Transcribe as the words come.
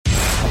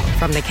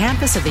From the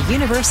campus of the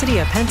University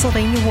of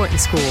Pennsylvania Wharton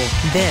School,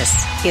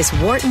 this is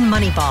Wharton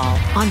Moneyball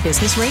on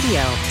Business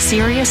Radio,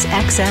 Sirius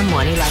XM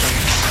 111.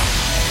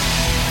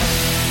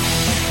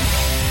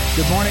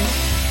 Good morning.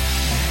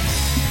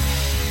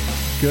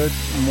 Good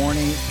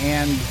morning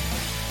and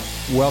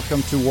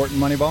welcome to Wharton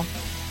Moneyball.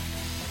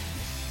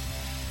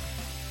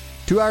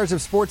 2 hours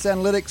of sports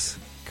analytics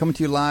coming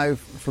to you live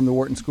from the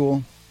Wharton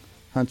School,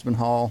 Huntsman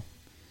Hall,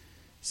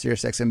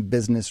 Sirius XM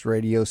Business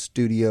Radio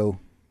studio,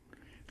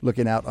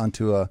 looking out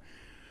onto a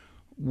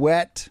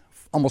wet,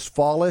 almost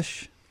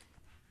fallish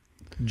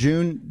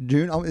June.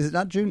 Is it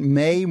not June?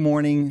 May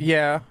morning.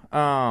 Yeah.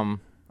 I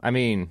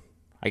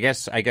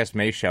guess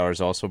May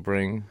showers also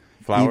bring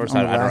flowers.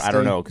 I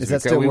don't know. Is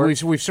that still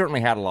we've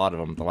certainly had a lot of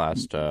them the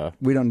last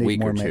we don't need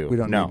week more or two. We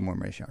don't need more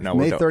May showers. No,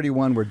 May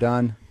 31, we're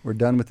done. We're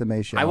done with the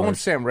May showers. I won't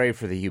say I'm ready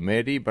for the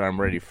humidity, but I'm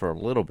ready for a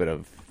little bit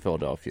of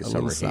Philadelphia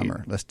summer heat.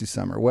 Summer. Let's do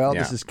summer. Well,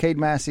 This is Cade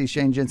Massey,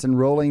 Shane Jensen,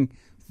 rolling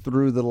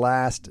through the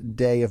last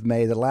day of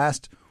May, the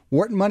last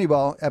Wharton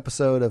Moneyball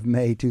episode of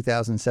May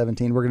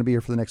 2017. We're going to be here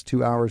for the next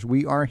 2 hours.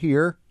 We are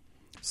here.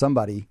 Some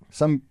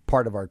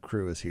part of our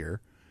crew is here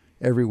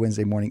every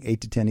Wednesday morning, 8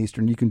 to 10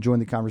 Eastern. You can join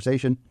the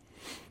conversation.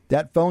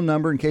 That phone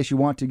number, in case you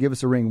want to, give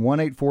us a ring,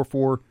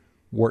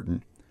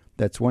 1-844-WHARTON.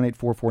 That's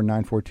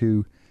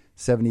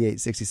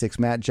 1-844-942-7866.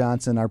 Matt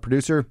Johnson, our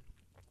producer,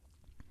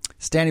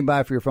 standing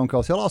by for your phone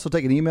calls. He'll also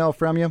take an email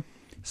from you,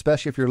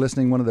 especially if you're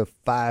listening one of the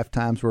 5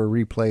 times we're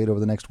replayed over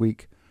the next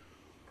week.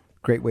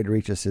 Great way to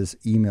reach us is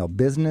email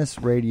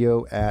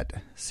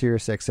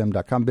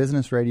businessradio@SiriusXM.com,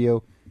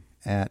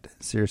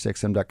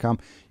 businessradio@SiriusXM.com.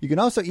 You can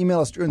also email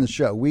us during the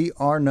show. We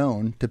are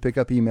known to pick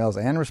up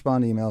emails and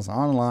respond to emails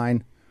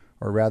online,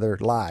 or rather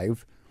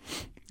live,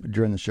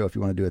 during the show if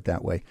you want to do it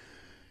that way.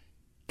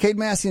 Cade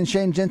Massey and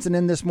Shane Jensen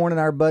in this morning.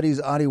 Our buddies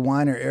Audie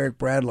Weiner, Eric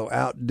Bradlow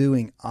out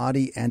doing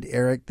Audie and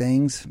Eric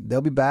things.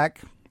 They'll be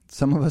back.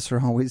 Some of us are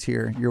always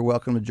here. You're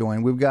welcome to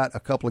join. We've got a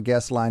couple of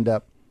guests lined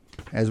up,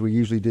 as we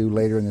usually do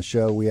later in the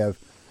show. We have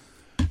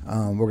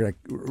we're going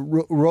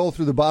to roll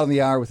through the bottom of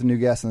the hour with a new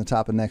guest in the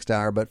top of the next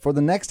hour. But for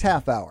the next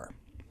half hour,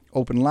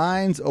 open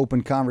lines,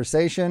 open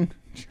conversation.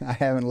 I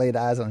haven't laid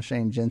eyes on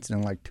Shane Jensen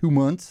in like 2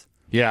 months.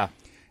 Yeah.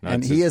 No,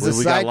 and he is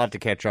we got a lot to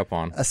catch up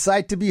on. A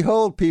sight to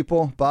behold,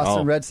 people.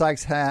 Boston Red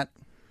Sox hat,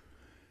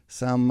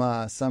 some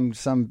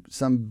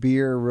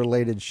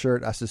beer-related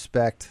shirt, I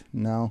suspect.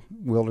 No,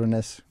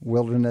 wilderness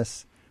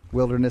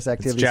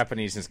activities. It's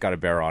Japanese and it's got a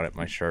bear on it,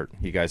 my shirt.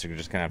 You guys are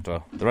just going to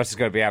have to... The rest is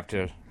going to be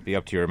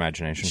up to your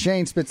imagination.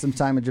 Shane spent some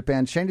time in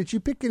Japan. Shane, did you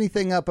pick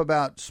anything up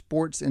about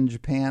sports in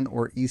Japan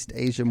or East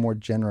Asia more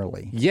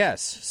generally?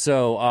 Yes.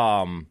 So,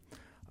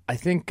 I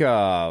think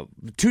 2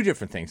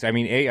 different things. I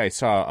mean, I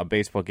saw a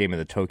baseball game in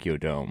the Tokyo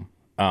Dome.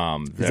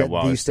 Is that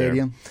the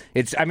stadium?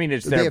 It's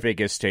their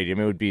biggest stadium.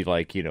 It would be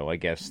like, I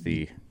guess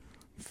the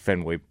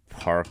Fenway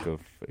Park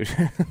of...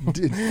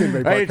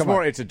 Fenway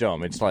Park, it's a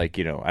dome. It's like,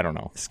 I don't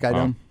know. Sky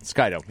Dome?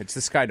 Sky Dome. It's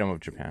the Sky Dome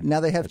of Japan. Now,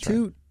 they have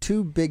two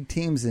big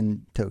teams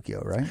in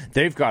Tokyo, right?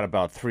 They've got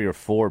about 3 or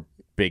 4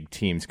 big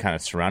teams kind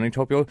of surrounding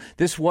Tokyo.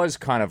 This was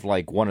kind of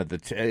like one of the...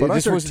 But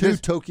aren't there 2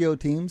 Tokyo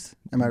teams?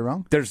 Am I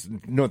wrong? There's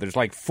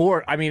like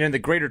 4. I mean, in the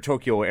greater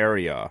Tokyo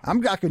area.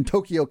 I'm talking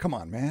Tokyo. Come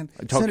on, man.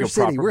 Tokyo Center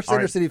City. proper. We're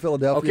Center City,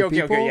 Philadelphia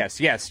people. Okay.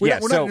 Yes. We're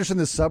not just in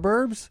the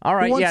suburbs. All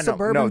right,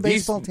 suburban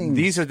baseball teams?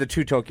 These are the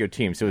 2 Tokyo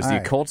teams. It was the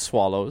Occult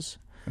Swallows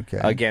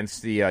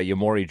against the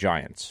Yomiuri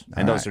Giants.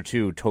 And those are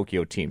 2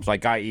 Tokyo teams.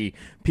 Like, i.e.,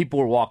 people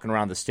were walking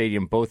around the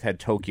stadium, both had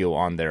Tokyo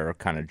on their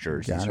kind of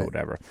jerseys or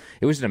whatever.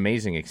 It was an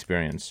amazing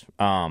experience.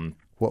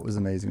 What was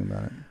amazing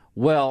about it?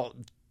 Well,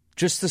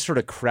 just the sort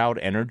of crowd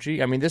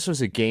energy. I mean, this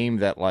was a game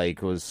that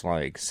was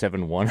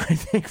 7-1, I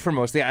think, for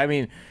most. I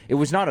mean, it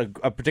was not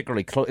a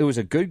particularly close. It was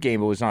a good game,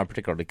 but it was not a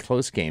particularly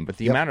close game. But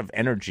the amount of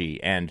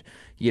energy and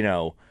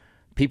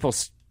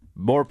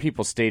more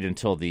people stayed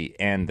until the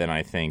end than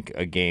I think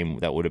a game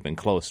that would have been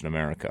close in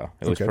America.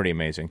 It was pretty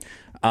amazing.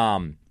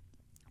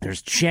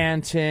 There's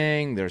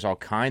chanting. There's all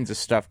kinds of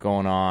stuff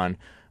going on.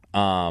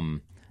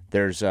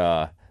 There's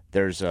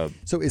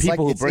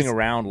people who bring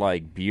around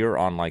like beer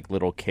on like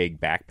little keg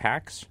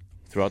backpacks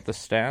throughout the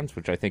stands,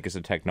 which I think is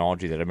a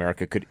technology that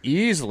America could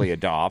easily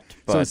adopt.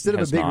 But so instead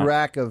of a big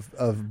rack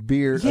of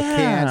beer, of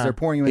cans, they're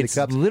pouring you into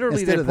cups.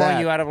 Literally, they're pouring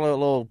you out of a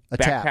little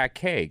backpack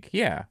keg.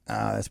 Yeah,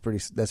 that's pretty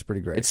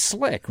great. It's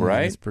slick,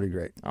 right? It's pretty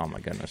great. Oh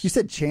my goodness! You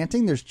said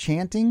chanting. There's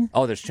chanting.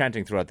 Oh, there's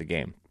chanting throughout the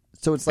game.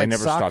 So it's like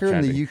soccer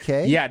in the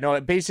UK. Yeah, no.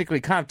 It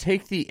basically kind of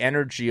take the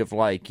energy of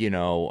like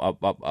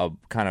a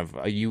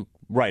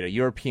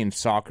European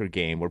soccer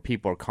game where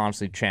people are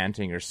constantly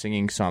chanting or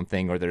singing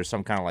something, or there's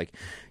some kind of like,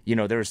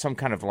 there's some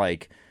kind of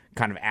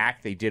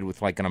act they did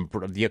with like an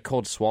umbrella. The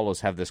Occult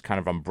Swallows have this kind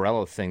of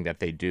umbrella thing that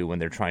they do when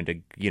they're trying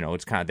to,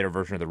 it's kind of their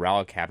version of the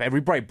rally cap.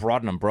 Everybody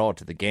brought an umbrella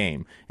to the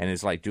game and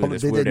is like doing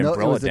this weird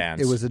umbrella dance.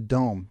 It was a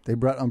dome. They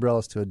brought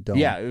umbrellas to a dome.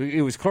 Yeah,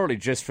 it was clearly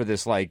just for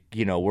this, like,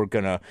 we're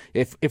gonna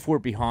if we're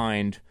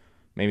behind,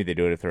 maybe they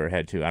do it if they're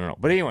ahead too. I don't know,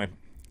 but anyway.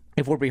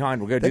 If we're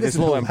behind, we're going to do this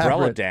little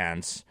umbrella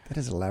dance. That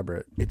is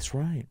elaborate. It's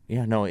right.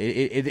 Yeah, no,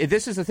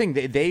 this is the thing.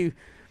 They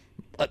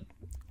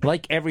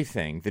like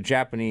everything, the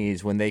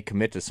Japanese, when they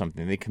commit to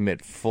something, they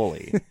commit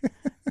fully.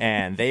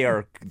 And they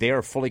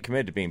are fully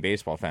committed to being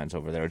baseball fans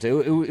over there.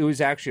 It was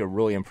actually a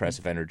really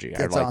impressive energy.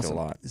 I liked it a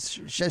lot.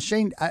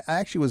 Shane, I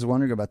actually was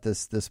wondering about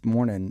this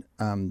morning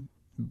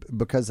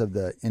because of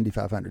the Indy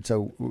 500.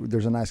 So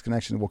there's a nice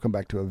connection we'll come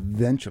back to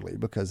eventually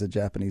because a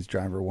Japanese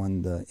driver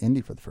won the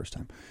Indy for the first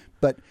time.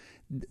 But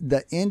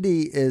the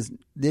Indy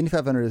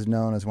 500 is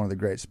known as one of the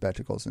great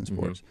spectacles in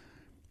sports.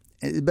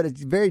 Mm-hmm. But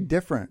it's very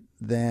different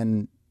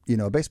than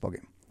a baseball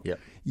game. Yeah.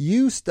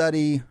 You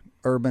study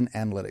urban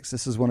analytics.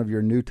 This is one of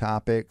your new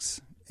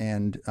topics,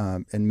 and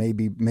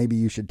maybe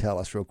you should tell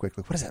us real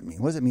quickly. What does that mean?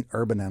 What does it mean,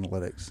 urban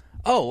analytics?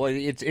 Oh, well,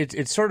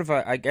 it's sort of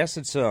I guess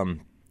it's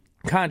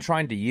kind of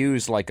trying to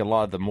use like a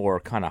lot of the more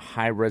kind of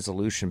high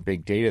resolution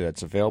big data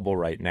that's available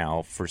right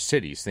now for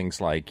cities.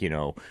 Things like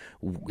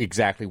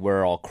exactly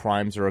where all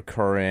crimes are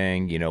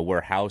occurring.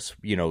 Where house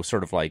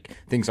sort of like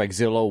things like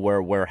Zillow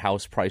where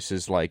house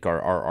prices like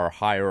are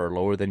higher or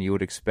lower than you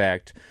would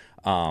expect.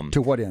 To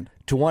what end?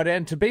 To what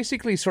end? To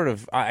basically sort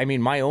of,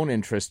 my own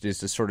interest is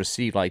to sort of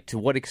see, like, to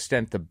what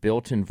extent the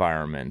built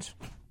environment,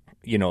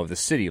 of the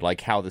city, like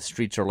how the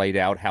streets are laid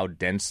out, how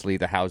densely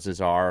the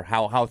houses are,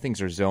 how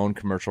things are zoned,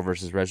 commercial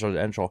versus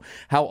residential,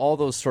 how all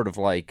those sort of,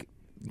 like,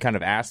 kind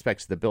of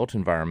aspects of the built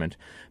environment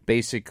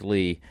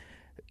basically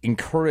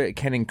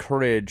can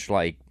encourage,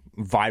 like,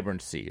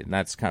 vibrancy, and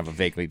that's kind of a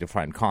vaguely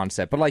defined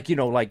concept, but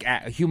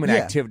human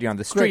activity on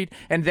the street, great.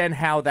 And then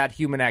how that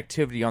human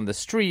activity on the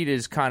street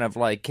is kind of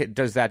like,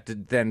 does that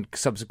then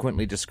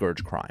subsequently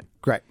discourage crime?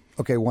 Great.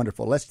 Okay,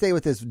 wonderful. Let's stay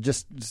with this,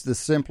 just the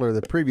simpler,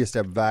 the previous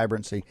step,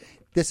 vibrancy.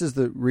 This is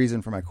the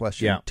reason for my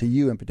question to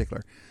you in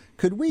particular.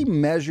 Could we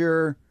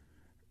measure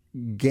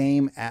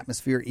game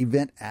atmosphere,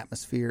 event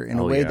atmosphere in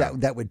a way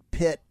that would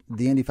pit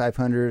the Indy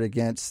 500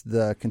 against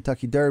the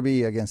Kentucky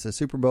Derby, against the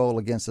Super Bowl,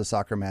 against a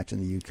soccer match in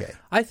the UK?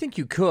 I think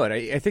you could.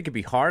 I think it'd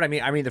be hard. I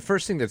mean, the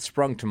first thing that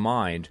sprung to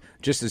mind,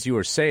 just as you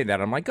were saying that,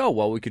 I'm like, oh,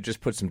 well, we could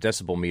just put some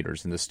decibel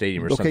meters in the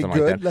stadium or something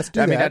like that. Let's do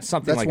that. I mean, that's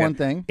something that's like one that.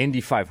 Thing.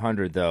 Indy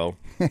 500, though.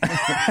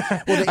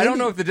 I don't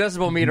know if the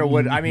decibel meter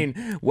would,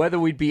 whether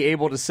we'd be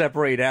able to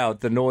separate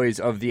out the noise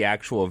of the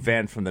actual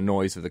event from the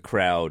noise of the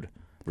crowd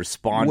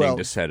responding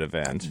to said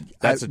event.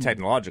 That's a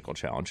technological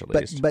challenge, at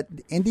least. But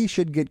Indy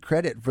should get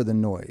credit for the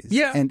noise.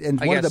 Yeah, and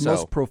one of the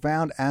most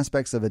profound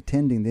aspects of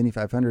attending the Indy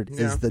 500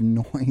 is the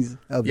noise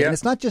of it. And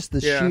it's not just the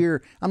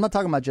sheer. I'm not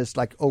talking about just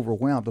like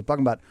overwhelmed. I'm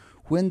talking about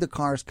when the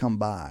cars come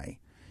by,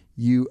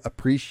 you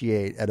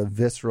appreciate at a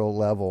visceral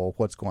level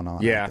what's going on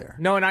out there.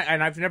 No, and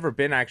I've never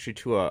been actually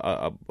to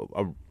a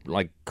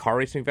like car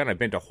racing event. I've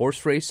been to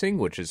horse racing,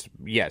 which is,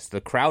 yes,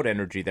 the crowd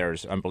energy there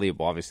is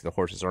unbelievable. Obviously, the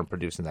horses aren't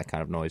producing that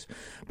kind of noise.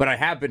 But I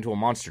have been to a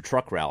monster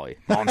truck rally.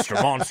 Monster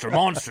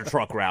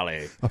truck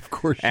rally. Of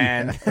course you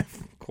have.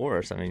 Of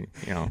course, and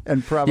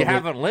probably you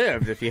haven't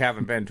lived if you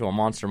haven't been to a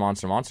monster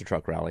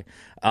truck rally.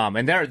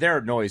 And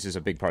their noise is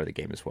a big part of the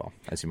game as well,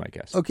 as you might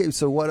guess. Okay,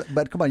 so what?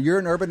 But come on, you're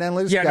an urban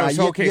analytics guy.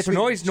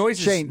 Noise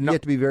Shane, is you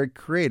have to be very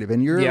creative.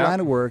 In your line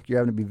of work, you're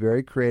having to be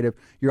very creative.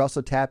 You're also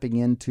tapping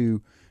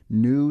into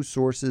new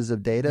sources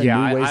of data,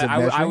 new ways of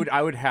measuring.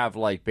 I would have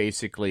like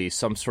basically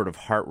some sort of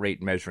heart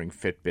rate measuring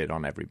Fitbit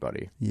on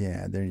everybody.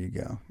 Yeah, there you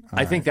go.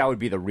 I think that would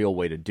be the real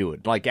way to do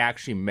it. Like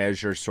actually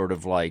measure sort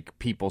of like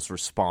people's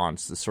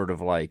response, the sort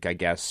of like, I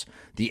guess,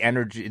 the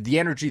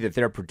energy that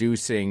they're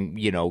producing,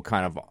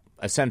 kind of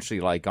essentially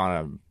like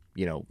on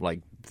a,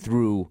 like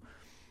through,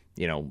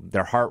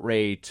 their heart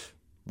rate,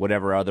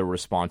 whatever other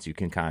response you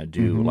can kind of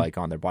do, like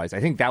on their bodies. I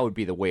think that would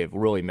be the way of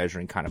really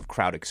measuring kind of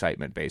crowd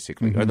excitement,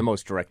 basically, or the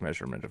most direct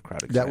measurement of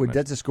crowd excitement.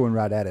 That's just going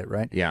right at it,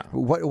 right? Yeah.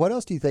 What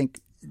else do you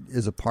think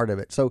is a part of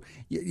it? So,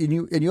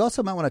 you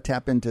also might want to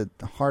tap into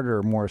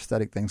harder, more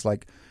aesthetic things,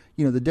 like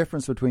the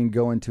difference between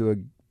going to a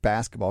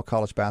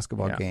college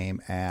basketball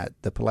game at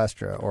the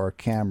Palestra or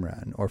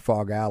Cameron or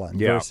Fog Allen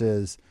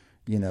versus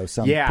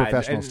some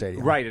professional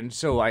stadium, right? And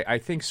so I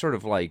think sort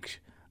of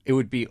like. It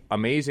would be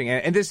amazing,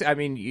 and this. I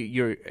mean,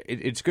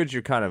 it's good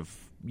you're kind of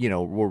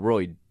we're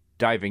really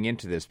diving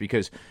into this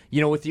because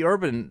with the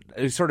urban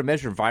sort of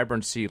measure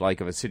vibrancy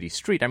like of a city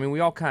street. I mean, we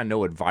all kind of know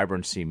what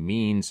vibrancy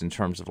means in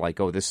terms of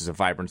like, oh, this is a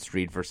vibrant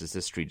street versus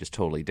this street is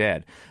totally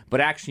dead. But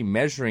actually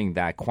measuring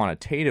that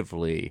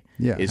quantitatively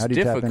is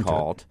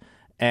difficult.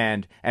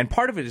 And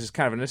part of it is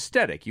kind of an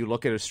aesthetic. You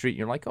look at a street and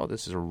you're like, oh,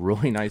 this is a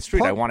really nice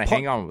street. I want to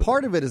hang on with it.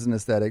 Part of it is an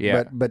aesthetic,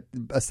 but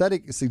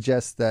aesthetic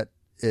suggests that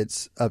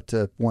it's up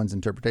to one's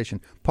interpretation.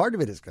 Part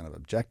of it is kind of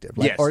objective,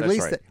 or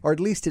at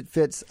least it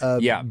fits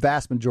a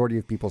vast majority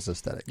of people's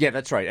aesthetic. Yeah,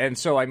 that's right. And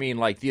so, I mean,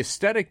 like the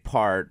aesthetic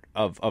part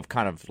of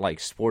kind of like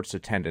sports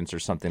attendance or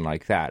something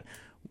like that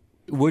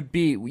would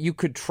be, you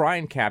could try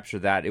and capture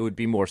that. It would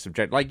be more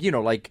subjective, like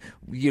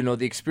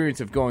the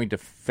experience of going to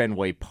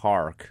Fenway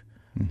Park.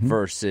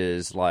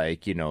 Versus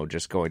like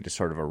just going to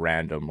sort of a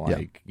random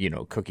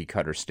cookie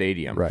cutter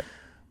stadium. Right.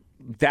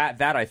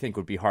 That I think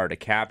would be hard to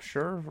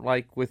capture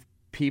like with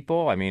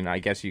people. I mean, I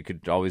guess you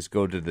could always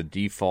go to the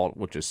default,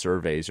 which is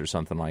surveys or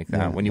something like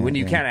that. When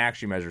you can't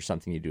actually measure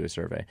something, you do a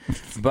survey.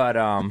 But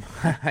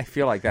I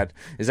feel like that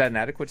is that an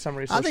adequate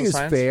summary of social I think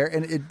science? it's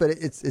fair, but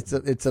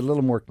it's a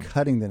little more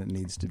cutting than it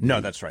needs to be.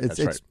 No, that's right.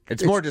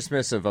 It's more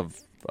dismissive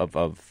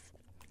of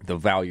the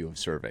value of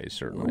surveys,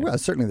 certainly. Well,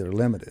 certainly they're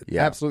limited.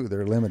 Yeah. Absolutely,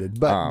 they're limited.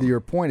 But your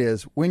point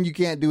is, when you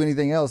can't do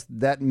anything else,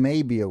 that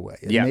may be a way.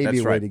 It may be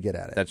a way to get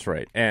at it. That's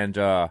right. And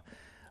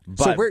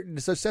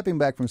so stepping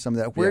back from some of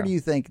that, where do you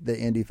think the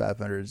Indy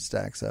 500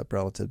 stacks up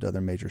relative to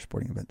other major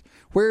sporting events?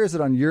 Where is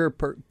it on your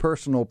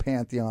personal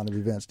pantheon of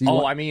events?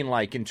 I mean,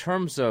 like in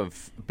terms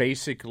of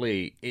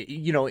basically,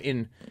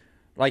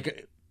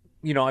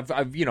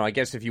 I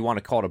guess if you want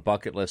to call it a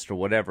bucket list or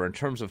whatever, in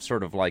terms of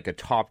sort of like a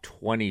top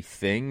 20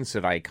 things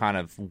that I kind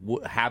of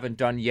haven't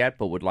done yet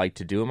but would like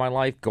to do in my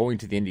life, going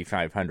to the Indy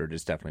 500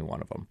 is definitely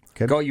one of them.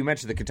 Okay. You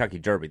mentioned the Kentucky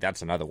Derby.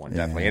 That's another one,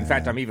 definitely. In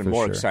fact, I'm even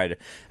more excited.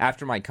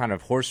 After my kind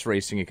of horse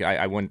racing,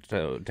 I went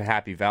to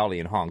Happy Valley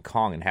in Hong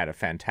Kong and had a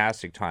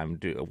fantastic time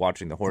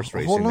watching the horse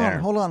racing there.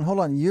 Hold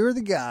on. You're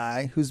the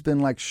guy who's been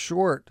like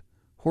short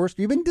horse.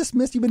 You've been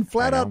dismissed. You've been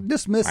flat out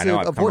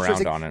dismissive of horse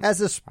racing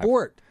as a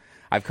sport.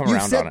 I've come around on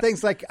it. You've said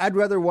things like, "I'd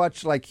rather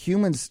watch like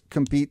humans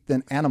compete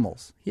than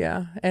animals."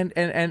 Yeah, and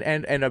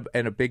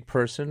a big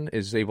person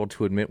is able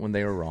to admit when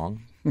they are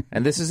wrong,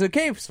 and this is a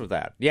case for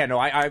that. Yeah, no,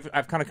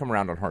 I've kind of come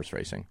around on horse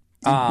racing.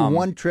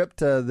 One trip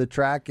to the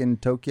track in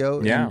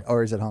Tokyo,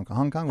 or is it Hong Kong?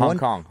 Hong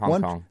Kong.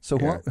 Hong Kong. So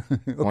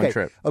one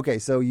trip. Okay,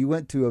 so you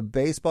went to a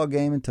baseball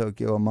game in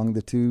Tokyo among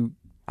the two.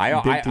 I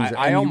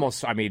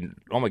almost. I mean,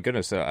 oh my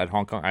goodness! At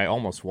Hong Kong, I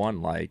almost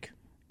won like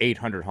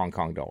 $800 Hong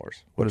Kong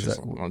dollars. What is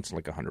that? Well, it's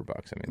like $100. I mean,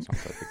 it's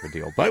not that big of a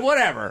deal, but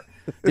whatever.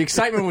 The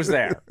excitement was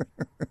there.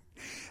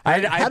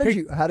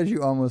 How did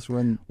you almost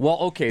win? Well,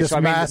 okay, so I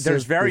mean,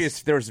 there's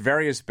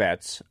various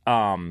bets,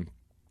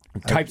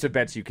 types of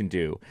bets you can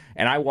do,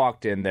 and I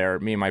walked in there.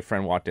 Me and my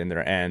friend walked in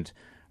there, and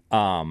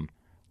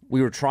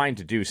we were trying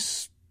to do.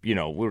 We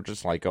were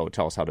just like, oh,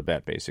 tell us how to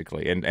bet,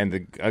 basically.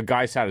 And a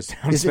guy sat us down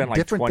and spent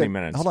like 20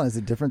 minutes. Hold on, is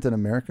it different than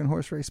American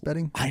horse race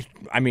betting?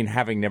 I mean,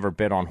 having never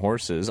bet on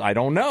horses, I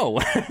don't know.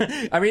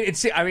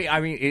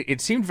 It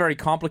seemed very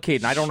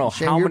complicated, and I don't know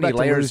Shane, how many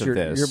layers of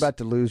this. You're about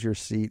to lose your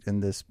seat in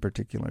this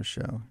particular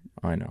show.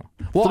 I know.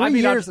 Well,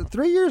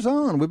 3 years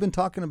on, we've been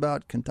talking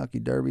about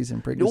Kentucky Derbies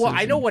and Preakness. Well,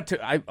 I know what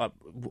to.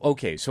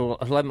 Okay, so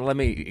let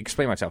me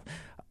explain myself.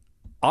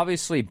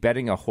 Obviously,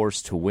 betting a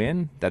horse to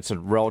win, that's a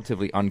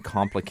relatively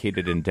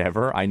uncomplicated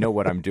endeavor. I know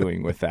what I'm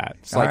doing with that.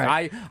 It's like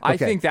right. I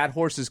think that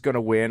horse is going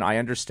to win. I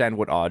understand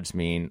what odds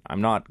mean. I'm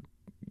not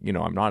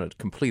a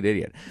complete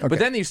idiot. Okay. But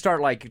then you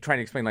start like trying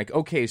to explain like,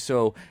 okay,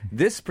 so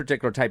this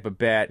particular type of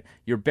bet,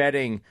 you're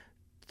betting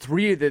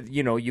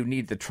you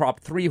need the top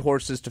three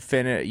horses to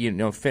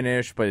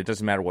finish, but it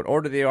doesn't matter what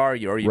order they are,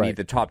 or you need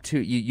the top two.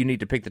 You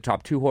need to pick the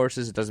top two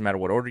horses. It doesn't matter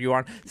what order you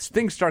are.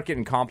 Things start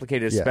getting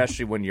complicated,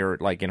 especially when you're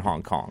like in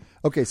Hong Kong.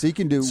 Okay, so you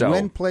can do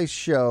win, place,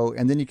 show,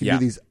 and then you can do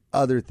these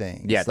other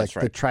things, like that's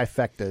right. The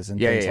trifectas and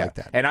things like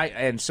that.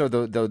 And so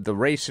the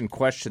race in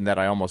question that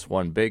I almost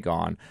won big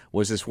on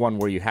was this one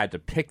where you had to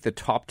pick the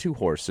top two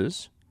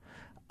horses.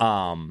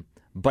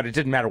 But it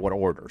didn't matter what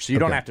order, so you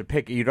don't have to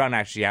pick. You don't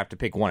actually have to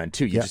pick one and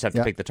two. You just have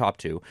to pick the top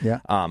two. Yeah.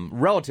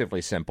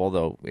 Relatively simple,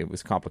 though it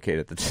was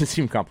complicated. It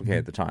seemed complicated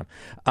at the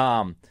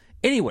time.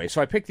 Anyway,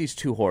 so I picked these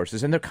two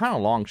horses, and they're kind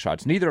of long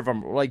shots. Neither of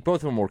them, both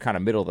of them, were kind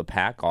of middle of the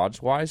pack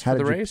odds wise for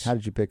the race. How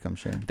did you pick them,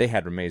 Shane? They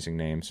had amazing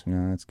names.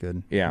 Yeah, that's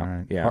good. Yeah,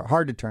 right. yeah.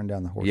 Hard to turn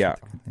down the horse.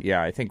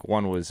 Yeah. I think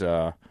one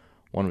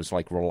was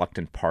like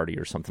Reluctant Party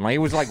or something. Like, it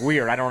was like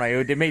weird. I don't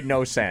know. It made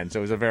no sense. It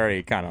was a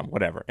very kind of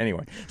whatever.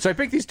 Anyway, so I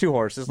picked these two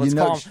horses.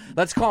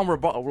 Let's call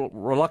them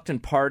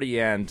Reluctant Party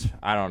and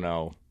I don't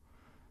know,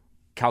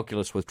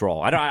 Calculus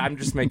Withdrawal. I'm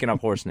just making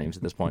up horse names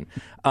at this point.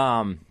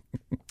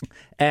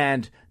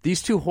 And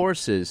these two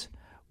horses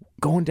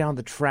going down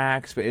the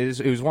tracks.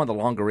 It was one of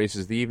the longer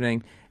races of the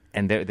evening,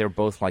 and they're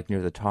both like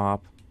near the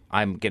top.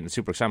 I'm getting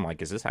super excited. I'm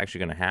like, is this actually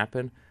going to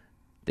happen?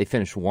 They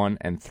finished 1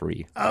 and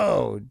 3.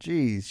 Oh,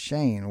 geez,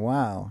 Shane!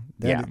 Wow,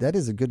 that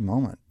is a good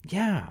moment.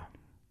 Yeah,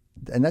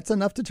 and that's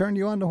enough to turn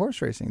you on to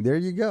horse racing. There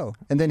you go.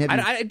 And then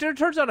it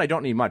turns out I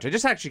don't need much. I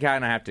just actually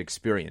kind of have to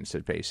experience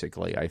it,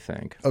 basically. I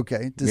think.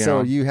 Okay, so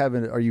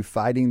are you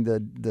fighting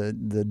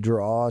the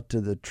draw to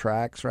the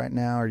tracks right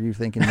now? Are you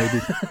thinking maybe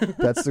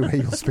that's the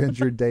way you'll spend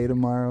your day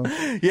tomorrow?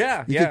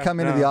 Yeah, you could come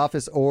into the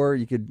office, or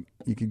you could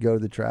go to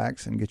the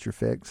tracks and get your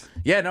fix.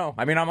 Yeah, no,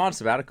 I mean I'm on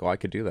sabbatical. I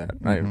could do that.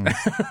 Mm-hmm.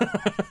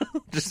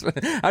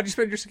 How'd you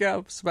spend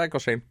your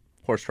sabbatical, Shane?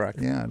 Horse track.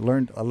 Yeah, I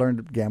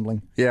learned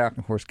gambling. Yeah,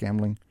 horse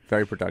gambling.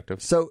 Very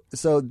productive. So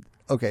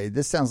okay,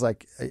 this sounds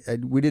like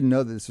we didn't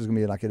know that this was going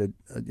to be like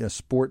a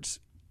sports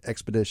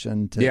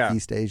expedition to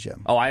East Asia.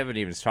 Oh, I haven't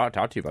even talked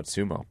to you about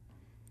sumo.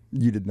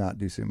 You did not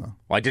do sumo.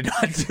 Well, I did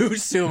not do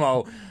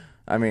sumo.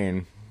 I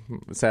mean,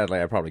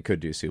 sadly, I probably could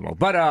do sumo,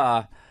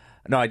 but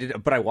no, I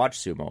did. But I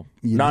watched sumo.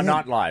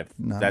 Not live.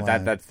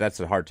 That's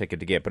a hard ticket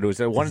to get. But it was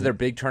one of their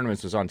big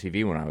tournaments was on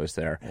TV when I was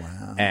there.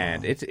 Wow.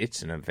 And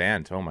it's an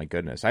event. Oh my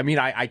goodness. I mean,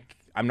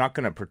 I'm not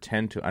going to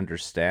pretend to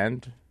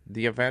understand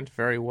the event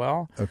very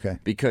well. Okay.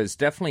 Because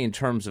definitely in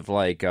terms of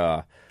like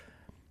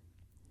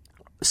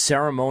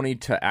ceremony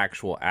to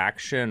actual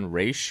action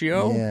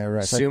ratio, yeah,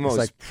 right. sumo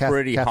is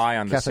pretty high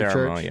on the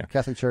ceremony.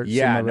 Catholic Church.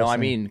 Yeah, sumo no, I wrestling.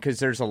 mean, because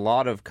there's a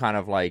lot of kind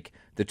of like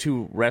the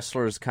two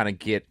wrestlers kind of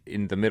get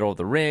in the middle of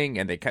the ring,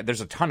 and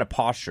there's a ton of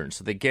posture, and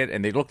so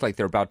they look like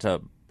they're about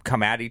to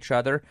come at each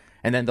other,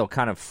 and then they'll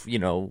kind of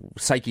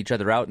psych each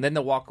other out, and then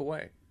they'll walk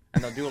away.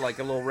 And they'll do like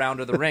a little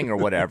round of the ring or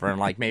whatever, and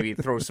like maybe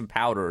throw some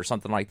powder or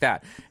something like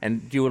that,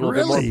 and do a little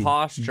bit more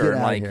posture,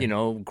 and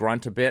like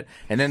grunt a bit,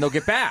 and then they'll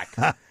get back,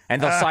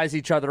 and they'll size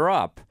each other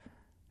up,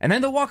 and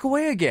then they'll walk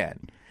away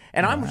again.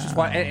 And I'm just,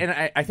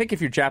 and I think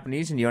if you're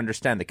Japanese and you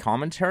understand the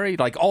commentary,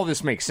 like all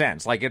this makes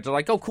sense. Like it's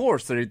like, of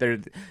course, they're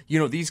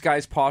these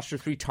guys posture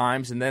 3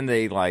 times and then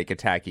they like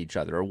attack each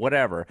other or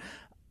whatever.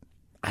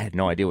 I had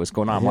no idea what's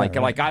going on. Like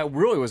I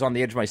really was on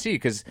the edge of my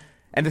seat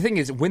and the thing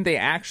is, when they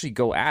actually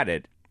go at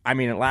it, I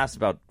mean, it lasts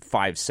about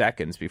 5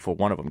 seconds before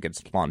one of them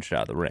gets plunged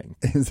out of the ring.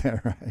 Is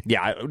that right?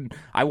 Yeah,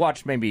 I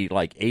watched maybe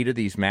like 8 of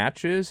these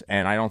matches,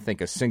 and I don't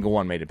think a single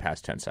one made it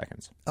past 10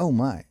 seconds. Oh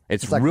my!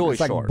 It's really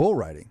short. It's like bull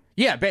riding.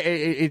 Yeah, but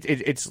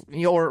it's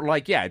or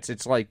like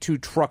it's like 2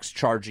 trucks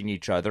charging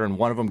each other, and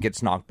one of them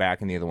gets knocked back,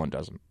 and the other one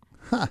doesn't.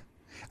 Huh.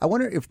 I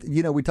wonder if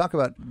we talk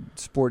about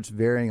sports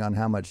varying on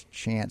how much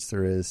chance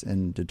there is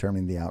in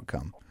determining the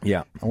outcome.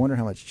 Yeah, I wonder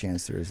how much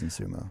chance there is in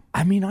sumo.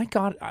 I mean, I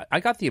got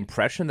the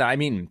impression that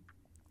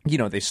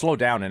they slow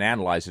down and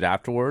analyze it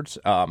afterwards.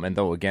 And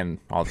though, again,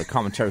 all the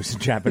commentary was in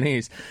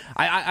Japanese,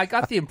 I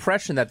got the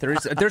impression that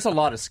there's a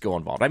lot of skill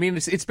involved. I mean,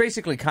 it's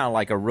basically kind of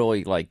like a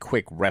really like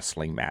quick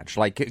wrestling match,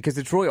 like because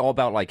it's really all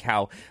about like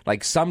how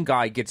like some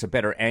guy gets a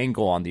better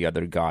angle on the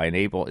other guy and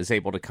is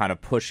able to kind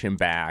of push him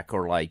back,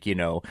 or like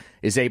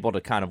is able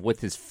to kind of with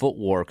his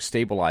footwork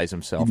stabilize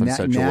himself in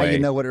such a way. Now you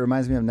know what it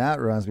reminds me of. Now it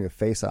reminds me of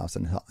face-offs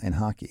in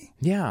hockey.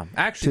 Yeah,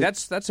 actually,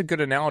 that's a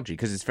good analogy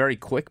because it's very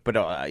quick, but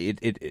I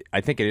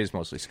think it is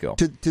mostly skill.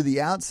 To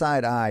the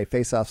outside eye,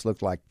 face-offs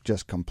look like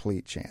just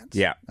complete chance.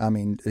 Yeah. I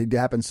mean, it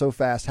happens so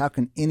fast. How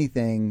can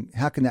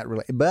that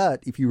relate?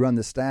 But if you run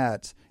the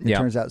stats, it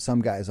turns out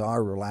some guys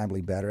are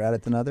reliably better at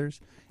it than others.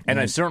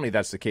 And certainly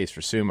that's the case for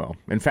sumo.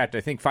 In fact,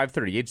 I think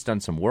 538's done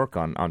some work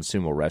on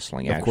sumo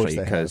wrestling, actually,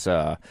 because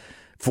for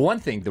one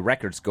thing, the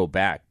records go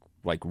back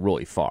like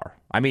really far.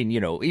 I mean,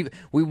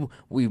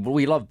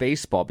 we love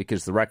baseball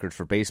because the records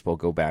for baseball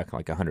go back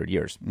like 100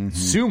 years. Mm-hmm.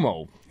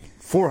 Sumo,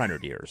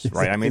 400 years,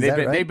 right? I mean,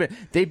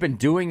 they've been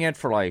doing it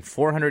for like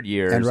 400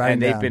 years,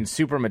 and they've been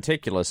super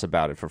meticulous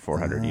about it for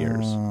 400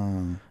 years.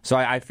 So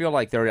I feel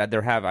like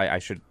I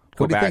should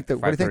go back.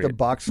 What do you think the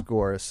box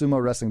score,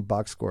 sumo wrestling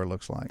box score,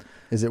 looks like?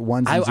 Is it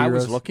ones and zeros? I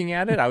was looking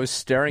at it. I was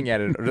staring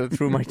at it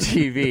through my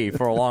TV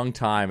for a long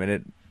time,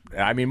 and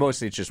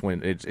mostly it's just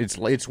win.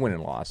 It's win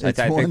and loss. I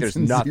think there's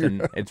nothing.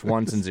 Zeros. It's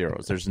ones and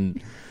zeros.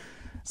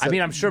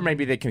 I'm sure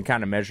maybe they can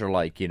kind of measure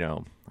like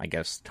I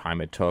guess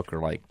time it took or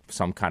like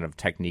some kind of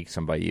technique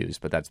somebody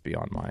used, but that's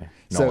beyond my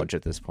knowledge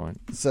at this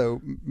point.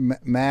 So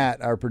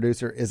Matt, our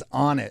producer, is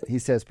on it. He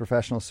says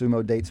professional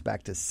sumo dates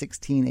back to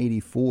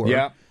 1684.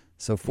 Yeah.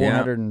 So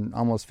 400 and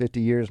almost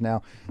 50 years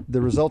now.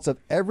 The results of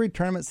every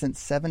tournament since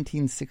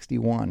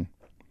 1761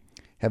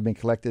 have been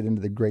collected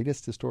into the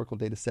greatest historical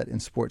data set in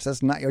sports.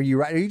 That's not. Are you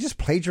right? Are you just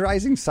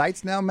plagiarizing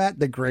sites now, Matt?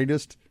 The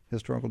greatest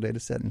historical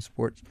data set in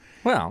sports.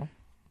 Well,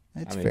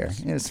 it's fair.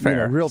 It's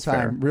fair. Real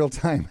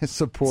time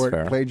support.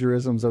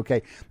 Plagiarism's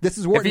okay. This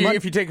is Wharton.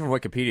 If you take it from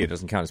Wikipedia, it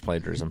doesn't count as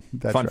plagiarism.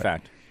 That's Fun right.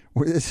 fact.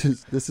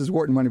 This is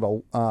Wharton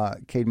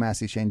Moneyball. Cade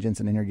Massey, Shane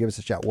Jensen in here. Give us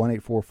a shout.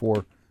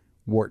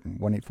 1-844-WHARTON.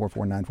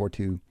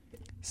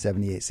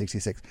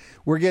 1-844-942-7866.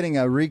 We're getting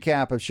a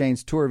recap of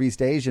Shane's tour of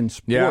East Asian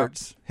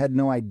sports. Yeah. Had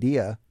no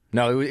idea.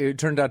 No, it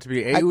turned out to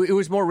be. It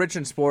was more rich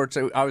in sports.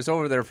 I was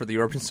over there for the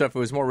European stuff. It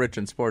was more rich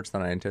in sports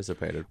than I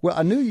anticipated. Well,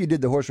 I knew you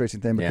did the horse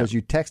racing thing because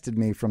you texted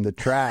me from the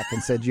track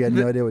and said you had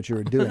no idea what you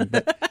were doing.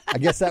 But I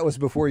guess that was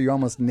before you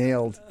almost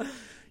nailed.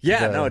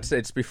 Yeah,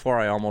 it's before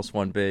I almost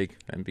won big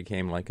and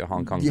became like a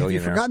Hong Kong billionaire.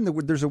 You've forgotten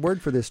there's a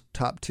word for this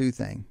top 2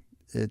 thing.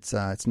 It's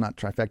not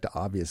trifecta,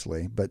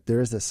 obviously, but there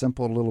is a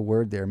simple little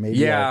word there.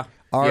 Maybe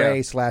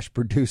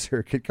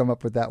RA/producer could come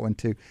up with that one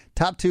too.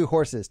 Top two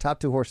horses,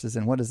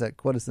 and what is that?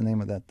 What is the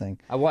name of that thing?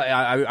 I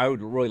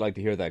would really like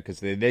to hear that because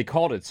they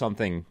called it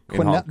something. The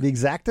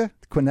exacta?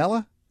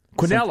 Quinella?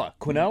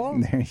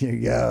 Quinella? There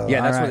you go.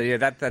 Yeah, that's right.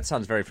 That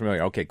sounds very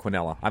familiar. Okay,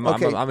 Quinella. I'm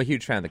a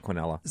huge fan of the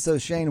Quinella. So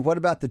Shane, what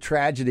about the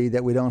tragedy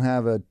that we don't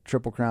have a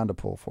Triple Crown to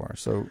pull for?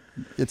 So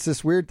it's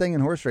this weird thing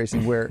in horse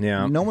racing where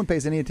no one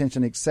pays any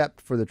attention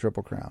except for the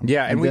Triple Crown.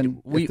 Yeah, and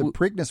if the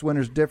Preakness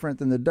winner's different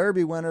than the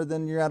Derby winner,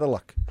 then you're out of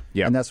luck.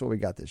 Yeah, and that's what we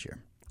got this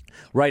year.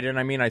 Right, and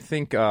I mean, I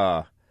think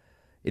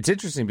it's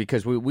interesting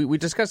because we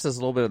discussed this a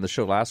little bit on the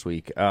show last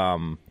week.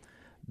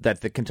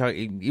 That the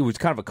Kentucky, it was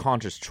kind of a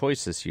conscious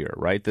choice this year,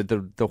 right?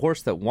 The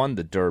horse that won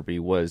the Derby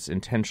was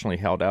intentionally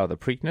held out of the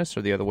Preakness,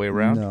 or the other way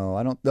around? No,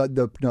 I don't. No,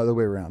 the other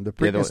way around. The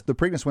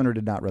Preakness winner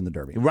did not run the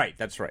Derby. Right,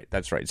 that's right.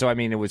 So I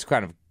mean, it was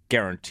kind of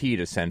guaranteed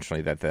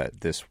essentially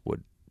that this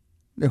would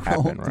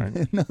happen,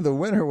 right? No, the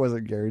winner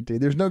wasn't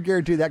guaranteed. There's no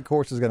guarantee that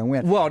course is going to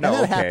win. Well, no,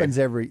 and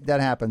that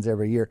happens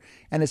every year,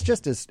 and it's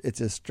just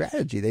it's a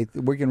strategy.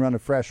 We can run a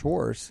fresh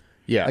horse.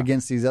 Yeah.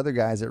 Against these other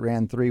guys that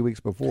ran 3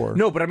 weeks before.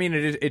 No, but I mean,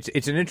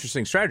 it's an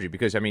interesting strategy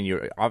because I mean,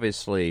 you're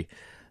obviously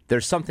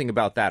there's something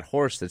about that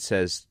horse that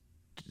says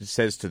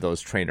to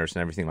those trainers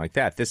and everything like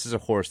that, this is a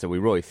horse that we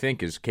really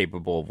think is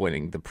capable of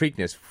winning the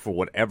Preakness for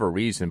whatever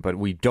reason, but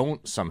we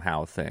don't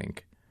somehow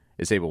think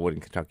is able to win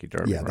Kentucky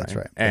Derby. Yeah, that's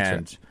right.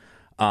 And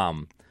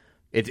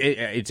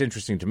it's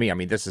interesting to me. I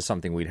mean, this is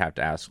something we'd have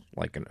to ask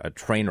like a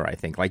trainer. I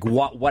think like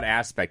what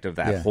aspect of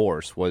that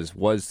horse was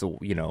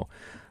the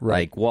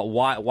like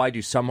why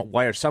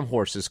are some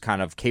horses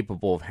kind of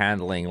capable of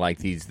handling like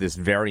this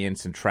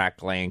variance in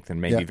track length and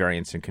maybe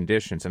variance in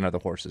conditions and other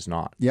horses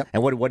not. Yep.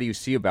 And what do you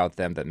see about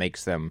them that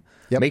makes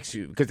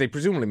you because they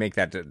presumably make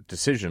that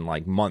decision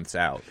like months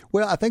out.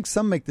 Well, I think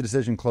some make the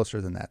decision closer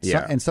than that.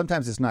 Yeah. And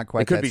sometimes it's not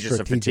quite. It could that be just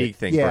strategic. a fatigue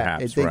thing,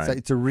 perhaps.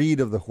 It's a read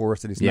of the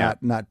horse that he's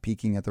not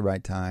peaking at the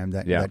right time.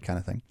 That kind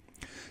of thing.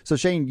 So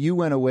Shane, you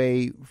went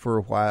away for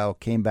a while,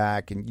 came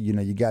back, and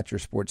you got your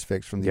sports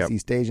fix from these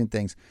East Asian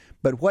things.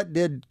 But what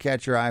did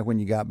catch your eye when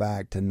you got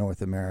back to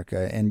North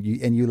America and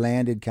you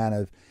landed kind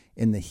of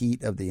in the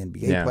heat of the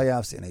NBA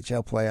playoffs, the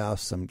NHL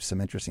playoffs,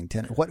 some interesting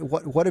tennis?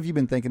 What have you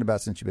been thinking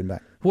about since you've been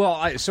back? Well,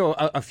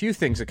 a few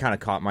things that kind of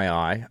caught my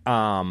eye.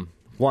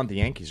 One, the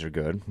Yankees are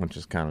good, which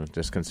is kind of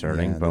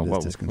disconcerting. But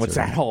what's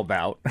that all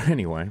about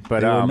anyway?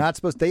 But they're not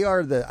supposed. They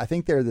are I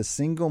think they're the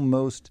single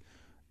most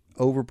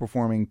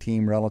overperforming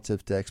team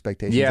relative to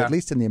expectations, at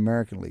least in the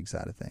American League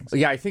side of things.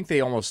 Yeah, I think they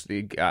almost.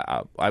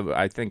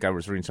 I think I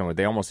was reading somewhere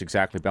they almost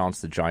exactly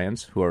balanced the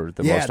Giants, who are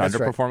the most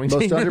underperforming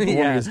team. Most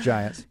underperforming is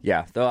Giants.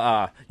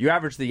 Yeah, you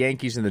average the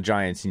Yankees and the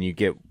Giants, and you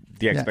get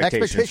the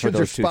expectations for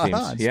those two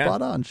teams.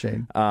 Spot on,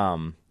 Shane.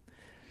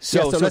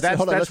 So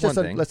that's one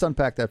thing. Let's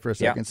unpack that for a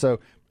second.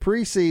 So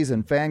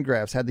preseason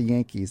Fangraphs had the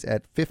Yankees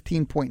at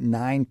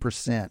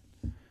 15.9%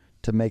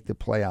 to make the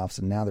playoffs,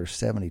 and now they're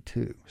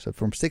 72. So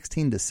from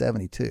 16 to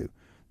 72,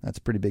 that's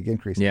a pretty big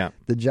increase. Yeah.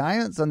 The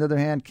Giants, on the other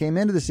hand, came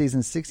into the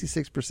season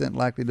 66%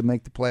 likely to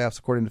make the playoffs,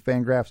 according to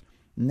Fangraphs.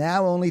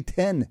 Now only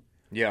 10.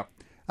 Yeah.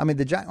 I mean,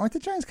 aren't the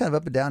Giants kind of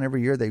up and down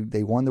every year?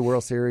 They won the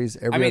World Series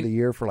every other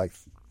year for like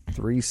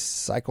 3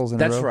 cycles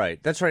in a row.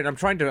 That's right. I'm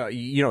trying to,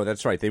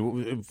 that's right. They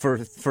for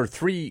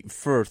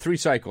three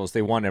cycles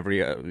they won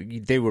every.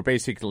 They were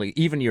basically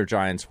even year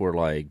Giants were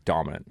like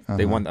dominant. Uh-huh.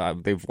 They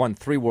won. They've won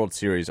 3 World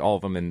Series, all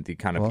of them in the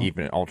kind of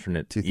even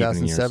alternate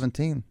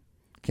 2017. Even years.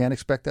 Can't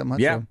expect that much.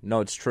 Yeah, though.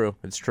 No, it's true.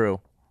 It's true.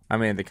 I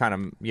mean, they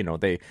kind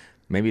of they.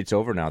 Maybe it's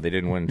over now. They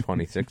didn't win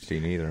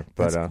 2016 either.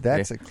 But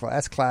that's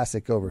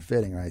classic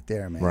overfitting right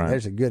there, man. Right.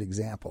 There's a good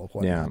example of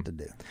what not to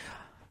do.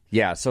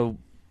 Yeah. So.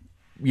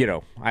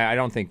 I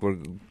don't think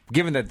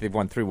given that they've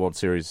won 3 World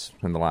Series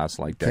in the last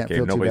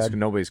decade,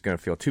 nobody's going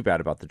to feel too bad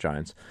about the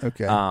Giants.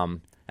 Okay. And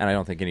I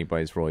don't think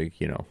anybody's really,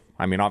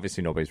 I mean,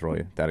 obviously nobody's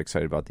really that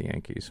excited about the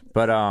Yankees.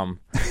 But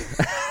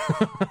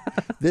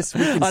this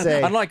we can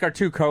say, unlike our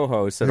 2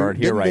 co-hosts that aren't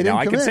here right now,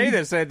 I can say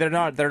this: they're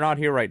not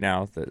here right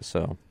now.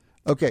 So.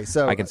 Okay,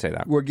 so I can say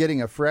that. We're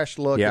getting a fresh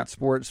look at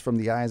sports from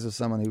the eyes of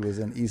someone who was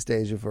in East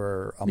Asia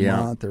for a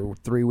month or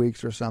 3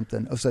 weeks or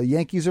something. Oh, so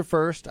Yankees are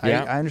first. I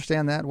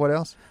understand that. What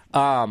else?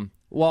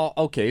 Well,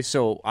 okay,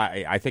 so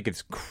I think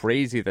it's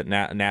crazy that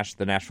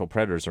the Nashville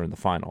Predators are in the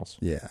finals.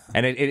 Yeah.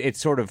 And it's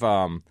sort of,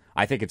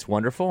 I think it's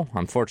wonderful.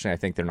 Unfortunately, I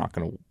think they're not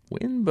going to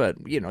win, but,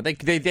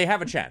 they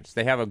have a chance.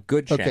 They have a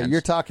good chance. Okay,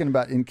 you're talking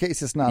about, in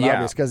case it's not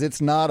obvious, because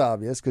it's not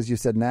obvious, because you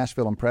said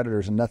Nashville and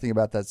Predators, and nothing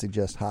about that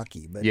suggests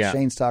hockey. But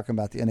Shane's talking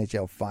about the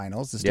NHL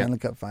Finals, the Stanley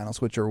Cup Finals,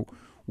 which are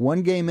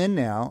 1 game in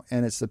now,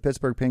 and it's the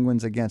Pittsburgh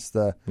Penguins against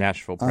the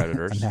Nashville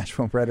Predators.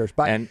 Nashville Predators.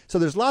 So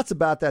there's lots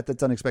about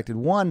that's unexpected.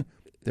 1,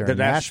 they're in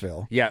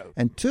Nashville. Yeah.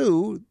 And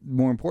 2,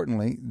 more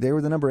importantly, they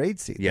were the number 8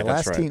 seed. Yeah,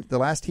 that's right. The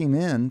last team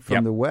in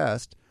from the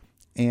West,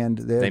 and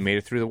they made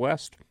it through the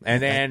West.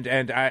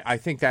 And I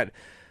think that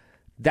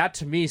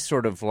to me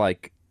sort of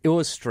like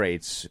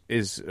illustrates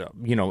is a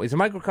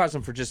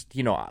microcosm for just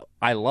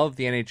I love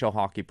the NHL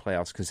hockey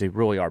playoffs because they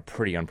really are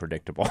pretty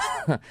unpredictable.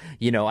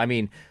 I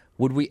mean,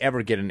 would we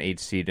ever get an 8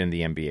 seed in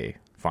the NBA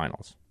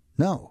finals?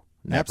 No,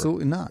 Never.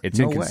 Absolutely not. It's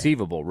no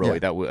inconceivable, way. really,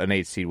 that an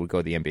 8 seed would go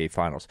to the NBA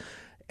finals.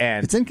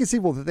 And it's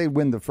inconceivable that they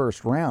win the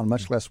first round,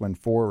 much less win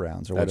 4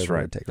 rounds or whatever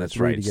it would take. That's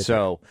right.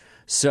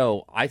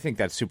 So I think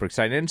that's super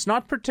exciting. And it's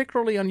not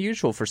particularly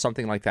unusual for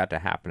something like that to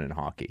happen in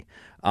hockey.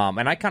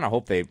 And I kind of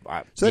hope they.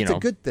 So that's a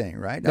good thing,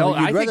 right? No,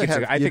 I think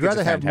you'd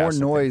rather have more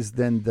noise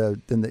thing.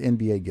 than the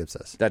NBA gives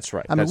us. That's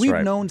right. I mean, we've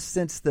known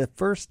since the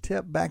first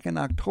tip back in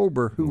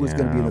October who was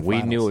going to be in the finals.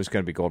 We knew it was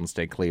going to be Golden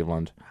State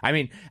Cleveland. I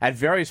mean, at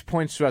various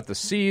points throughout the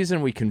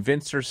season, we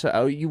convinced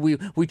ourselves.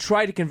 We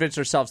tried to convince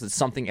ourselves that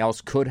something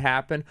else could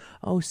happen.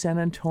 Oh, San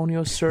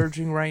Antonio's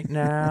surging right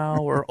now,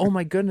 or oh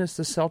my goodness,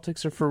 the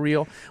Celtics are for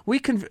real.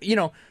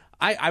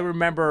 I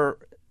remember.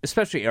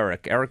 Especially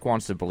Eric. Eric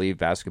wants to believe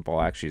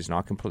basketball actually is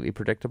not completely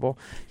predictable.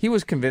 He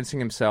was convincing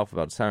himself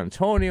about San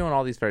Antonio and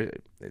all these.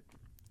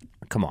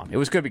 Come on, it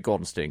was going to be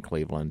Golden State and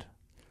Cleveland.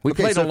 We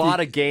played a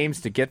lot of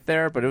games to get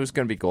there, but it was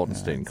going to be Golden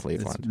State and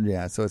Cleveland.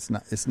 So it's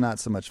not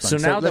so much fun. So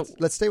now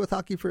let's stay with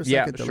hockey for a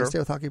second. Sure. Let's stay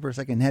with hockey for a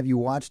second. Have you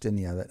watched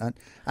any of it?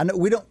 I know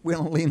we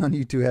don't lean on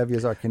you too heavy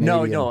as our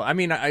Canadian. No. I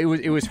mean,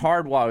 it was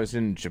hard while I was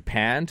in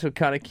Japan to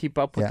kind of keep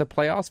up with the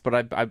playoffs,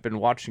 but I've been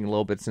watching a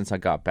little bit since I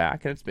got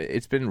back, and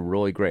it's been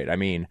really great. I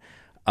mean,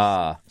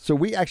 so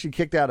we actually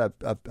kicked out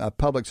a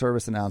public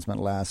service announcement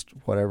last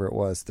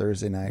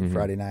Thursday night,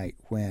 Friday night,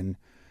 when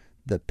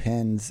the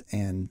Pens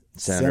and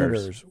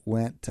Senators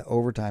went to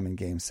overtime in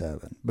Game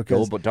 7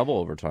 because double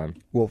overtime.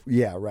 Well,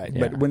 yeah, right.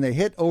 Yeah. But when they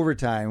hit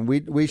overtime,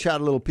 we shot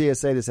a little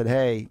PSA that said,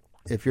 "Hey,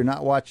 if you're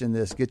not watching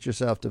this, get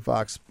yourself to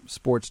Fox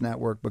Sports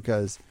Network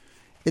because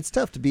it's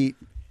tough to beat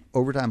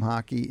overtime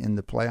hockey in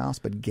the playoffs,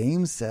 but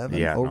Game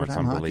 7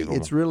 overtime hockey,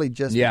 it's really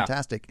just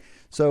fantastic."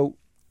 So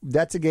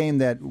that's a game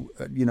that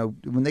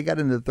when they got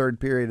into the third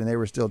period and they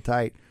were still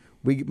tight,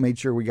 we made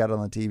sure we got it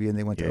on the TV and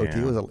they went to OT.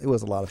 It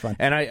was a lot of fun.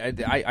 And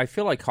I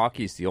feel like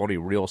hockey is the only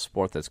real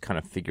sport that's kind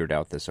of figured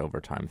out this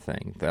overtime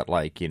thing. That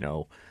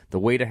the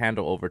way to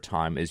handle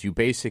overtime is you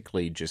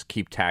basically just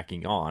keep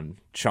tacking on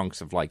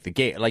chunks of like the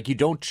game. Like you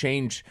don't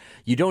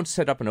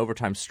set up an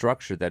overtime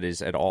structure that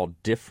is at all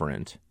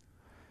different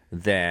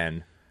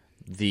than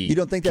the. You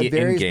don't think that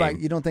varies by?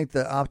 You don't think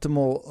the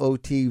optimal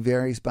OT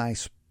varies by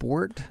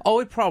sport? Oh,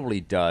 it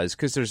probably does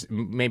because there's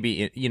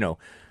maybe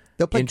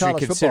They'll play injury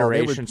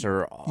considerations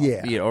or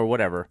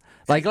whatever.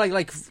 Like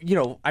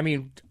I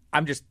mean,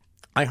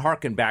 I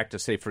harken back to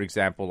say, for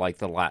example, like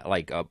the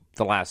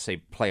last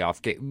say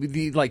playoff game,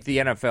 the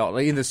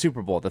NFL in the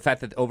Super Bowl. The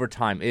fact that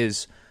overtime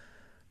is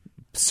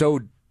so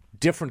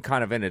different,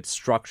 kind of in its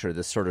structure.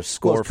 This sort of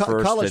score first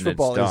and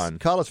it's done.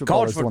 College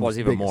football is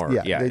even more.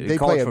 Yeah, they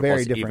play a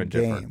very different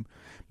game.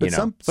 But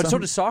but so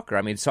does soccer.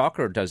 I mean,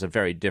 soccer does a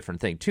very different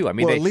thing too. I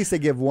mean, at least they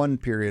give one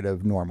period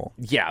of normal.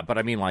 Yeah, but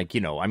I mean,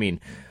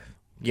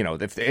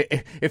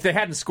 if they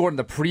hadn't scored in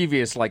the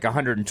previous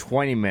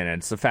 120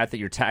 minutes, the fact that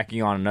you're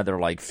tacking on another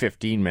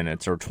 15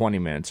 minutes or 20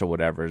 minutes or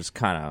whatever is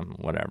kind of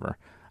whatever.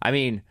 I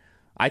mean,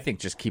 I think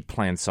just keep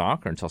playing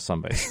soccer until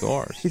somebody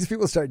scores. These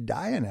people start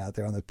dying out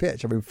there on the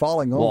pitch. I mean,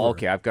 falling over. Well,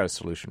 okay, I've got a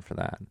solution for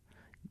that.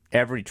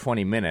 Every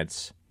 20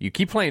 minutes, you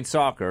keep playing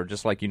soccer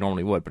just like you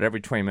normally would, but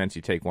every 20 minutes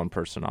you take one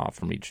person off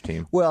from each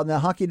team. Well, now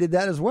hockey did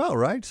that as well,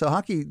 right? So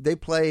hockey, they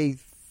play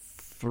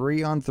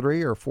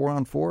 3-on-3 or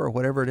 4-on-4 or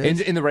whatever it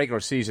is. In the regular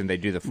season, they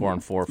do the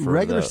 4-on-4 for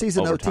regular the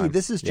season overtime. OT.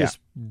 This is just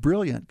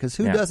brilliant because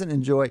who doesn't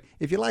enjoy?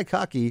 If you like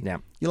hockey,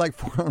 you like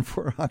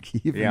 4-on-4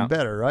 hockey even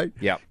better, right?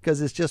 Yeah,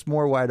 because it's just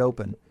more wide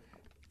open.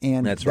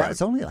 And that's right.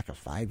 It's only like a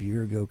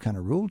 5-year ago kind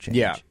of rule change.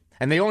 Yeah.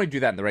 And they only do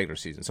that in the regular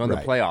season. So in the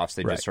playoffs,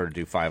 they just sort of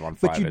do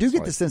 5-on-5. But you do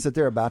get the sense that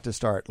they're about to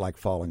start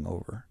falling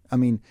over. I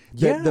mean,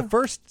 the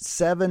first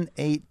 7,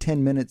 8,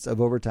 10 minutes of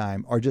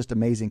overtime are just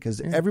amazing because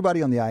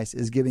everybody on the ice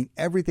is giving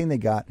everything they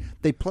got.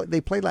 They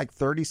play like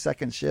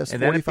 30-second shifts,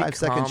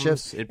 45-second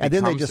shifts, and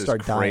then they just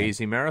start dying.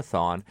 Crazy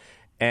marathon.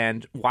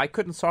 And why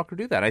couldn't soccer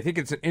do that? I think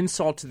it's an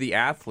insult to the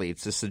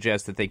athletes to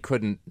suggest that they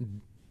couldn't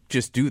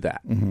just do that.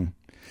 Mm-hmm.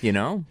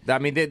 I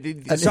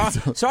mean,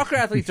 soccer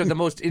athletes are the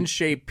most in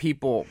shape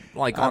people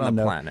on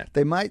the planet.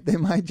 They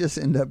might just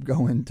end up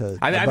going to.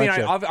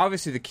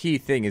 Obviously, the key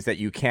thing is that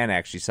you can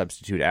actually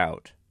substitute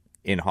out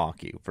in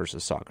hockey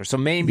versus soccer. So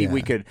maybe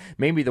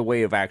maybe the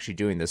way of actually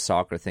doing this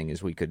soccer thing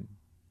is we could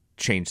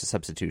change the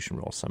substitution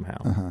rule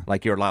somehow. Uh-huh.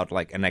 Like you're allowed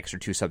an extra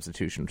 2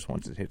 substitutions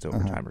once it hits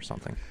overtime or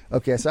something.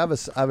 Okay, so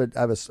I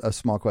have a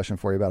small question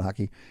for you about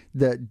hockey.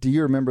 Do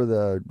you remember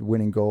the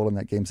winning goal in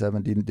that Game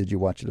 7? Did you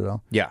watch it at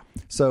all? Yeah.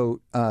 So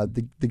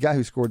the guy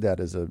who scored that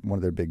is one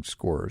of their big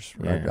scorers.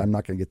 Right? Yeah. I'm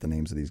not going to get the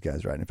names of these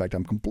guys right. In fact,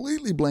 I'm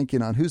completely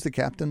blanking on who's the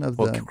captain of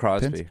the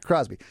Crosby. Pens?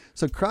 Crosby.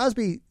 So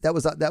Crosby, that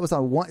was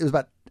on one. It was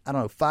about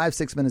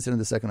 5-6 minutes into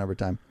the second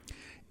overtime.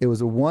 It was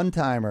a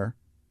one-timer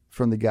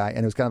from the guy,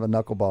 and it was kind of a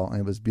knuckleball, and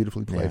it was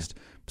beautifully placed.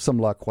 Yeah. Some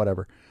luck,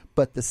 whatever.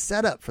 But the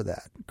setup for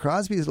that,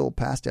 Crosby's little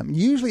pass down.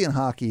 Usually in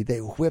hockey, they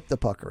whip the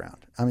puck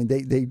around. I mean,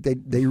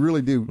 they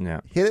really do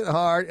hit it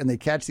hard, and they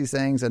catch these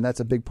things, and that's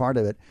a big part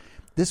of it.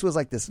 This was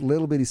like this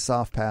little bitty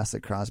soft pass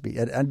at Crosby.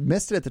 I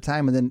missed it at the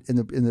time, and then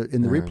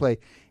in the replay,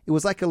 it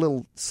was like a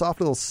little soft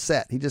little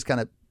set. He just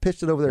kind of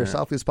pitched it over there as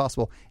softly as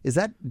possible.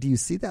 Do you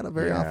see that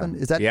very often?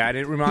 Is that? Yeah, and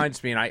it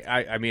reminds me. And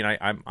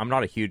I'm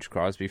not a huge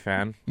Crosby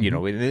fan.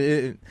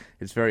 Mm-hmm.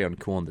 It's very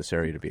uncool in this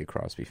area to be a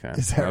Crosby fan.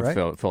 Is that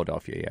right?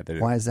 Philadelphia, yeah.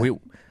 Why is that?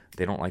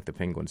 They don't like the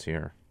Penguins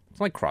here.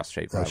 It's like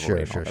cross-state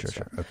rivalry.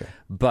 Sure. Okay,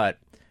 but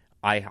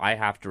I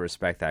have to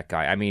respect that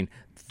guy. I mean,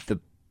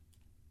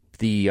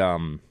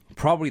 the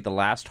probably the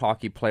last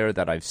hockey player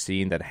that I've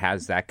seen that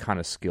has that kind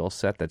of skill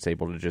set that's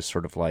able to just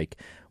sort of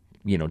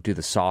do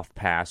the soft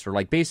pass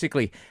or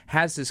basically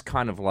has this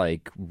kind of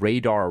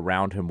radar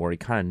around him where he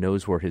kind of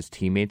knows where his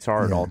teammates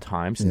are at all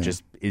times and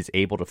just is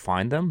able to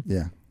find them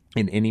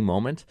in any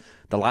moment.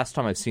 The last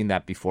time I've seen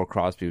that before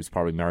Crosby was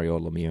probably Mario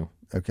Lemieux.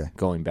 Okay.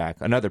 Going back.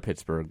 Another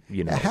Pittsburgh,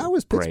 How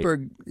is great.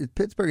 Pittsburgh?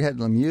 Pittsburgh had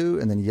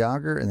Lemieux and then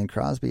Yager and then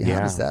Crosby.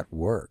 How does that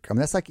work? I mean,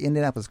 that's like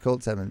Indianapolis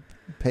Colts having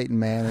Peyton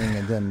Manning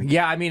and then...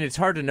 Yeah, I mean, it's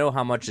hard to know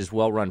how much is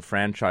well-run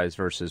franchise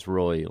versus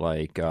really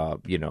like,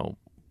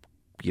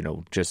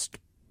 just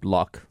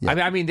luck. Yeah.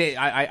 I mean,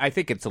 I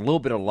think it's a little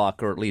bit of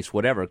luck or at least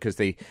whatever because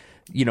they,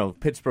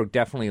 Pittsburgh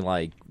definitely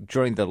like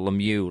during the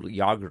Lemieux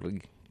Yager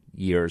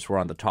years were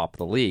on the top of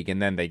the league,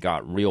 and then they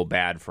got real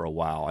bad for a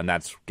while, and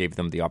that's gave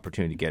them the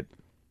opportunity to get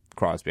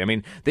Crosby. I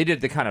mean, they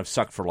did the kind of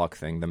suck for luck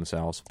thing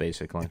themselves,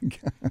 basically.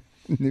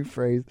 New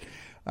phrase.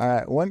 All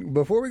right.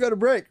 Before we go to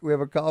break, we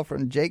have a call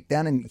from Jake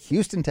down in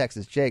Houston,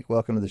 Texas. Jake,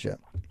 welcome to the show.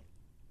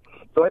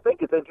 So I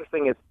think it's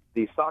interesting is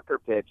the soccer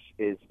pitch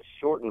is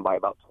shortened by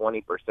about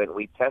 20%.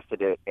 We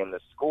tested it, and the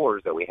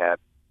scores that we had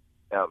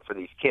for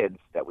these kids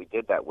that we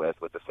did that with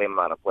the same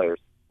amount of players,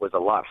 was a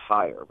lot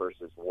higher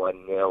versus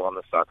 1-0 on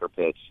the soccer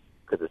pitch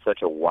because it's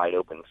such a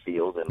wide-open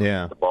field and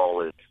the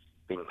ball is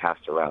being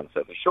passed around. So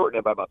if you shorten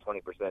it by about 20%,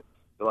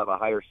 you'll have a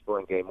higher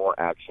scoring game, more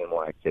action,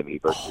 more activity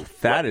versus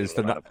that is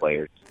the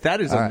players.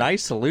 That is a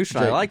nice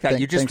solution. Jake, I like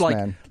that. You just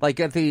thanks, like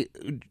at the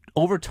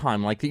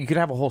overtime, like you could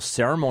have a whole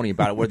ceremony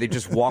about it where they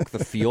just walk the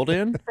field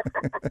in.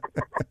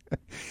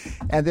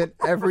 And then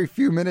every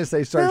few minutes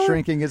they start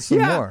shrinking it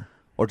some more.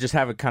 Or just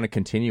have it kind of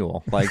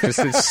continual, like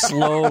just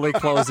slowly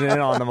closing in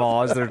on them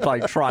all as they're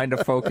like trying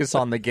to focus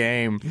on the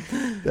game.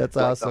 That's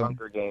like awesome. The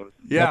Hunger Games.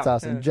 Yeah, that's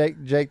awesome.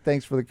 Jake,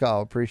 thanks for the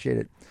call. Appreciate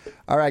it.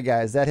 All right,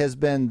 guys, that has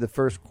been the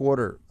first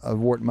quarter of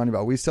Wharton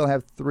Moneyball. We still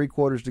have 3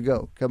 quarters to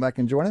go. Come back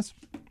and join us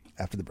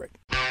after the break.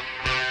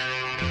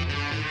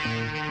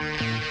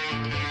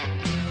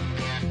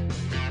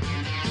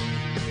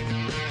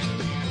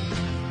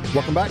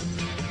 Welcome back.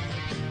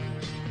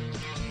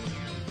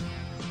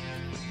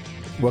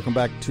 Welcome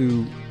back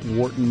to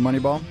Wharton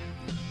Moneyball.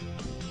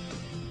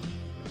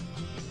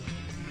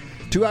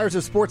 2 hours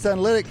of sports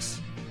analytics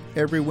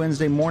every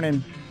Wednesday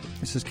morning.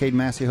 This is Cade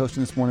Massey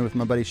hosting this morning with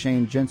my buddy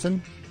Shane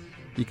Jensen.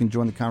 You can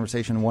join the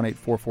conversation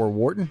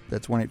 1-844-WHARTON.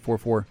 That's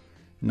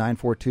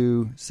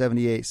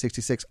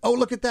 1-844-942-7866. Oh,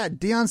 look at that.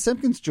 Deion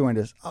Simpkins joined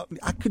us.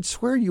 I could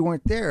swear you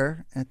weren't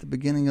there at the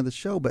beginning of the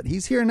show, but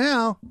he's here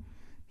now.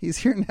 He's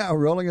here now,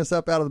 rolling us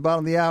up out of the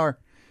bottom of the hour.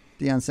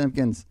 Deion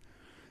Simpkins,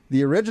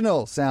 the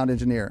original sound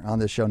engineer on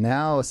this show,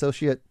 now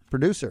associate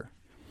producer.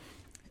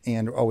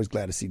 And we're always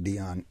glad to see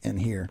Deion in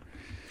here.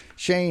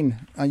 Shane,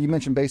 you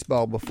mentioned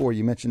baseball before.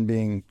 You mentioned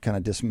being kind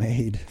of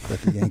dismayed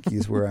that the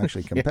Yankees were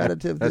actually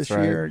competitive this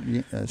year.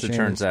 As it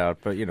turns out,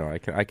 but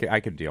I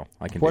could deal.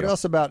 What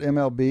else about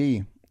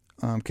MLB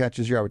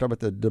catches your eye? We're talking about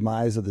the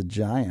demise of the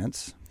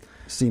Giants,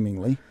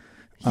 seemingly.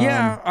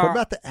 Yeah. What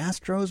about the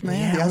Astros,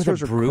 man? Yeah, the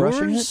Astros are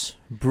crushing it.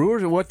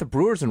 What the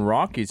Brewers and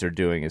Rockies are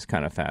doing is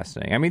kind of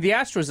fascinating. I mean, the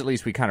Astros, at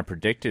least we kind of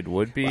predicted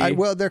would be.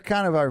 Well, they're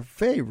kind of our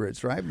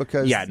favorites, right?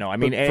 Because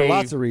for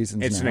lots of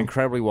reasons. It's an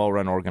incredibly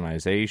well-run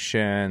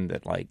organization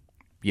that,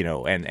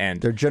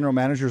 and their general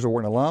managers are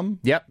Wharton alum.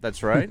 Yep,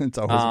 that's right. It's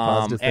always a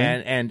positive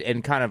thing.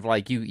 And kind of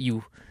like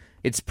you.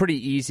 It's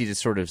pretty easy to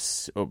sort of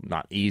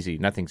not easy.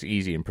 Nothing's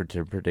easy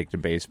to predict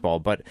in baseball,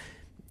 but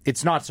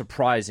it's not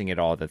surprising at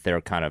all that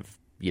they're kind of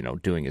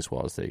doing as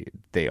well as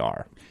they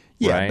are.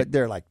 Yeah, right? but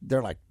they're like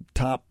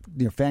top.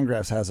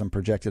 Fangraphs has them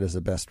projected as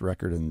the best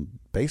record in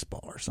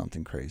baseball or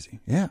something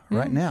crazy. Yeah,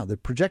 right now the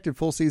projected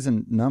full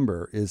season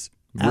number is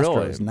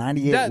Astros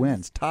 98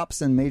 wins,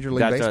 tops in Major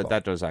League Baseball.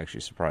 That does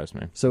actually surprise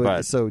me.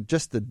 So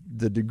just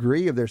the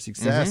degree of their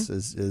success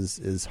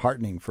is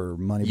heartening for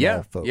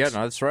Moneyball folks. Yeah,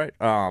 no, that's right.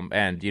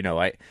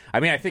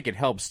 I think it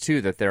helps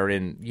too that they're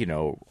in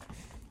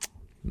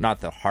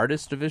not the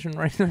hardest division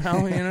right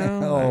now,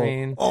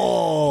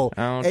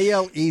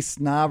 AL East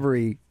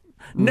snobbery.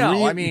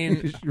 No,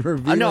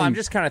 I'm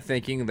just kind of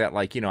thinking that,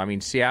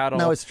 Seattle.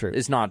 No, it's true.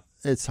 Is not.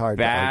 It's hard.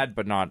 Bad,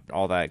 but not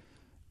all that.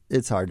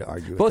 It's hard to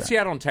argue. Both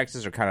Seattle and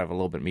Texas are kind of a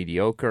little bit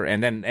mediocre,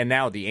 and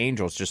now the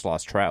Angels just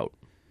lost Trout,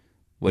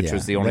 which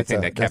was the only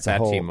thing that kept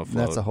that team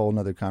afloat. That's a whole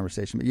other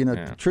conversation.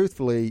 But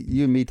truthfully,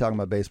 you and me talking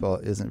about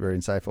baseball isn't very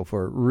insightful.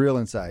 For real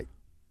insight,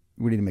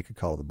 we need to make a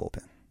call to the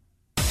bullpen.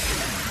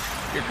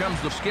 Here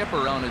comes the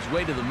skipper on his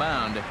way to the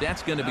mound.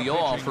 That's going to be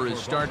all for his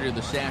starter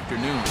this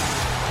afternoon.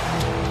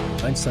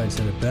 Einstein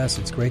said it best,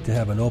 it's great to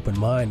have an open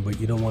mind, but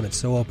you don't want it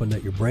so open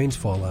that your brains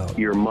fall out.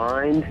 Your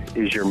mind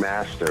is your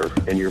master,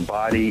 and your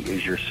body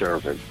is your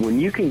servant. When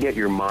you can get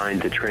your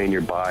mind to train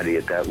your body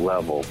at that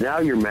level, now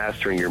you're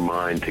mastering your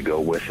mind to go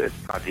with it.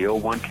 On the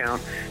 0-1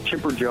 count,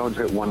 Chipper Jones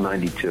hit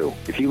 192.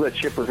 If you let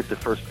Chipper hit the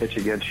first pitch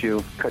against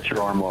you, cut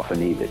your arm off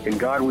and eat it. In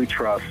God we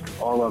trust,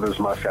 all others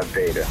must have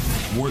data.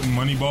 Wharton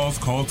Moneyball's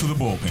call to the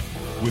bullpen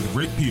with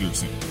Rick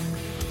Peterson.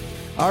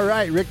 All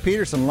right, Rick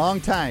Peterson,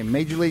 long-time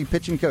Major League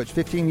pitching coach,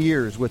 15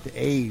 years with the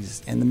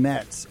A's and the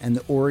Mets and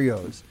the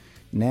Orioles.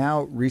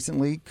 Now,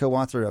 recently,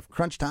 co-author of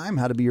Crunch Time,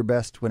 How to Be Your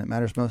Best When It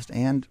Matters Most,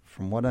 and,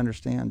 from what I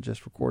understand,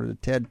 just recorded a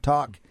TED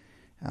Talk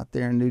out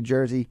there in New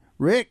Jersey.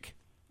 Rick,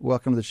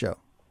 welcome to the show.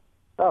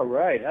 All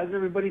right. How's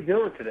everybody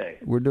doing today?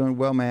 We're doing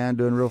well, man.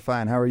 Doing real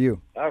fine. How are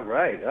you? All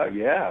right. Oh,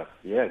 yeah.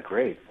 Yeah,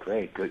 great.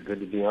 Good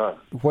to be on.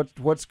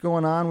 What's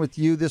going on with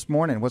you this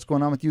morning? What's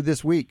going on with you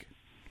this week?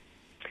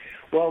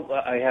 Well,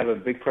 I have a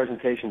big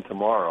presentation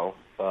tomorrow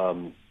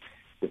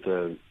with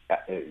a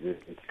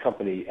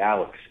company,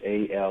 Alix,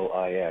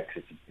 A-L-I-X.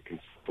 It's a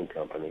consulting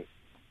company.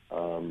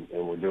 And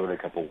we're doing a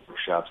couple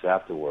workshops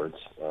afterwards,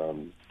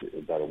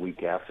 about a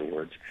week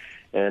afterwards.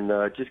 And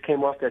just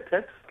came off that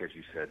TED Talk, as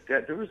you said.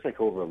 There was like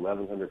over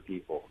 1,100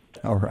 people.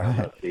 All right.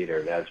 At the theater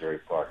in Asbury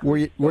Park.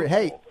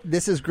 Hey,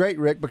 this is great,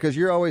 Rick, because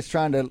you're always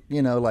trying to,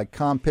 like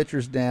calm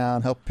pitchers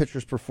down, help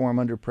pitchers perform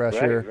under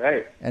pressure.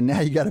 Right. And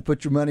now you got to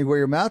put your money where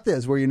your mouth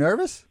is. Were you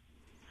nervous?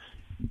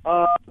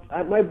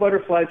 My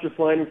butterflies were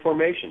flying in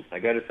formation, I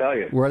got to tell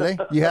you. Were they?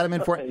 You had them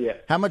in formation? Yeah.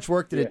 How much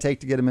work did it take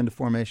to get them into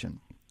formation?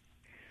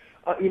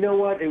 You know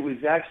what? It was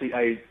actually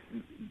a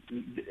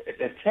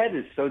TED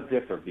is so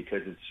different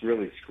because it's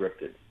really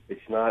scripted.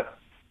 It's not.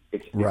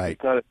 Right.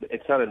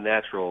 It's not a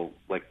natural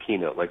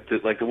keynote. Like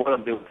the one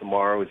I'm doing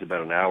tomorrow is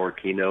about an hour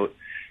keynote,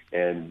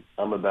 and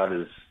I'm about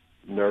as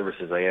nervous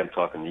as I am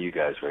talking to you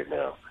guys right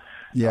now.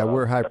 Yeah,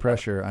 we're high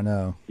pressure. I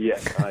know. Yeah,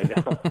 I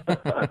know.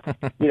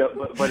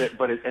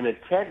 And a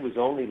TED was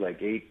only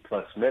like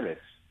 8+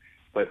 minutes,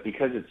 but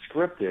because it's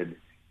scripted.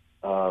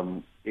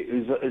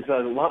 It's a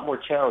lot more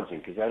challenging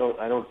because I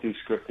don't do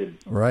scripted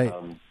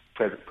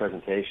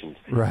presentations.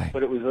 Right.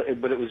 But it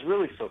was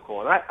really so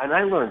cool, and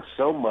I learned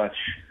so much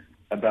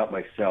about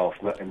myself,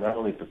 and not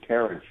only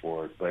preparing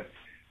for it, but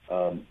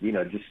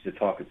just the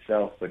talk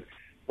itself,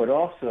 but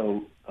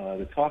also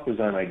the talk was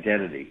on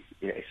identity.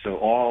 So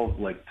all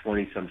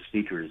 20-some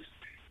speakers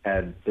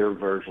had their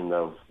version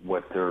of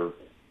what their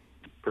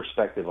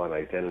perspective on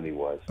identity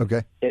was.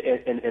 Okay.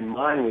 And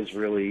mine was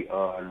really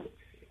on.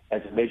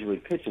 As a major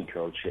league pitching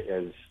coach,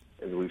 as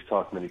we've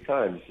talked many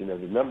times, the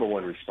number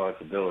one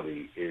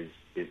responsibility is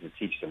to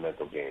teach the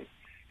mental game,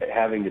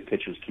 having the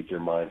pitchers keep their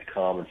minds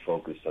calm and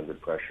focused under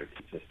pressure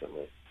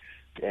consistently.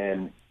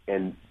 And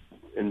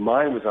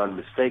mine was on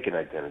mistaken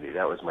identity.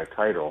 That was my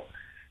title,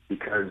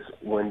 because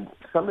when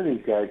some of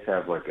these guys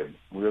have a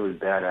really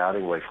bad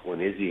outing, like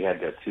when Izzy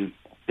had that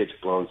 2-pitch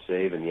blown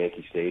save in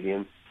Yankee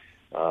Stadium,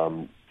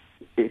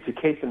 it's a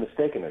case of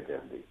mistaken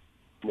identity.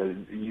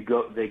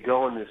 They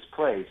go in this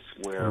place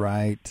where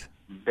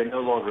they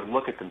no longer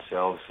look at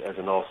themselves as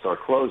an all-star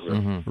closer.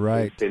 Mm-hmm.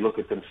 Right. They look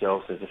at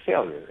themselves as a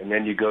failure. And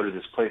then you go to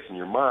this place in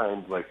your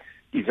mind,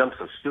 geez, I'm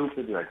so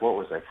stupid. What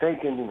was I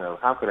thinking?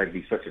 How could I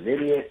be such an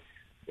idiot?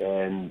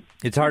 And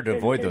it's hard to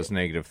avoid those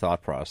negative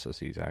thought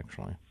processes,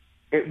 actually.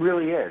 It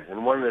really is.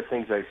 And one of the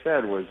things I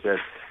said was that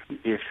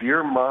if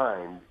your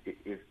mind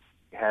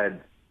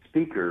had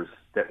speakers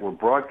that were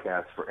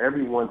broadcast for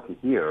everyone to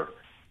hear,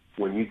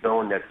 when you go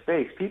in that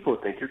space, people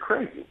think you're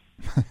crazy,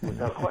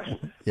 without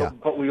question. Yeah.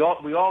 But we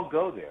all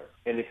go there,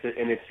 and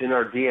it's in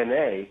our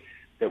DNA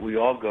that we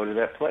all go to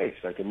that place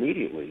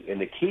immediately. And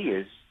the key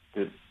is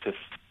to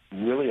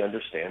really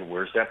understand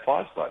where's that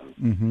pause button,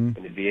 and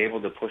to be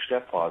able to push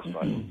that pause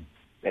button,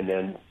 and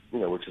then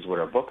which is what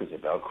our book is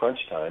about,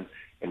 crunch time,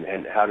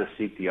 and how to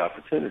seek the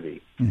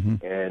opportunity.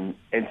 And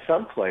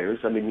some players,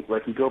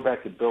 you go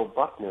back to Bill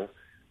Buckner,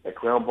 that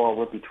ground ball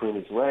went between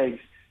his legs.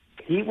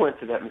 He went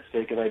to that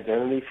mistaken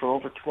identity for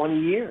over 20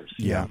 years.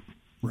 Yeah,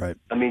 right.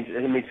 So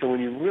when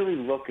you really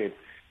look at,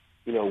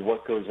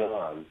 what goes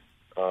on,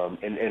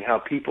 and how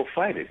people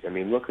fight it.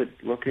 Look at.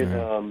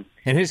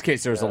 In his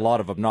case, there was a lot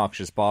of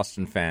obnoxious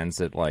Boston fans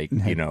that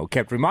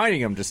kept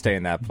reminding him to stay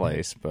in that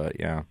place. But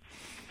yeah,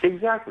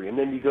 exactly. And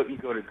then you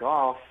go to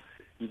golf.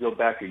 You go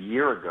back a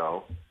year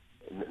ago,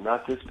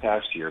 not this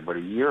past year, but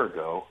a year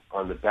ago,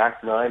 on the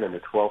back nine on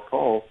the 12th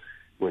hole,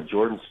 when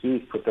Jordan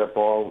Spieth put that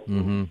ball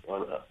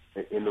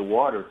in the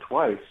water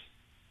twice,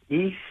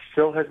 he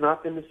still has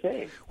not been the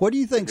same. What do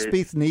you think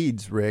Spieth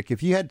needs, Rick?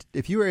 If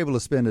you were able to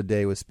spend a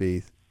day with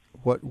Spieth,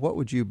 what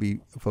would you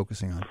be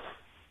focusing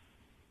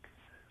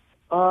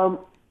on?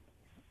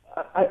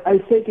 I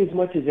think as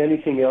much as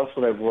anything else,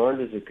 what I've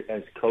learned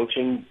as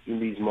coaching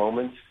in these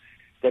moments,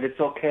 that it's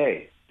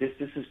okay. This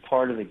is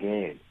part of the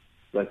game.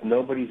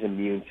 Nobody's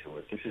immune to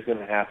it. This is going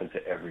to happen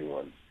to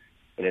everyone.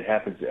 And it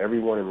happens to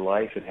everyone in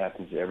life. It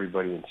happens to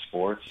everybody in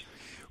sports.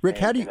 Rick,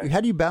 how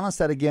do you balance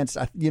that against?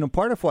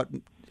 Part of what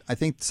I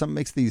think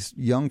makes these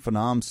young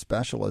phenoms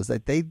special is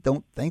that they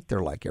don't think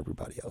they're like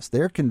everybody else.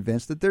 They're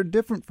convinced that they're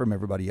different from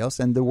everybody else,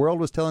 and the world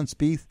was telling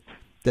Spieth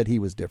that he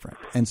was different.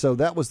 And so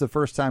that was the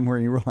first time where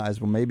he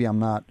realized, well, maybe I'm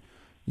not,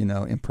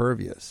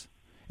 impervious.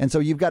 And so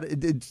you've got,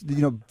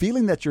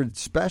 feeling that you're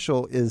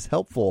special is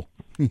helpful.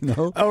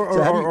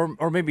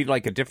 Or maybe a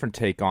different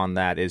take on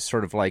that is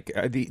sort of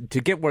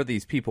to get where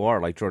these people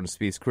are, like Jordan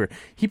Spieth's career,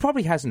 he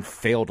probably hasn't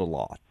failed a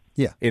lot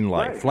in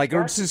life. Right,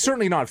 or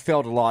certainly not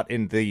failed a lot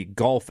in the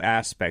golf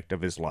aspect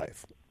of his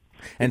life.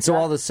 And so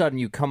all of a sudden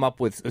you come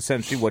up with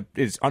essentially what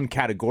is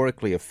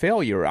uncategorically a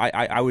failure.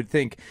 I would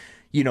think,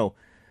 to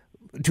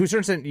a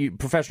certain extent,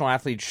 professional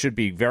athletes should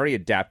be very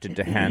adapted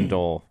to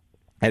handle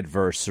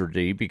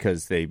adversity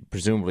because they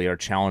presumably are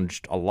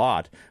challenged a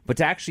lot. But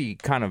to actually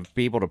kind of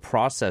be able to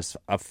process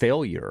a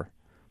failure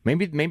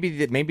Maybe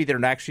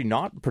they're actually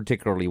not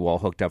particularly well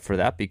hooked up for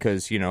that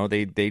because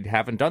they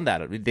haven't done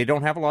that. They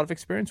don't have a lot of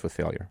experience with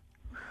failure.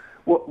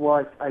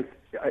 Well,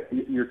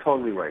 you're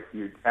totally right.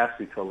 You're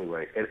absolutely totally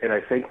right. And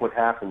I think what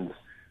happens,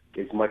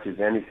 as much as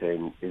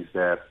anything, is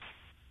that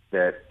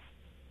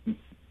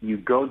you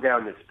go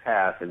down this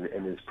path,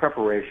 and his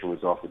preparation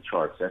was off the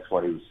charts. That's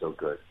why he was so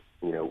good,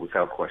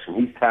 without question.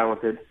 He's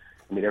talented.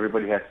 I mean,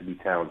 everybody has to be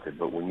talented,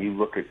 but when you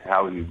look at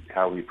how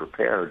he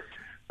prepared,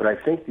 but I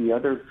think the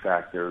other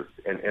factor,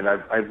 and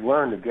I've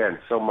learned again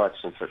so much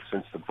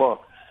since the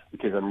book,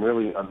 because I'm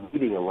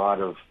meeting a lot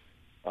of.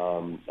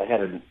 I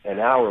had an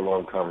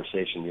hour-long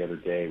conversation the other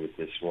day with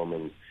this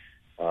woman.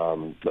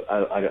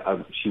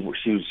 But she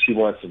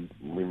wants to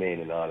remain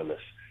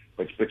anonymous,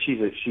 but she's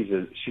a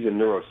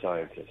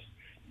neuroscientist,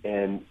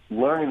 and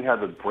learning how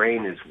the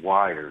brain is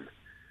wired.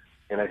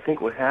 And I think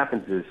what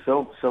happens is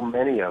so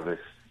many of us,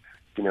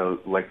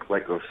 like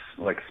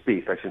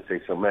Spieth, I shouldn't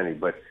say so many,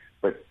 but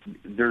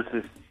there's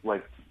this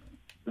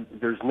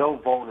there's no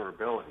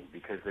vulnerability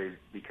because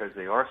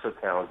they are so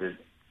talented.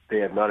 They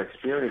have not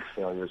experienced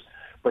failures,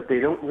 but they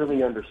don't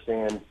really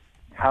understand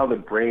how the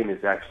brain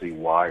is actually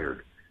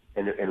wired.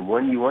 And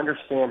when you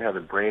understand how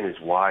the brain is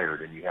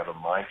wired and you have a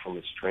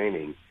mindfulness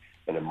training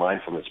and a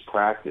mindfulness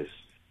practice,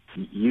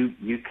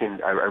 you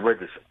can. I read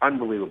this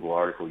unbelievable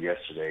article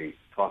yesterday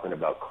talking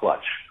about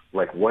clutch.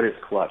 Like, what is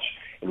clutch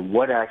and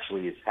what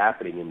actually is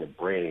happening in the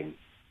brain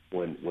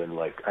when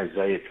like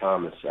Isaiah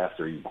Thomas,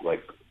 after he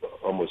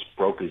almost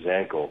broke his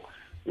ankle,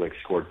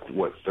 scored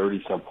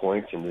 30-some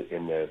points in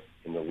the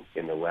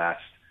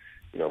last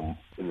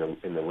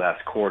in the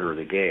last quarter of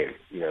the game,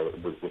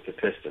 with the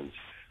Pistons,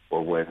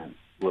 or when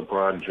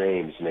LeBron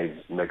James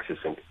makes this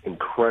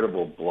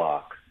incredible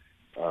block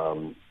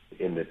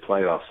in the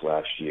playoffs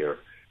last year,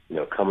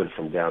 coming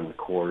from down the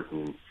court,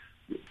 and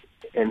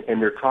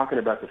they're talking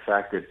about the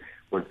fact that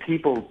when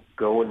people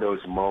go in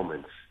those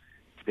moments,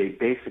 they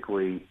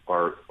basically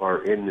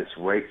are in this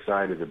right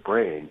side of the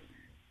brain,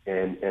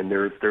 and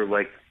they're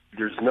like,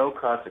 there's no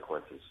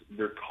consequences.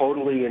 They're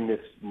totally in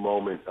this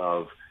moment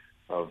of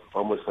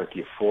almost like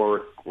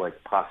euphoric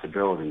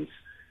possibilities,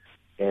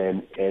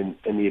 and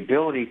the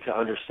ability to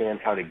understand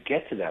how to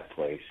get to that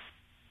place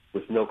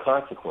with no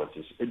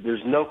consequences.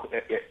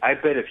 I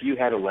bet if you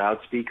had a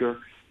loudspeaker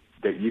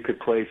that you could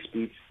play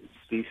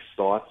Spieth's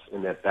thoughts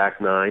in that back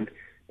nine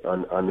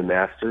on the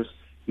Masters,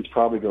 he's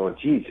probably going,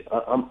 geez,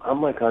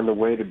 I'm like on the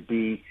way to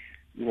be,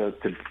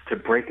 to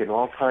break an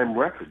all-time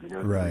record,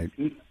 right.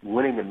 He's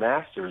winning the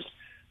Masters,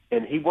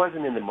 and he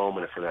wasn't in the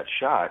moment for that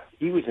shot.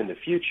 He was in the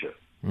future.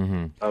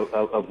 Mm-hmm.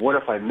 Of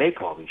what if I make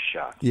all these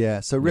shots? Yeah.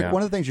 So, Rick,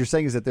 one of the things you're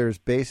saying is that there's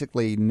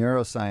basically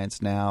neuroscience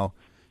now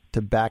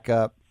to back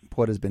up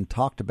what has been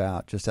talked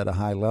about just at a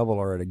high level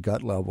or at a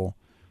gut level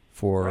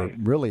for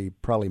really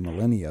probably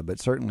millennia, but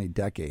certainly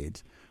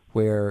decades,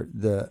 where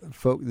the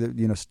folk,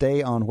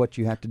 stay on what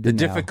you have to do. The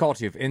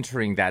difficulty of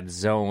entering that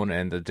zone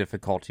and the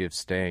difficulty of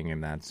staying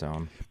in that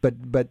zone. But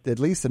at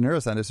least the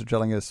neuroscientists are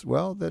telling us,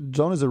 well, the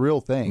zone is a real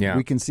thing. Yeah.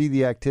 We can see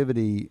the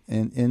activity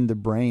in the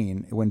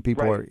brain when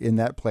people are in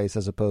that place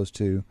as opposed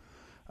to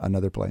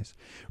another place.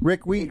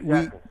 Rick,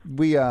 a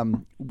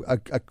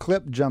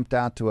clip jumped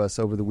out to us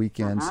over the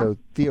weekend. So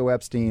Theo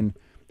Epstein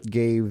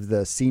gave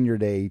the senior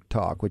day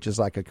talk, which is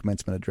like a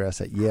commencement address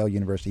at Yale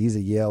University. He's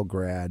a Yale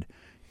grad.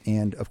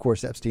 And, of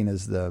course, Epstein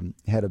is the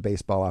head of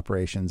baseball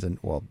operations and,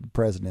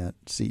 president.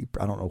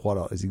 I don't know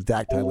what his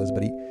exact title is,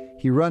 but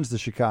he runs the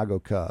Chicago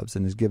Cubs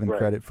and is given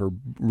credit for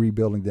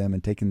rebuilding them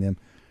and taking them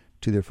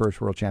to their first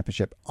world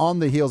championship on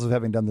the heels of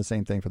having done the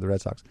same thing for the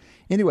Red Sox.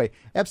 Anyway,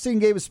 Epstein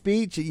gave a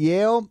speech at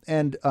Yale,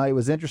 and it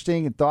was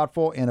interesting and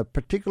thoughtful, and a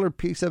particular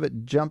piece of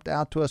it jumped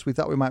out to us. We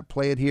thought we might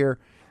play it here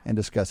and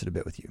discuss it a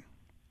bit with you.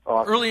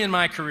 Early in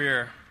my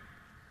career,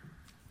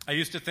 I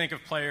used to think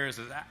of players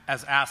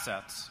as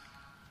assets.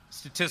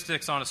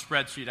 Statistics on a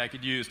spreadsheet I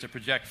could use to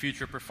project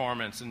future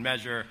performance and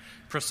measure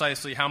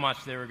precisely how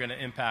much they were going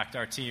to impact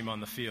our team on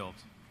the field.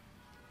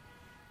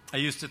 I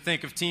used to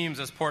think of teams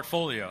as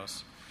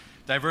portfolios,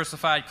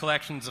 diversified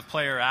collections of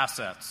player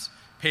assets,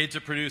 paid to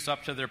produce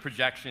up to their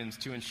projections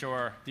to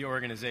ensure the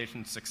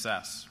organization's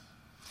success.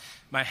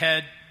 My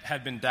head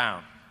had been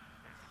down.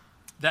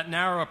 That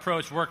narrow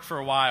approach worked for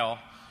a while,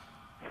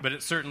 but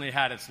it certainly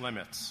had its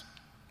limits.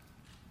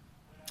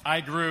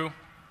 I grew,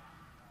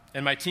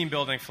 and my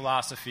team-building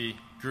philosophy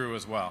grew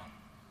as well.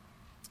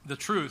 The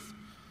truth,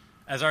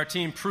 as our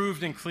team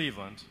proved in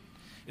Cleveland,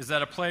 is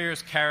that a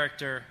player's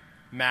character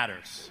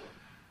matters.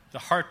 The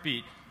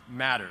heartbeat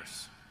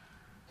matters.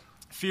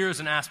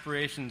 Fears and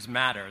aspirations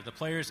matter. The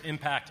player's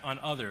impact on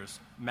others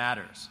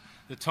matters.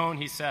 The tone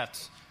he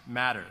sets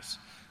matters.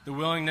 The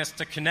willingness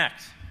to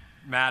connect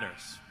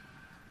matters.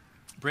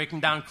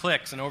 Breaking down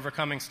cliques and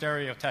overcoming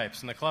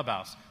stereotypes in the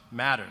clubhouse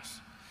matters.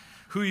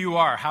 Who you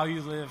are, how you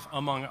live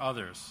among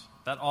others,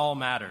 that all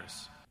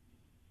matters.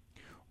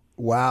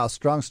 Wow,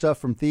 strong stuff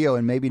from Theo,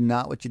 and maybe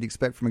not what you'd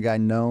expect from a guy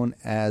known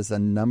as a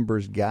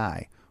numbers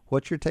guy.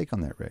 What's your take on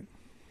that, Rick?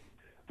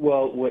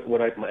 Well,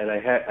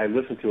 I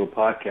listened to a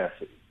podcast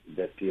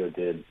that Theo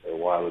did a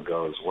while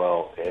ago as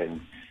well,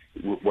 and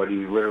what he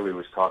literally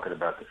was talking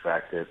about, the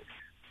fact that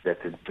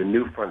the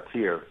new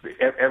frontier,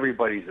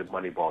 everybody's a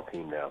Moneyball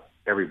team now,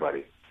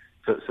 everybody.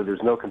 So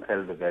there's no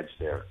competitive edge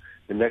there.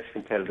 The next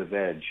competitive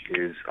edge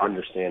is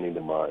understanding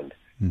the mind,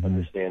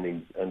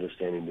 understanding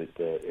that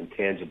the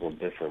intangible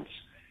difference,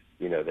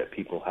 that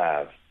people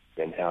have,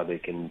 and how they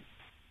can,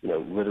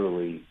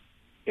 literally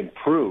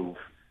improve,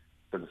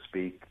 so to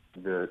speak,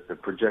 the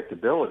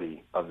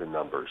projectability of the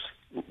numbers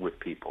with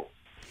people.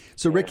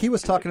 So Rick, he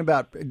was talking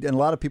about, and a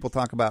lot of people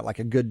talk about like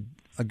a good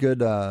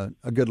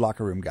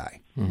locker room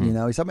guy.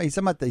 He's talking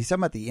about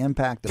the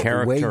impact of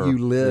the way you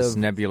live. This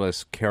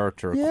nebulous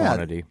character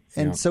quantity.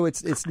 And so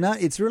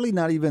it's really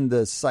not even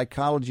the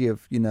psychology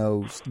of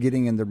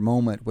getting in the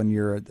moment when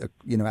you're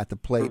at the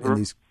plate in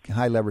these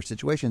high leverage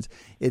situations.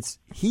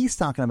 He's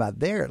talking about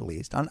there at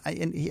least, and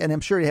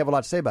I'm sure you have a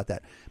lot to say about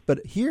that.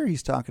 But here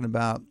he's talking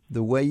about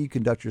the way you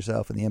conduct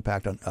yourself and the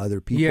impact on other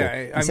people.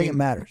 Yeah, I think it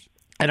matters.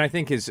 And I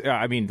think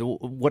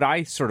what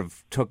I sort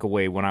of took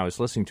away when I was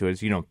listening to it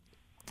is,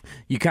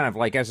 you kind of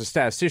like, as a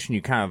statistician,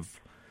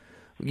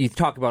 you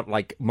talk about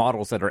like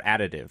models that are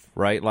additive,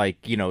 right?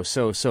 Like,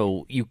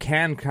 so you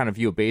can kind of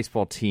view a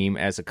baseball team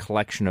as a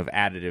collection of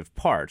additive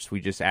parts.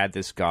 We just add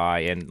this guy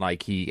and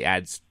like he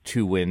adds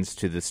 2 wins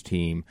to this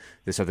team.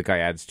 This other guy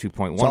adds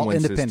 2.1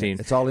 wins to this team.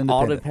 It's all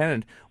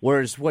independent.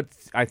 Whereas what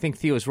I think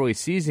Theo is really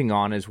seizing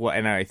on is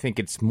and I think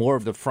it's more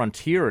of the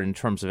frontier in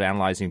terms of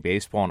analyzing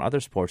baseball and other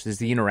sports, is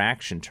the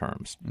interaction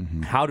terms.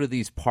 How do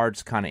these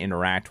parts kind of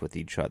interact with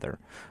each other?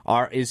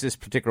 Is this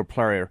particular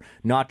player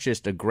not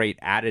just a great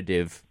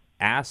additive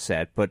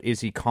asset, but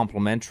is he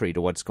complementary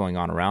to what's going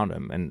on around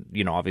him? And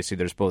obviously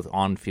there's both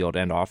on-field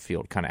and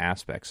off-field kind of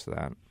aspects to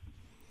that.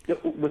 Yeah,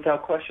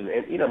 without question.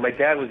 And my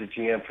dad was a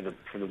GM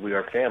for the We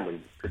Are Family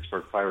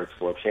Pittsburgh Pirates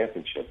World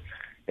Championship,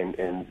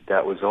 and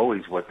that was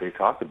always what they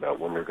talked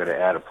about when they're going to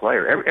add a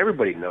player.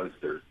 Everybody knows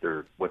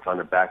their what's on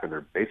the back of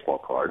their baseball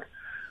card,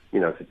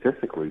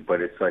 statistically,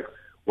 but it's like,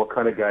 what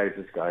kind of guy is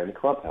this guy in the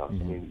clubhouse?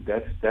 I mean,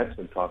 that's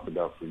been talked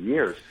about for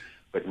years,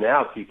 but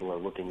now people are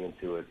looking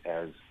into it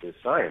as the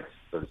science,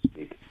 so to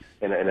speak.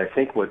 And I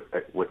think what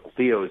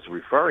Theo is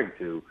referring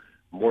to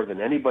more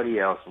than anybody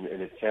else, and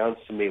it sounds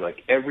to me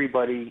like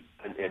everybody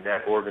in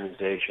that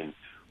organization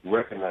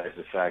recognized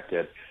the fact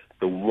that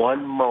the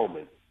one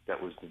moment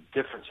that was the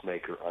difference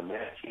maker on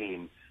that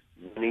team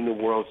winning the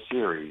World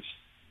Series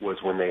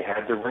was when they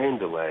had the rain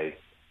delay,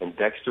 and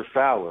Dexter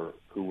Fowler,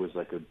 who was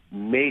like a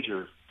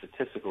major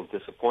statistical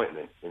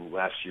disappointment in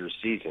last year's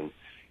season,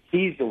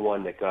 he's the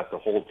one that got the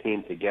whole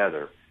team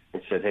together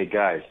and said, hey,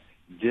 guys,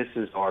 this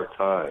is our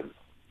time.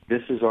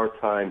 This is our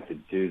time to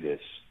do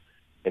this.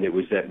 And it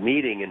was that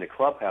meeting in the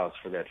clubhouse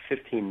for that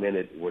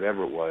 15-minute,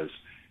 whatever it was,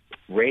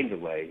 rain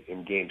delay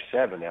in Game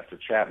 7 after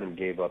Chapman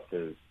gave up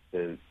the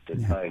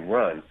tying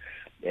run.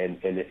 And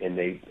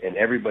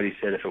everybody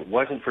said if it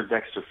wasn't for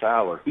Dexter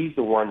Fowler, he's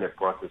the one that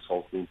brought this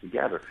whole team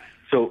together.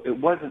 So it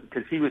wasn't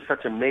because he was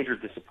such a major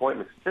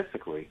disappointment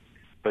statistically,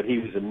 but he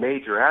was a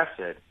major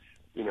asset,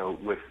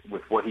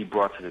 with what he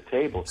brought to the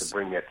table to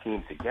bring that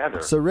team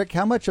together. So, Rick,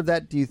 how much of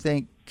that do you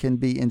think can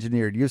be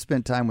engineered? You've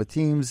spent time with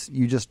teams.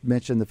 You just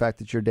mentioned the fact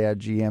that your dad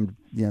GM'd,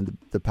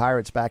 the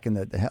Pirates back in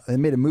they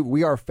made a movie,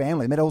 We Are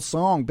Family. They made a whole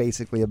song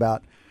basically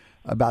about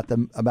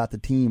the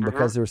team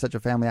because there was such a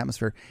family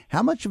atmosphere.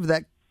 How much of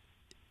that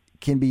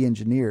can be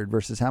engineered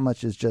versus how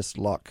much is just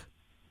luck?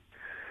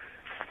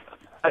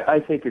 I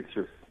think it's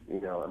just,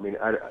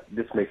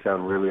 this may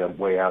sound really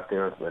way out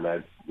there,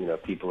 and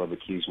people have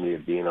accused me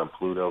of being on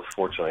Pluto.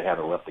 Fortunately, I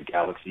haven't left the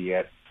galaxy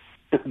yet.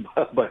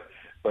 but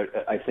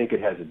I think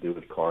it has to do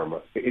with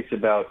karma. It's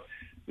about,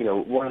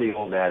 one of the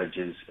old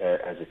adages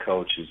as a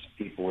coach is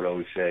people would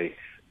always say,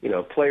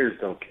 players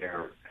don't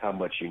care how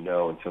much you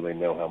know until they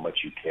know how much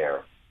you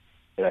care.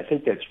 And I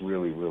think that's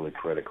really, really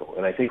critical.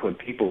 And I think when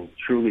people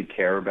truly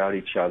care about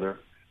each other,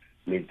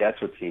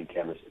 that's what team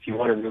chemistry. If you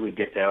want to really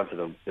get down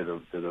to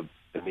the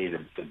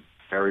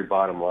very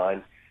bottom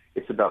line,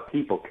 it's about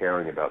people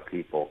caring about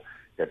people,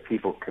 that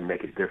people can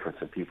make a difference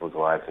in people's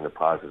lives in a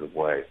positive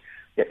way.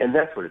 And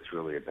that's what it's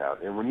really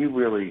about. And when you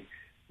really,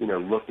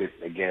 look at,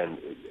 again,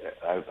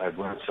 I've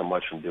learned so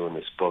much from doing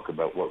this book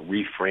about what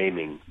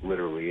reframing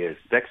literally is.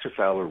 Dexter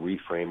Fowler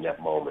reframed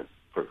that moment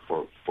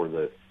for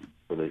the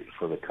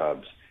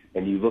Cubs.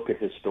 And you look at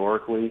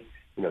historically,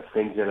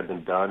 things that have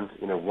been done.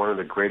 One of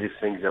the greatest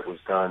things that was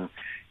done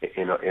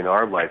in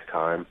our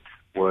lifetime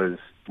was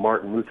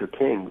Martin Luther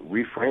King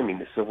reframing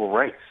the civil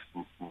rights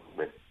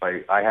movement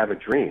by "I Have a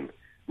Dream."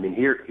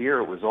 Here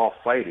it was all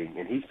fighting,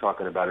 and he's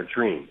talking about a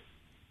dream.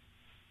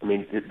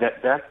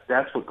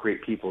 That's what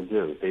great people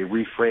do. They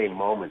reframe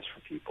moments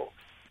for people.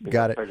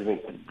 Got it.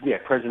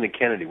 President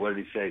Kennedy, what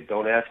did he say?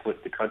 Don't ask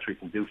what the country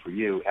can do for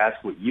you.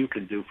 Ask what you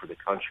can do for the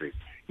country.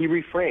 He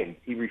reframed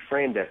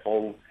that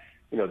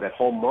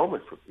whole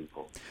moment for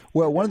people.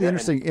 Well, one of the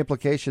interesting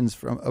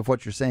implications of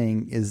what you're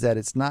saying is that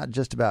it's not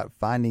just about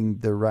finding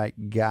the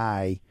right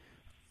guy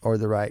or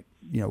the right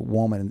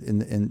woman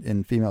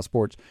in female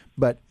sports,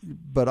 but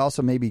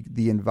also maybe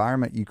the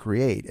environment you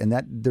create, and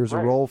that there's a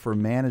role for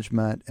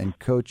management and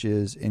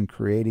coaches in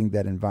creating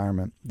that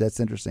environment. That's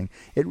interesting.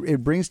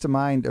 It brings to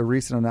mind a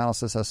recent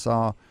analysis I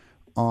saw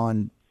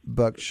on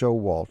Buck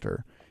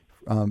Showalter,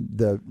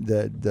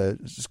 the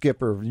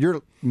skipper of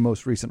your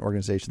most recent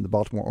organization, the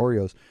Baltimore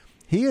Orioles.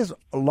 He has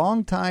a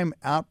long time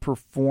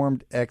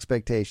outperformed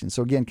expectations.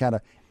 So again, kind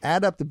of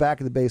add up the back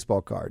of the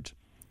baseball cards.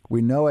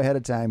 We know ahead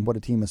of time what a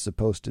team is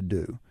supposed to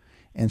do.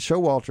 And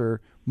Showalter,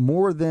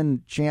 more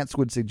than chance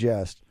would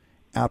suggest,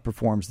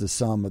 outperforms the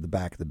sum of the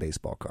back of the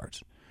baseball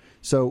cards.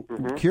 So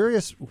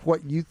curious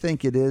what you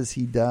think it is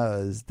he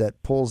does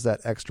that pulls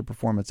that extra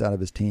performance out of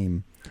his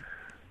team.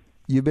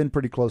 You've been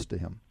pretty close to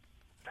him.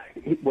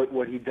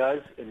 What he does,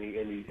 and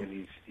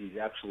he's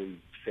absolutely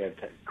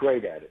fantastic,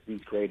 great at it.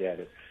 He's great at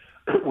it.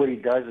 What he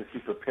does is he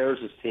prepares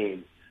his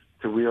team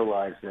to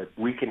realize that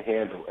we can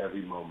handle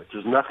every moment.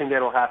 There's nothing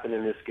that will happen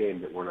in this game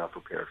that we're not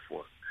prepared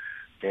for.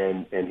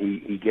 And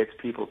he gets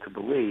people to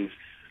believe,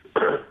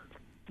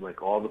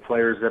 like all the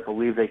players that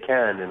believe they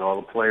can and all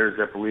the players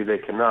that believe they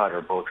cannot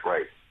are both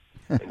right.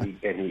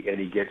 and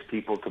he gets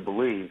people to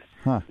believe,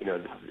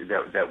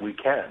 that we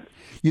can.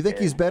 You think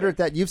he's better at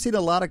that? You've seen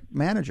a lot of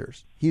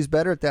managers. He's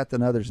better at that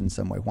than others in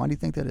some way. Why do you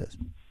think that is?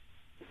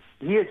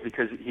 He is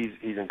because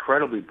he's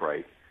incredibly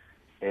bright,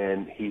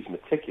 and he's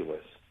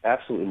meticulous,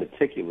 absolutely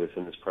meticulous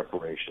in his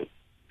preparation.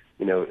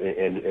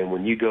 And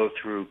when you go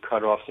through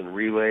cutoffs and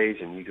relays,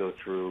 and you go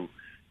through,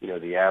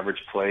 the average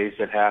plays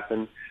that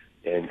happen,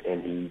 and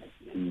he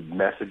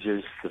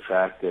messages the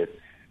fact that,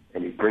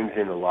 and he brings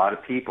in a lot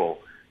of people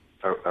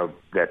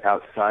that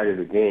outside of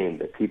the game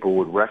that people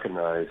would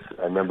recognize.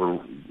 I remember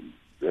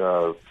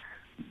the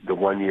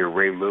one year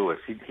Ray Lewis.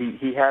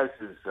 He has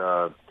his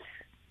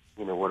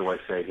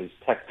his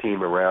tech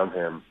team around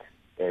him,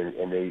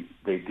 and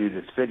they do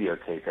this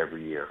videotape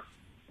every year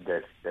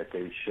that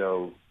they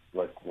show,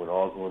 like when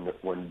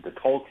the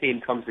whole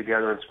team comes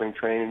together in spring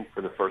training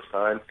for the first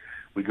time.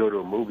 We go to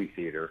a movie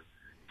theater,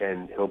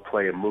 and he'll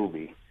play a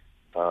movie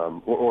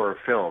or a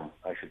film,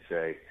 I should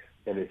say,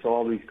 and it's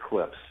all these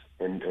clips.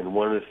 And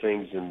one of the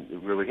things, and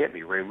it really hit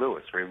me, Ray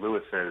Lewis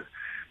says,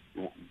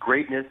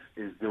 greatness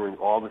is doing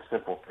all the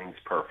simple things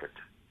perfect.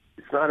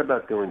 It's not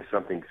about doing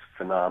something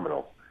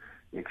phenomenal,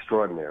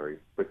 extraordinary,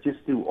 but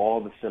just do all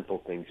the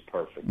simple things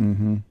perfect.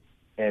 Mm-hmm.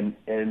 And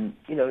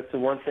it's the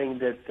one thing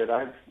that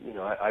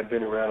I've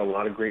been around a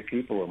lot of great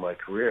people in my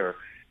career,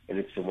 and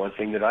it's the one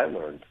thing that I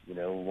learned.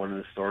 One of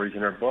the stories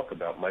in our book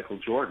about Michael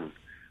Jordan.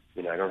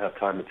 I don't have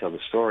time to tell the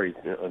story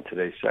on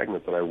today's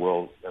segment, but I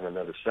will in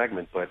another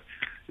segment. But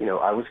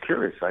I was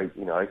curious. I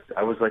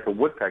was like a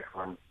woodpecker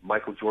on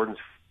Michael Jordan's.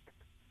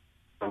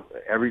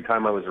 Every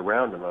time I was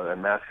around him,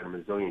 I'm asking him a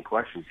zillion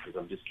questions because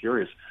I'm just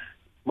curious.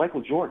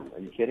 Michael Jordan,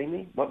 are you kidding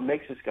me? What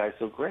makes this guy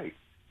so great?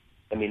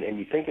 I mean, and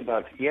you think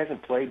about, he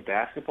hasn't played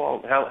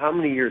basketball. How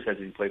many years has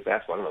he played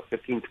basketball? I don't know,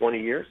 15,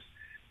 20 years?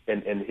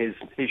 And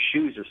his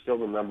shoes are still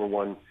the number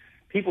one.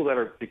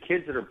 The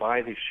kids that are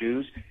buying his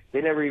shoes,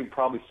 they never even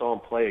probably saw him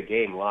play a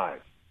game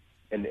live.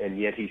 And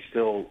yet his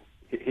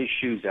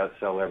shoes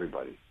outsell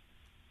everybody.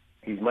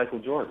 He's Michael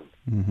Jordan.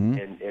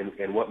 Mm-hmm.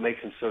 And what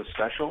makes him so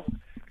special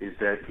is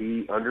that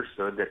he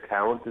understood that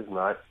talent does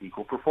not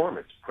equal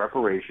performance.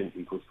 Preparation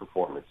equals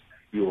performance.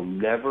 You will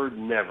never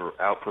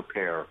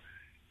out-prepare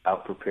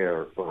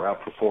or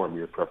outperform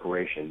your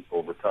preparation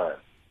over time.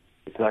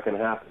 It's not going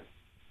to happen.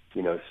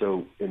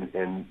 So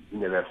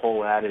that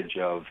whole adage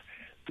of,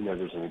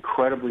 there's an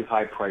incredibly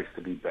high price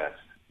to be best.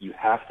 You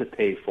have to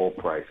pay full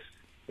price.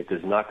 It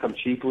does not come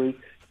cheaply.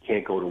 You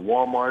can't go to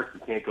Walmart.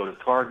 You can't go to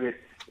Target.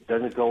 It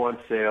doesn't go on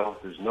sale.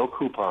 There's no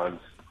coupons.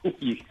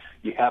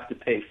 You have to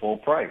pay full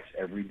price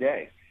every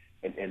day.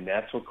 And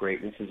that's what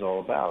greatness is all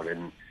about.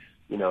 And,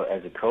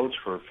 as a coach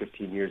for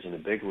 15 years in the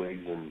big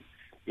leagues and,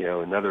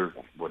 another,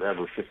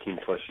 15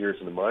 plus years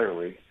in the minor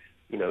league,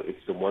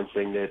 it's the one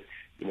thing that,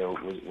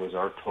 was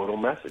our total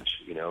message.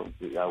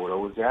 I would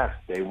always ask,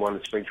 day one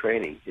of spring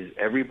training, is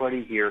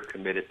everybody here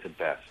committed to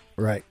best?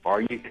 Right. Are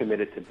you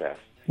committed to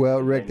best?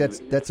 Well, Rick,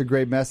 that's a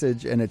great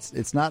message, and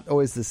it's not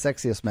always the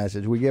sexiest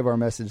message. We give our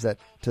message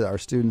to our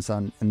students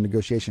in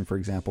negotiation, for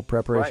example,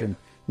 preparation. Right.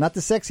 Not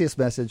the sexiest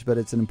message, but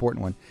it's an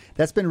important one.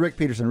 That's been Rick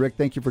Peterson. Rick,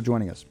 thank you for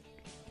joining us.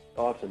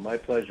 Awesome. My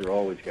pleasure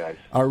always, guys.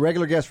 Our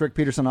regular guest, Rick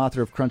Peterson,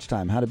 author of Crunch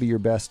Time, How to Be Your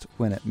Best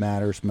When It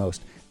Matters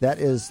Most. That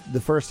is the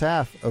first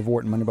half of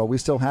Wharton Moneyball. We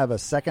still have a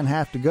second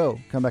half to go.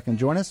 Come back and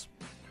join us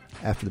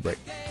after the break.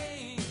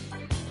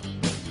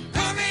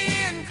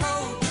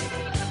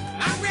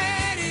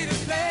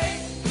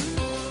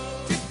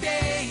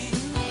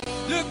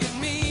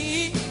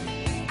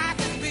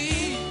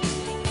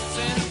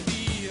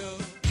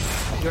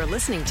 You're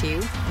listening to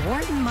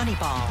Wharton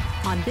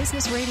Moneyball on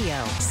Business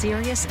Radio,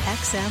 Sirius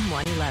XM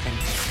 111.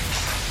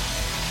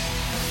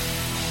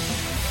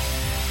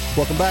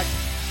 Welcome back.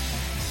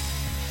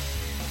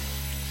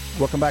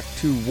 Welcome back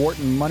to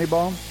Wharton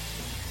Moneyball.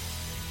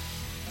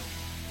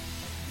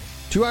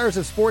 2 hours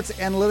of sports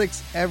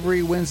analytics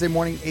every Wednesday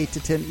morning, 8 to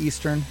 10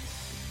 Eastern.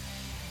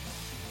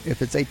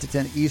 If it's 8 to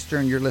 10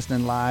 Eastern, you're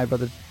listening live.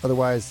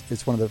 Otherwise,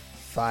 it's one of the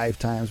 5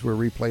 times we're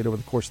replayed over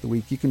the course of the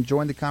week. You can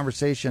join the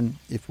conversation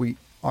if we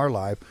are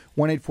live.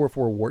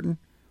 1-844-WHARTON.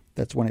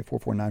 That's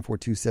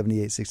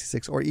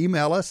 1-844-942-7866. Or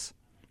email us,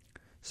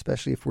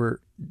 especially if we're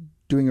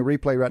doing a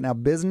replay right now,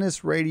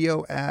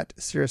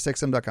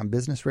 businessradio@SiriusXM.com.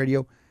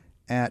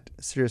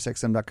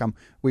 Businessradio@SiriusXM.com.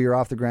 We are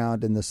off the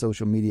ground in the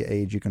social media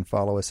age. You can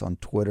follow us on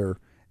Twitter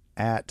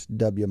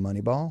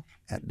 @WMoneyball.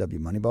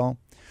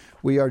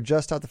 We are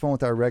just off the phone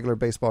with our regular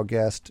baseball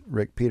guest,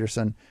 Rick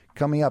Peterson.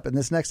 Coming up in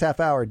this next half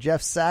hour,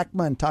 Jeff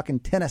Sackman talking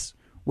tennis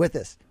with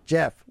us.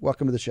 Jeff,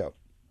 welcome to the show.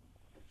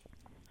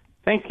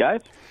 Thanks,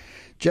 guys.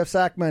 Jeff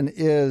Sackman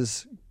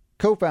is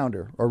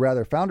co-founder of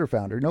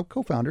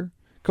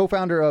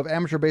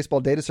Amateur Baseball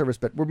Data Service,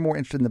 but we're more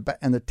interested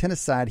in the tennis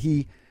side.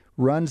 He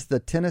runs the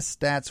tennis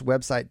stats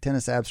website,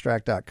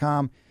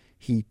 tennisabstract.com.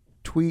 He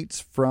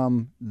tweets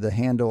from the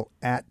handle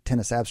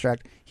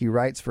 @tennisabstract. He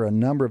writes for a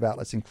number of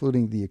outlets,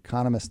 including The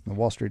Economist and the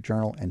Wall Street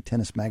Journal and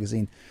Tennis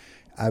Magazine.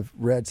 I've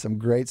read some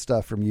great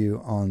stuff from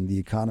you on The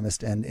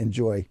Economist and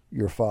enjoy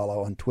your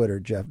follow on Twitter.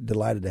 Jeff,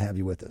 delighted to have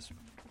you with us.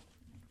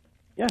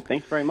 Yeah,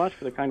 thanks very much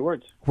for the kind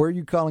words. Where are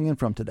you calling in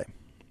from today?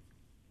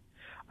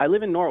 I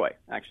live in Norway,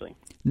 actually.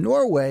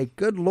 Norway?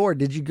 Good Lord.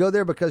 Did you go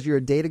there because you're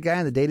a data guy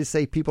and the data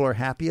say people are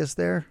happiest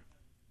there?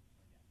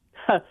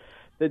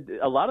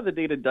 A lot of the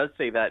data does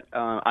say that.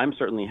 I'm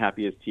certainly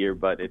happiest here,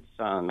 but it's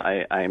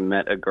I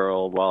met a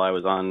girl while I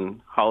was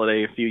on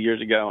holiday a few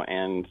years ago,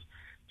 and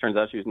turns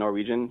out she was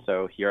Norwegian,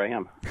 so here I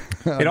am.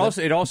 It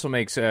also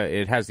makes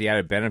it has the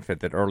added benefit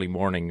that early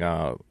morning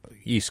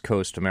East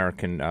Coast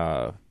American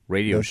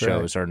radio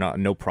shows are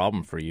no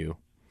problem for you.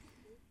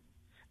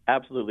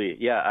 Absolutely,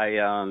 yeah. I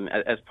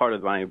as part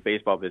of my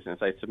baseball business,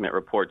 I submit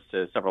reports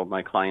to several of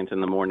my clients in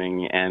the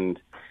morning, and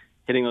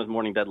hitting those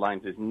morning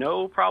deadlines is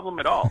no problem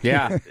at all.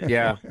 Yeah.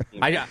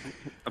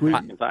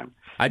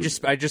 I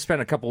just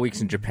spent a couple weeks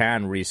in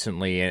Japan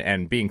recently,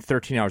 and being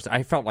 13 hours,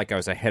 I felt like I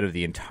was ahead of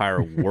the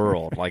entire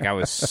world. Like I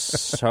was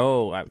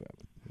so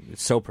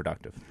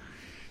productive.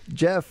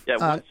 Jeff, yeah.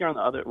 Once you're on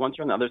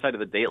the other side of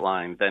the date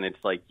line, then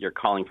it's like you're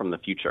calling from the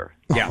future.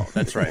 Yeah,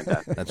 that's right.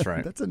 That's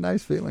right. That's a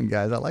nice feeling,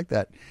 guys. I like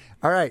that.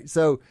 All right,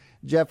 so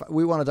Jeff,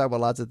 we want to talk about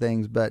lots of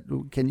things, but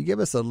can you give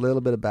us a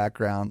little bit of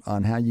background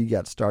on how you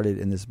got started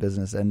in this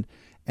business? And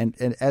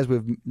as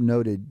we've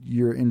noted,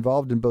 you're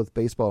involved in both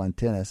baseball and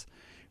tennis.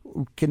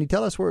 Can you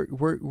tell us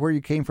where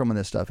you came from in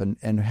this stuff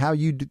and how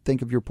you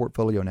think of your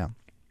portfolio now?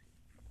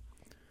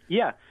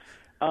 Yeah,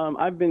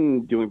 I've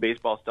been doing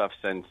baseball stuff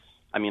since,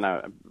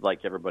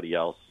 like everybody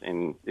else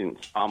in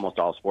almost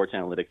all sports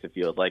analytics, it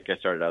feels like. I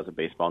started out as a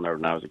baseball nerd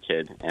when I was a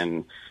kid,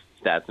 and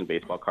stats and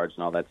baseball cards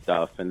and all that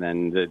stuff. And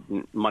then the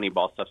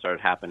Moneyball stuff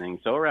started happening.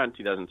 So around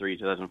 2003,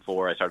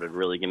 2004, I started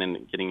really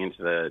getting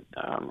into the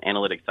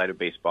analytics side of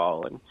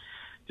baseball and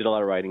did a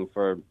lot of writing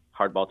for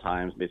Hardball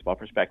Times, Baseball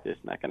Prospectus,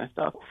 and that kind of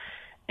stuff.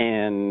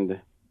 And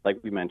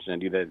like we mentioned, I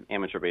do the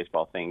amateur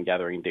baseball thing,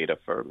 gathering data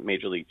for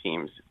major league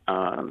teams.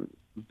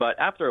 But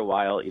after a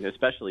while,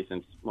 especially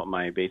since what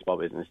my baseball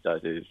business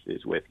does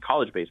is with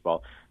college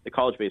baseball, the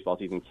college baseball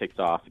season kicks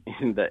off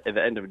at the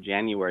end of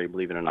January,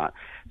 believe it or not.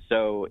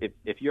 So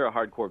if you're a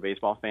hardcore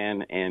baseball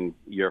fan and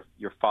you're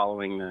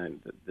following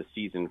the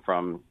season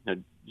from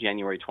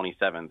January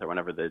 27th or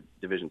whenever the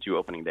Division II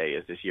opening day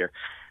is this year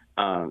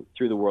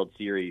through the World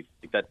Series,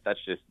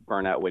 that's just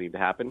burnout waiting to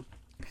happen.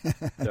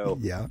 So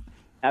yeah.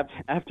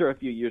 After a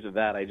few years of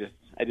that, I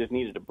just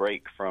needed a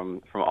break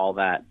from all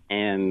that,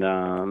 and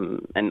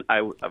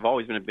I've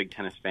always been a big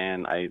tennis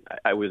fan.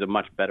 I was a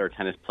much better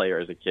tennis player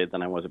as a kid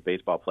than I was a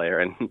baseball player,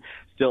 and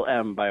still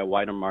am by a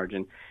wider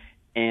margin.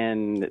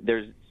 And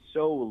there's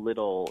so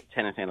little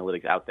tennis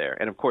analytics out there,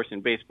 and of course in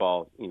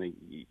baseball,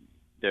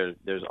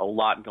 there's a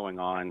lot going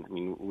on. I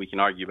mean, we can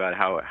argue about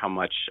how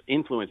much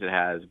influence it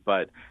has,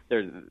 but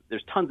there's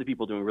tons of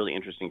people doing really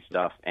interesting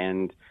stuff.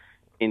 And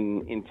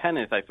in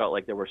tennis, I felt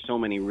like there were so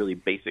many really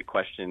basic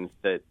questions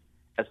that,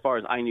 as far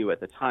as I knew at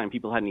the time,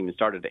 people hadn't even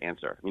started to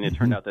answer. I mean, it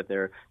turned out that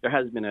there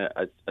has been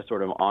a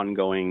sort of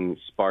ongoing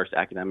sparse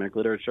academic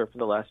literature for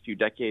the last few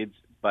decades.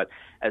 But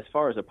as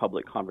far as a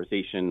public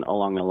conversation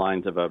along the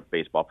lines of a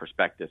baseball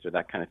prospectus or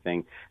that kind of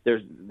thing,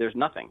 there's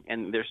nothing,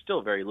 and there's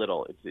still very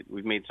little.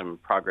 We've made some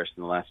progress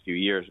in the last few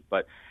years,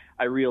 but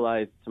I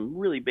realized some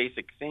really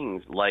basic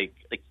things like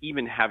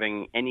even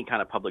having any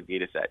kind of public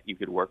data set you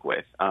could work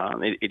with.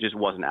 It just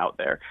wasn't out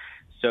there.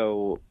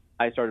 So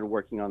I started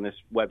working on this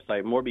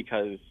website more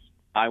because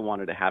I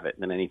wanted to have it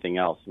than anything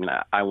else. I mean,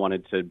 I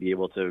wanted to be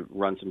able to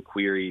run some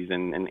queries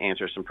and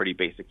answer some pretty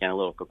basic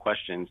analytical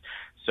questions.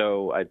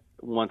 So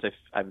once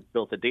I've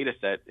built a data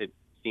set, it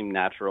seemed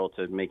natural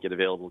to make it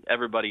available to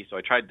everybody. So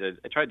I tried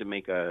to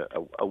make a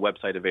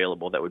website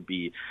available that would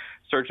be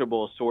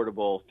searchable,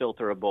 sortable,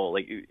 filterable,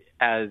 like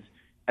as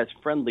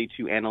friendly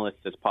to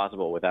analysts as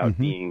possible without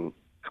being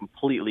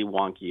completely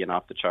wonky and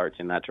off the charts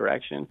in that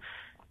direction.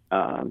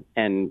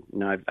 And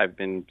I've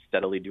been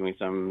steadily doing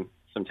some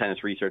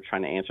tennis research,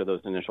 trying to answer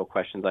those initial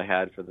questions I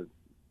had for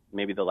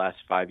maybe the last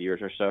 5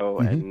 years or so,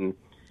 and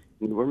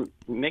we're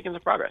making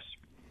some progress.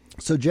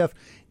 So, Jeff,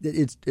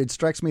 it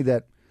strikes me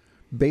that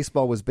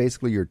baseball was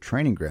basically your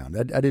training ground.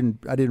 I didn't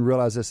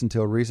realize this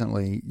until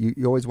recently.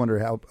 You always wonder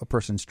how a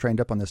person's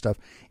trained up on this stuff,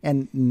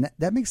 and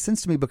that makes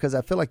sense to me because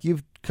I feel like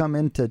you've come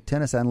into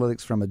tennis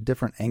analytics from a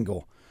different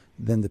angle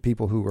than the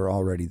people who were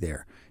already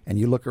there. And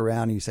you look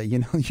around and you say,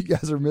 you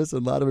guys are missing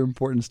a lot of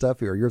important stuff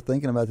here. You're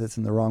thinking about this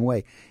in the wrong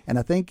way. And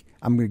I think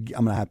I'm going to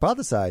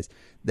hypothesize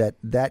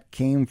that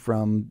came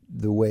from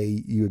the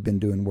way you had been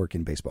doing work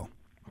in baseball.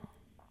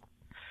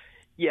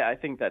 Yeah, I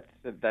think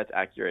that's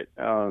accurate.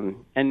 A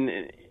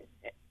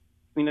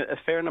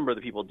fair number of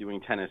the people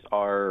doing tennis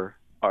are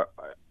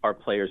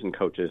players and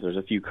coaches. There's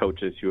a few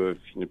coaches who have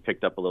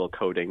picked up a little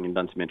coding and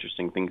done some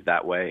interesting things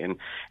that way, and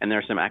there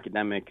are some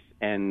academics,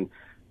 and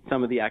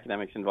some of the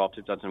academics involved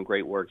have done some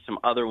great work. Some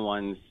other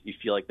ones you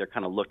feel like they're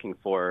kind of looking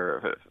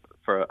for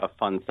a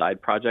fun side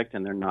project,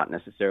 and they're not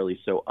necessarily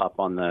so up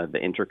on the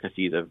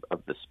intricacies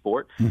of the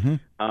sport.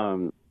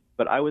 Mm-hmm.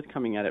 But I was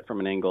coming at it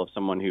from an angle of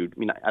someone who,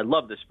 I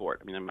love the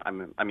sport.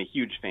 I'm a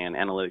huge fan,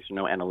 analytics or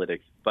no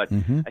analytics. But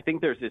mm-hmm. I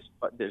think there's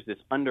this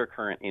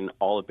undercurrent in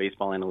all of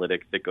baseball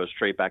analytics that goes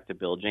straight back to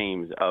Bill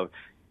James of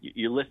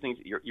you're listening,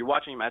 you're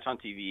watching a match on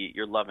TV,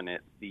 you're loving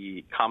it.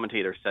 The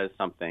commentator says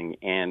something,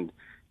 and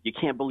you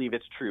can't believe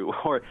it's true,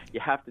 or you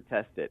have to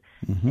test it.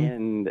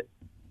 Mm-hmm.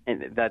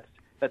 And that's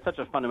such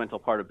a fundamental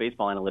part of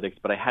baseball analytics,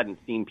 but I hadn't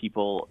seen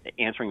people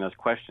answering those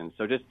questions.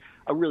 So just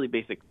a really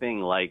basic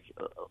thing like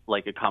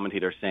a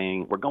commentator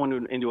saying, we're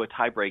going into a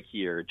tiebreak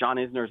here. John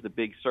Isner's the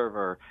big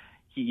server.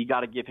 You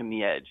got to give him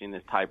the edge in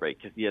this tiebreak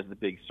because he has the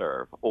big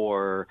serve.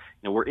 Or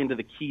we're into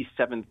the key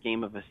seventh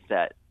game of a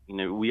set.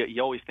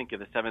 You always think of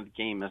the seventh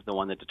game as the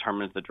one that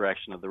determines the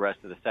direction of the rest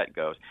of the set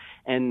goes.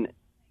 And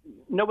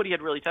nobody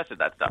had really tested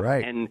that stuff.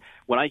 Right. And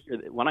when I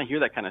hear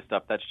that kind of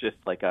stuff, that's just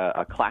like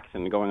a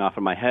klaxon going off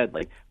in my head.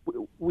 Like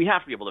we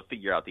have to be able to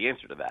figure out the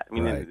answer to that.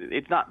 Right.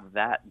 It's not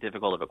that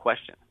difficult of a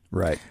question.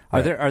 Right.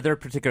 Are there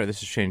particular?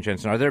 This is Shane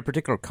Jensen. Are there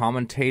particular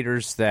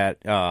commentators that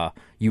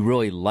you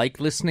really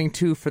like listening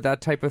to for that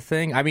type of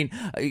thing? I mean,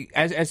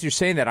 as you're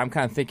saying that, I'm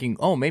kind of thinking,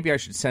 oh, maybe I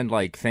should send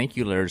like thank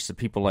you letters to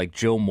people like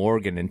Joe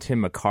Morgan and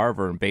Tim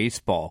McCarver in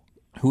baseball,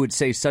 who would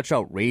say such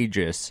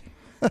outrageous,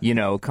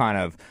 kind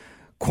of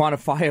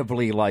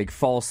quantifiably like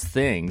false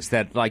things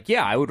that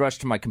I would rush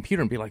to my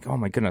computer and be like, oh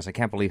my goodness, I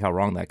can't believe how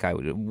wrong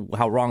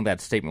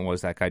that statement was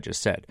that guy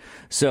just said.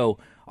 So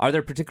are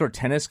there particular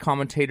tennis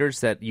commentators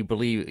that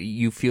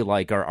you feel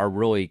like are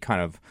really kind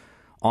of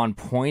on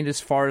point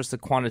as far as the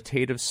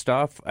quantitative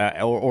stuff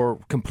or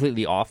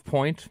completely off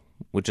point,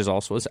 which is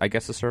also, I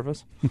guess, a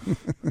service?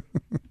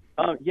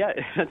 Yeah,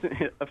 that's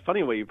a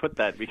funny way you put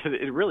that because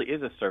it really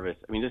is a service.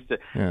 I mean, just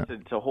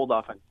to hold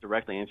off on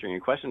directly answering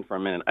your question for a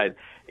minute,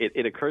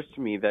 it occurs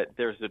to me that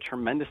there's a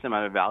tremendous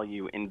amount of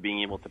value in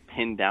being able to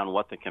pin down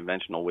what the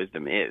conventional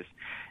wisdom is.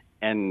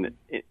 And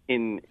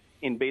in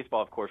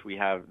baseball, of course, we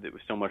have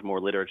so much more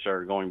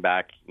literature going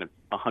back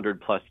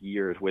 100+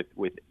 years with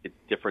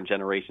different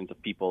generations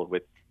of people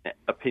with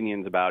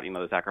opinions about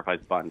the sacrifice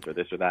bunt or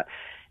this or that.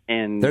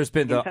 And there's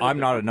been I'm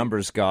not a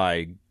numbers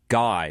guy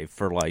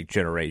for like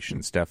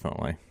generations,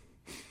 definitely.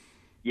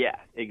 Yeah,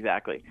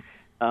 exactly.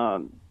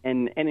 And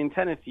in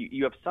tennis,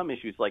 you have some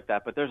issues like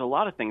that, but there's a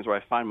lot of things where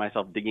I find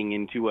myself digging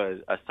into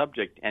a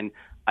subject, and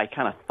I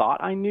kind of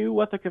thought I knew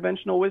what the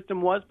conventional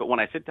wisdom was, but when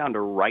I sit down to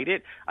write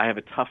it, I have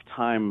a tough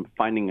time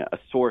finding a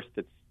source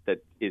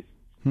that is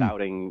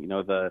spouting,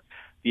 the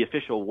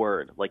official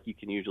word like you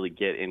can usually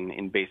get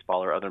in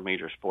baseball or other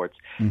major sports.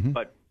 Mm-hmm.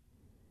 But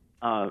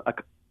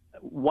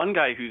one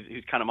guy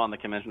who's kind of on the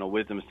conventional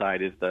wisdom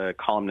side is the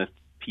columnist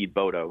Pete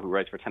Bodo, who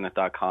writes for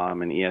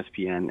Tennis.com and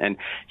ESPN, and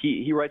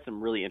he writes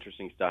some really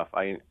interesting stuff.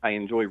 I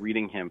enjoy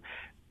reading him,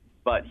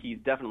 but he's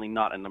definitely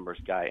not a numbers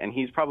guy, and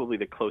he's probably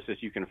the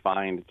closest you can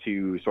find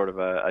to sort of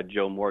a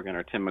Joe Morgan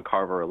or Tim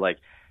McCarver. Like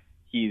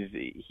he's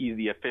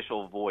the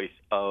official voice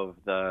of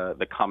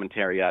the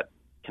commentary at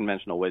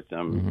conventional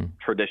wisdom,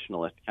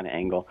 traditionalist kind of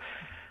angle.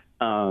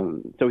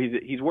 So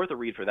he's worth a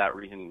read for that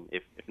reason,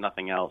 if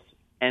nothing else.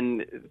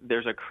 And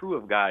there's a crew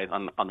of guys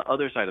on the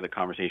other side of the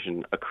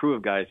conversation, a crew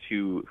of guys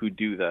who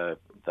do the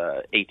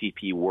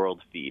ATP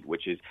World Feed,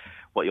 which is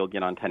what you'll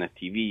get on Tennis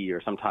TV,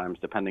 or sometimes,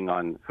 depending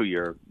on who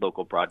your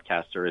local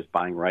broadcaster is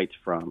buying rights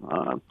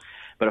from.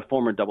 But a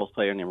former doubles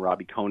player named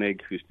Robbie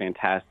Koenig, who's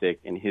fantastic,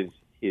 and his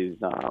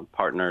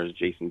partners,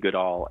 Jason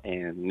Goodall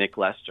and Nick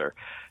Lester.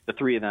 The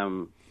three of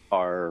them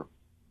are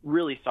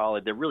really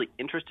solid. They're really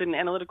interested in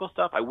analytical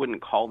stuff. I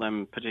wouldn't call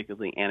them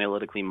particularly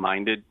analytically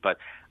minded, but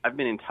I've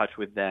been in touch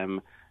with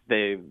them.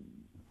 They're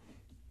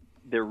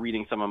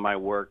reading some of my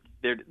work.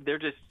 They're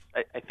just,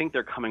 I think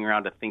they're coming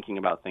around to thinking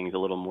about things a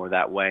little more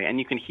that way, and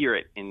you can hear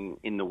it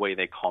in the way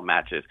they call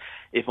matches,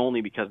 if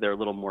only because they're a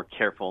little more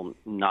careful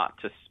not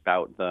to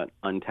spout the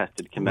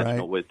untested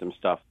conventional wisdom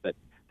stuff that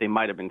they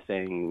might have been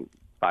saying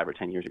 5 or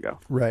 10 years ago.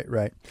 Right.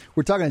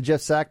 We're talking to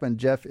Jeff Sackmann.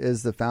 Jeff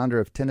is the founder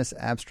of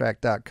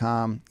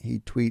tennisabstract.com. He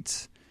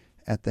tweets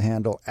at the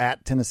handle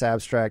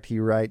 @tennisabstract. He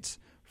writes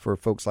for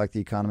folks like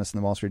The Economist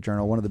and the Wall Street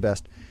Journal, one of the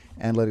best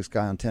analytics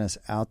guy on tennis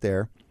out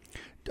there.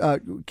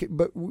 But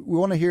we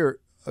want to hear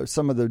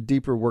some of the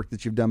deeper work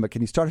that you've done, but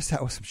can you start us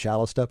out with some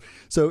shallow stuff?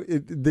 So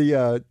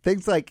the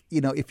things like,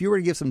 if you were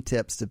to give some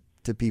tips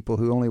to people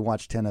who only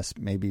watch tennis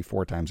maybe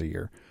 4 times a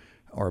year,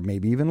 or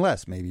maybe even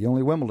less, maybe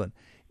only Wimbledon,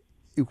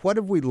 what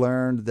have we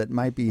learned that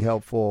might be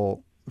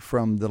helpful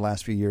from the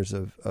last few years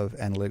of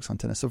analytics on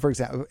tennis? So, for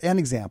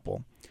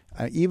example,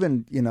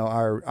 even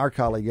our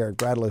colleague Eric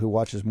Bradley, who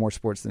watches more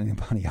sports than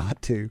anybody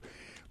ought to,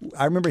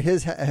 I remember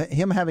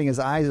him having his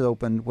eyes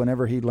opened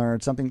whenever he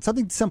learned something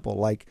simple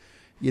like,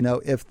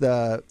 if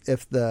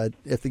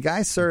the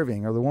guy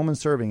serving or the woman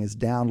serving is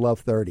down love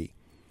 30,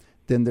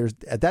 then there's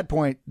at that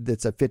point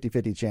that's a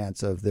 50-50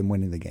 chance of them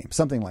winning the game,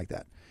 something like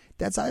that.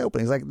 That's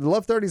eye-opening. It's like the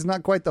love 30 is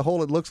not quite the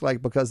hole it looks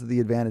like because of the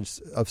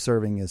advantage of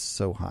serving is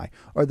so high.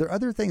 Are there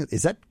other things?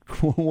 Is that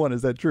one?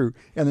 Is that true?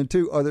 And then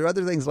 2, are there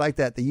other things like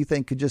that you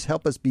think could just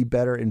help us be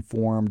better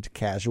informed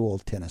casual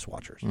tennis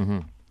watchers? Mm-hmm.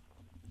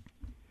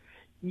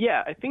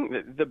 Yeah, I think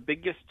that the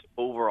biggest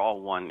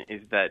overall one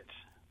is that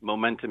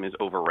momentum is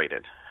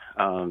overrated.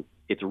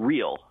 It's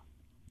real,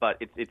 but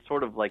it's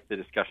sort of like the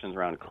discussions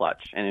around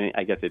clutch, and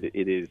I guess it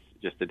is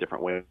just a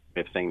different way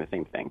of saying the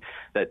same thing.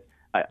 That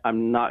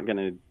I'm not going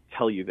to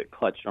tell you that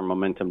clutch or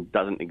momentum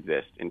doesn't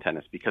exist in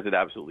tennis, because it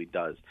absolutely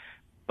does.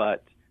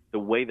 But the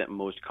way that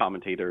most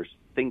commentators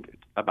think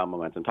about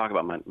momentum, talk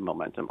about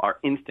momentum, our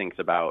instincts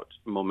about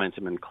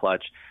momentum and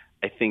clutch,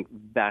 I think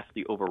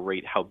vastly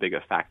overrate how big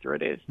a factor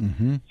it is.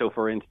 Mm-hmm. So,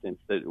 for instance,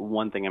 the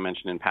one thing I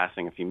mentioned in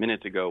passing a few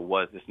minutes ago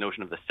was this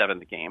notion of the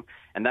 7th game,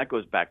 and that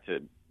goes back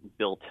to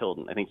Bill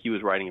Tilden. I think he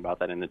was writing about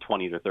that in the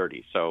 20s or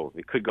 30s, so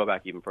it could go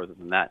back even further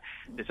than that.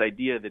 This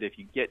idea that if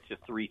you get to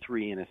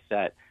 3-3 in a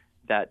set,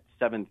 that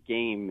 7th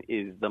game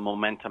is the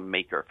momentum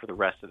maker for the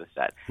rest of the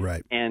set.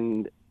 Right.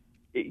 And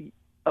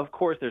of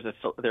course, there's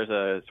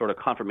a sort of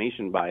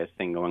confirmation bias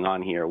thing going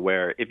on here,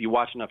 where if you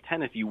watch enough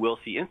tennis, you will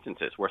see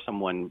instances where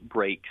someone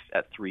breaks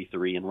at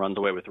 3-3 and runs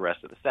away with the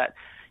rest of the set.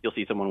 You'll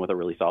see someone with a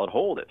really solid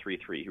hold at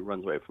 3-3 who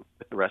runs away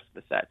with the rest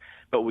of the set.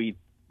 But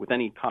with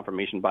any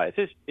confirmation bias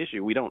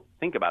issue, we don't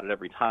think about it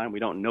every time. We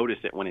don't notice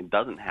it when it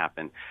doesn't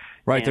happen.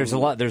 Right. And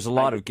there's a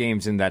lot of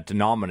games in that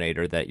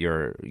denominator that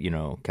you're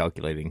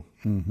calculating.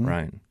 Mm-hmm.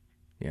 Right.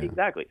 Yeah.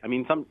 Exactly. I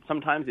mean,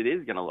 sometimes it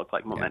is going to look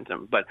like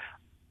momentum, but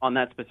on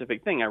that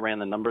specific thing, I ran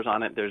the numbers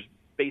on it. There's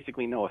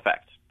basically no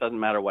effect. Doesn't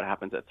matter what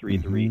happens at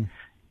 3-3.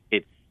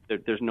 Mm-hmm.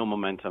 There's no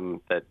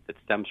momentum that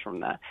stems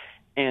from that.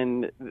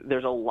 And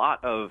there's a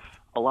lot of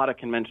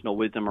conventional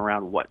wisdom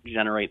around what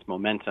generates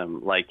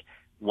momentum. Like,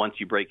 once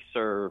you break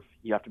serve,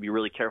 you have to be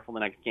really careful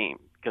the next game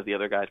because the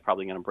other guy's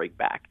probably going to break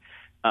back.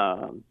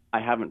 I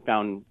haven't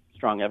found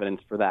strong evidence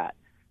for that.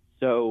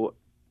 So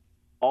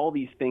all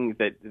these things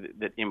that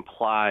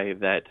imply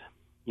that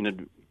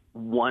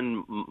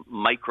one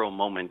micro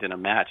moment in a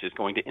match is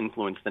going to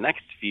influence the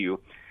next few,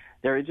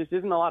 there just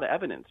isn't a lot of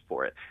evidence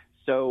for it.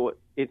 So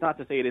it's not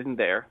to say it isn't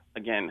there,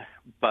 again,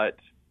 but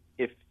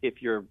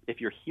if you're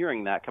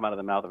hearing that come out of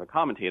the mouth of a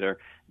commentator,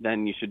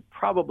 then you should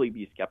probably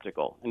be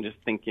skeptical and just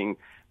thinking,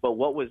 well,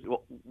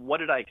 what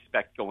did I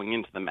expect going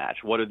into the match?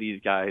 What are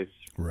these guys'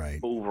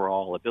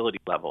 overall ability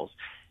levels?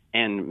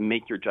 And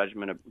make your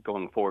judgment of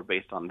going forward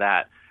based on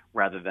that,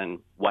 rather than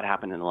what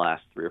happened in the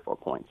last 3 or 4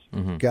 points.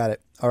 Mm-hmm. Got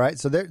it. All right.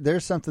 So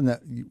there's something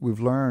that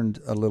we've learned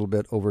a little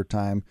bit over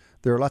time.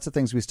 There are lots of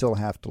things we still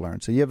have to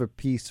learn. So you have a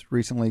piece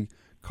recently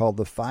called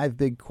The 5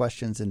 Big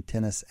Questions in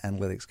Tennis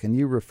Analytics. Can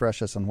you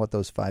refresh us on what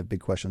those 5 big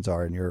questions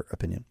are, in your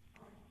opinion?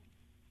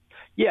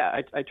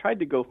 Yeah, I tried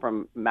to go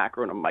from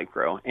macro to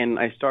micro, and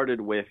I started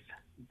with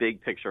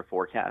big picture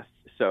forecasts.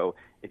 So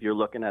if you're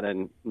looking at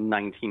a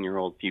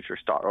 19-year-old future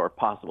star or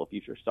possible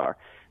future star,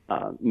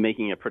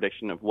 making a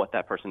prediction of what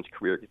that person's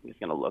career is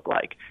going to look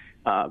like.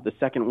 The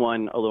second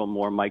one, a little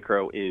more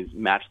micro, is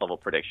match level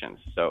predictions.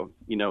 So,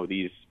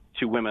 these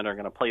 2 women are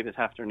going to play this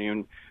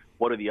afternoon.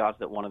 What are the odds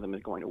that one of them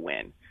is going to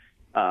win?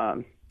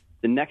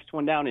 The next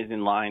one down is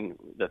in line.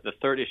 The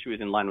third issue is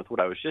in line with what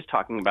I was just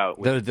talking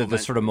about. The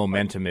sort of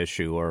momentum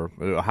issue, or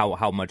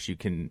how much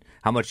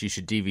you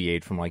should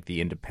deviate from like the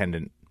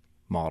independent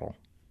model.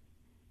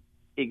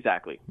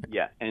 Exactly.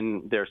 Yeah,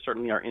 and there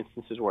certainly are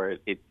instances where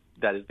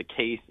that is the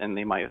case, and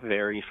they might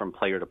vary from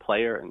player to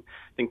player. And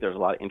I think there's a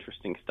lot of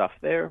interesting stuff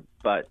there,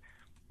 but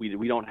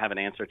we don't have an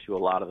answer to a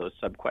lot of those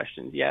sub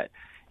questions yet.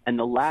 And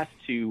the last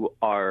 2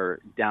 are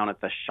down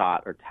at the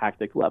shot or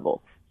tactic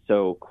level.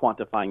 So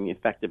quantifying the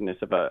effectiveness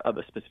of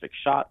a specific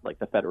shot, like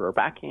the Federer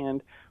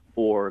backhand,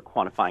 or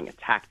quantifying a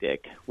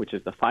tactic, which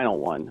is the final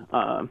one,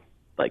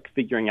 like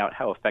figuring out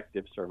how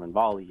effective serve and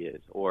volley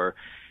is, or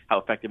how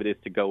effective it is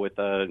to go with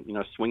a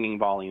swinging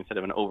volley instead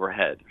of an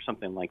overhead, or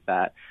something like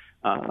that.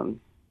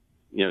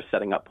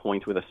 Setting up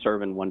points with a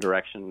serve in one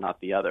direction, not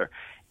the other.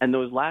 And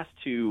those last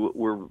 2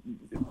 were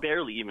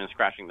barely even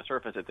scratching the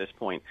surface at this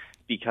point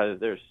because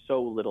there's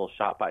so little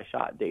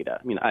shot-by-shot data.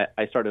 I mean,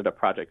 I started a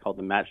project called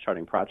the Match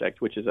Charting Project,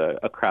 which is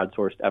a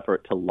crowdsourced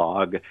effort to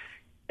log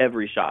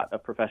every shot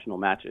of professional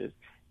matches.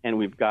 And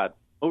we've got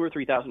over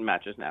 3,000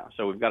 matches now,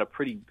 so we've got a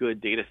pretty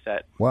good data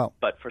set. Wow.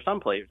 But for some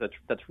players,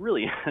 that's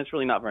really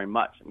not very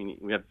much. I mean,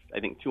 we have, I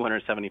think,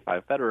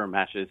 275 Federer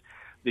matches,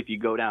 if you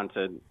go down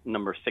to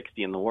number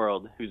 60 in the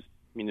world, who's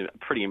a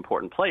pretty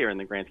important player in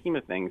the grand scheme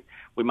of things,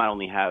 we might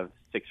only have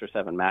 6 or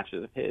 7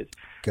 matches of his.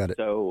 Got it.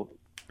 So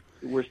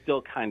we're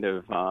still kind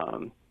of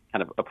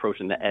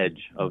approaching the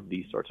edge of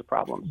these sorts of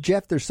problems.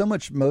 Jeff, there's so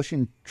much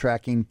motion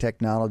tracking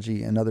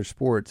technology in other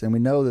sports, and we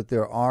know that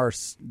there are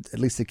at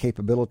least the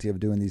capability of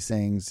doing these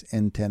things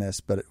in tennis,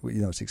 but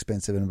it's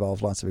expensive and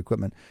involves lots of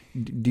equipment.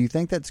 Do you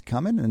think that's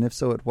coming, and if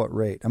so, at what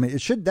rate? I mean,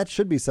 that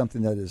should be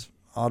something that is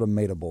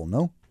automatable,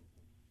 no?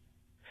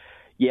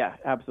 Yeah,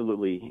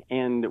 absolutely.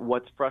 And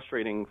what's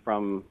frustrating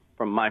from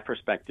my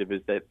perspective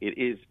is that it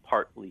is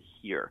partly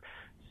here.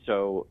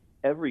 So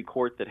every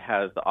court that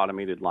has the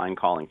automated line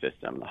calling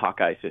system, the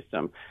Hawkeye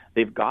system,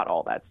 they've got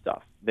all that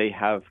stuff. They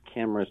have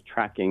cameras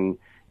tracking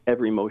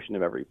every motion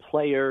of every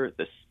player,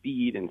 the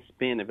speed and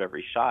spin of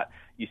every shot.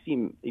 You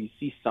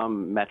see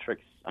some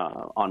metrics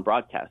on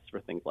broadcasts for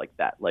things like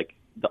that, like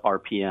the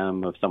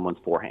RPM of someone's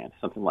forehand,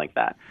 something like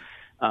that.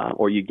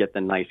 Or you get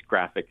the nice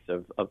graphics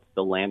of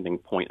the landing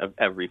point of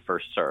every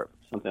first serve,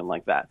 something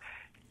like that.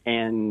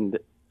 And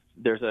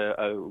there's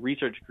a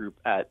research group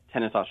at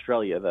Tennis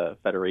Australia, the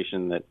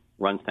federation that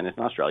runs tennis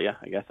in Australia,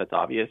 I guess that's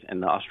obvious,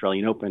 and the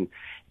Australian Open.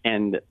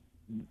 And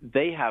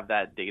they have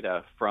that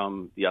data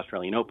from the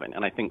Australian Open,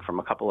 and I think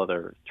from a couple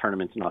other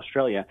tournaments in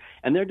Australia.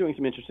 And they're doing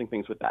some interesting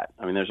things with that.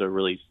 I mean, there's a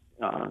really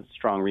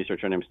strong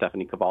researcher named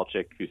Stephanie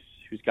Kowalczyk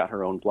who's got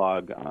her own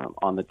blog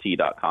on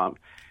thetee.com,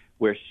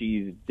 where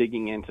she's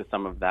digging into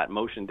some of that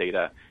motion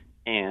data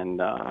and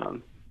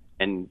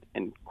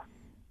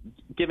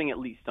giving at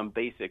least some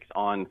basics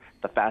on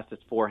the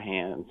fastest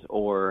forehands,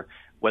 or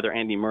whether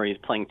Andy Murray is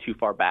playing too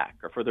far back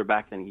or further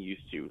back than he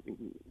used to,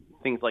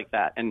 things like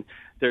that. And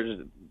there's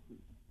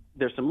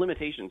some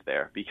limitations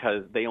there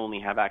because they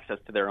only have access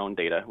to their own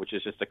data, which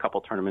is just a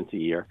couple tournaments a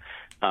year.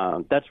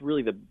 That's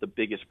really the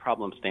biggest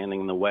problem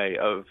standing in the way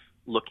of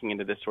looking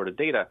into this sort of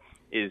data.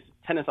 Is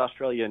Tennis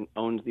Australia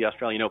owns the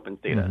Australian Open's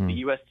data. Mm-hmm.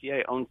 The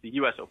USTA owns the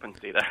US Open's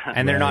data.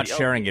 And they're not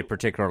sharing it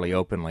particularly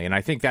openly. And I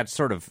think that's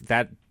sort of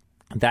that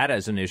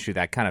as an issue,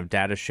 that kind of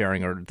data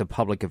sharing or the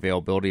public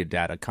availability of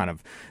data kind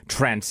of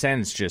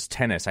transcends just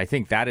tennis. I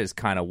think that is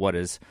kind of what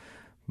is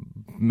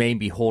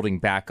maybe holding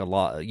back a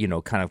lot,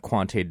 kind of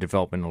quantitative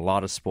development in a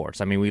lot of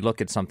sports. I mean, we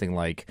look at something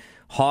like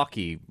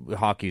hockey.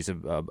 Hockey's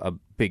a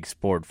big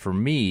sport for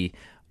me.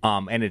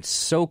 And it's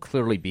so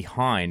clearly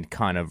behind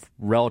kind of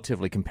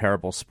relatively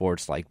comparable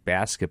sports like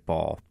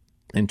basketball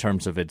in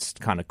terms of its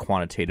kind of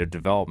quantitative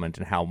development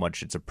and how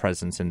much it's a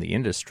presence in the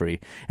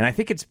industry. And I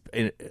think it's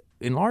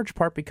in large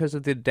part because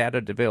of the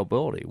data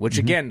availability, which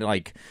again,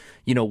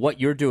 what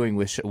you're doing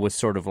with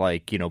sort of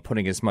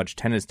putting as much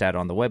tennis data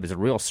on the web is a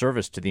real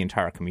service to the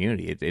entire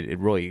community. It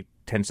really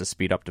tends to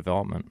speed up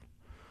development.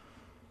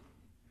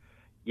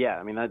 Yeah,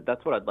 I mean,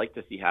 that's what I'd like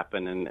to see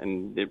happen,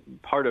 and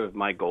part of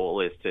my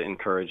goal is to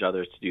encourage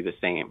others to do the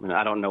same. And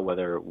I don't know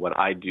whether what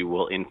I do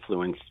will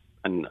influence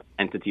an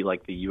entity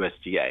like the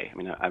USGA. I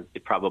mean,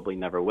 it probably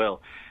never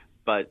will.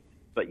 But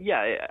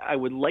yeah, I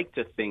would like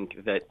to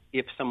think that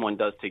if someone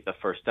does take the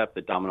first step,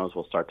 the dominoes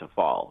will start to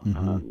fall.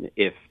 Mm-hmm.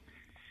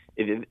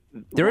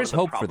 There is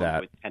hope for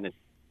that.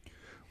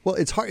 Well,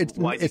 it's hard.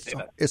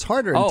 It's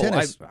harder in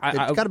tennis.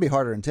 It's got to be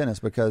harder in tennis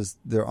because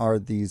there are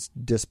these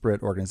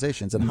disparate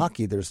organizations. In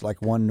hockey, there's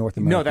like one North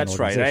American. No, that's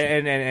right.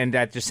 And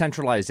that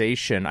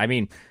decentralization. I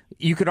mean,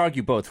 you could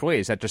argue both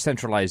ways. That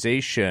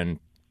decentralization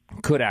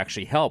could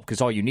actually help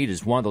because all you need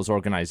is one of those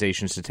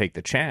organizations to take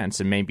the chance,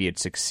 and maybe it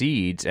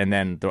succeeds, and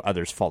then the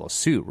others follow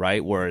suit,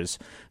 right? Whereas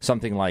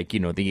something like the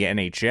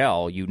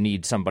NHL, you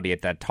need somebody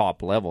at that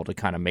top level to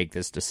kind of make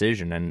this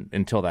decision, and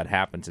until that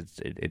happens,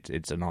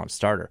 it's a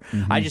non-starter.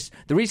 Mm-hmm.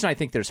 The reason I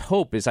think there's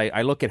hope is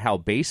I look at how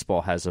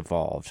baseball has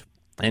evolved,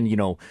 and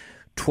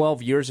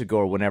 12 years ago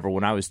or whenever,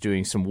 when I was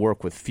doing some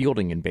work with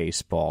fielding in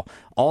baseball,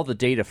 all the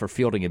data for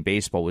fielding in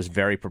baseball was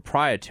very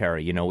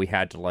proprietary. We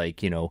had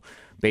to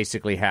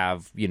basically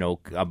have,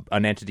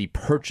 an entity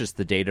purchase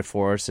the data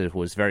for us. It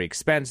was very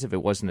expensive.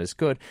 It wasn't as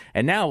good.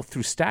 And now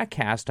through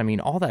StatCast, I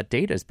mean, all that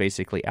data is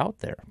basically out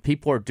there.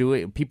 People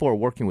are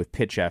working with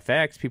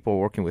PitchFX. People are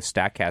working with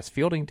StatCast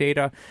fielding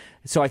data.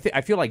 So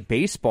I feel like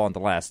baseball in the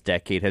last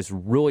decade has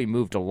really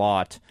moved a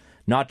lot,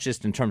 not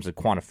just in terms of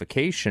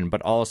quantification,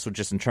 but also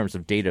just in terms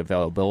of data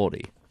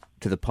availability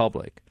to the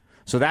public.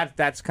 So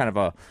that's kind of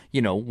a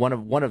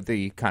one of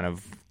the kind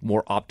of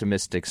more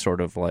optimistic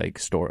sort of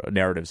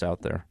narratives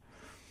out there.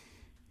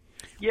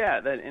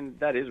 Yeah,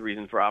 that is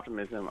reason for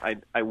optimism.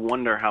 I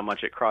wonder how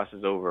much it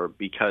crosses over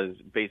because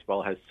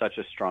baseball has such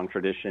a strong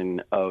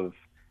tradition of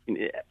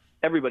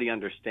everybody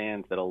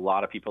understands that a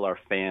lot of people are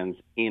fans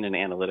in an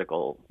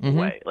analytical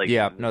way.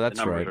 That's the numbers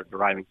right. are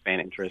driving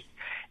fan interest.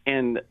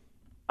 And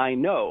I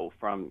know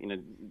from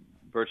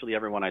virtually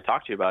everyone I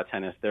talk to about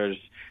tennis, there's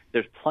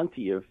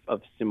plenty of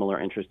similar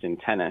interest in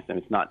tennis,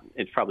 and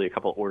it's probably a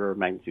couple orders of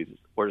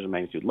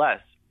magnitude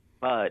less,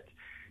 but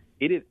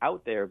it is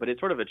out there. But it's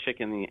sort of a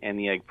chicken and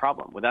the egg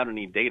problem. Without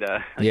any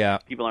data,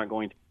 people aren't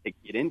going to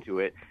get into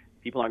it.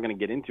 People aren't going to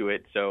get into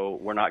it, so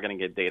we're not going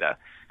to get data.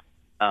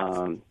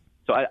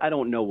 So I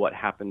don't know what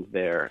happens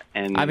there.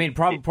 And I mean,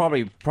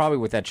 probably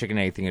with that chicken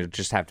egg thing, it would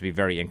just have to be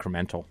very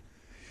incremental.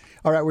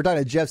 All right, we're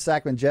talking to Jeff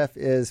Sackmann. Jeff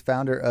is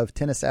founder of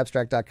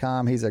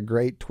tennisabstract.com. He's a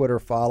great Twitter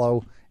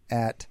follow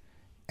at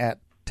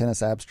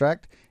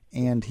tennisabstract,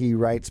 and he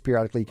writes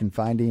periodically. You can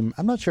find him.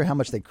 I'm not sure how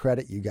much they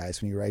credit you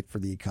guys when you write for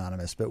The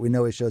Economist, but we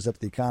know he shows up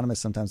at The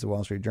Economist, sometimes the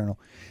Wall Street Journal.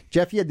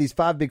 Jeff, you had these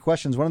 5 big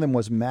questions. One of them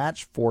was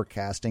match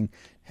forecasting.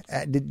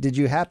 Did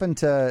you happen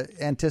to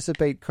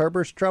anticipate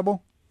Kerber's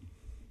trouble?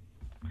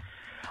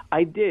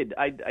 I did.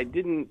 I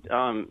didn't.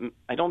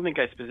 I don't think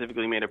I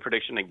specifically made a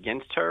prediction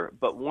against her.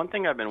 But one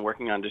thing I've been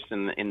working on just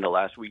in the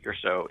last week or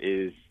so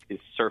is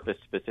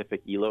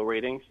surface-specific ELO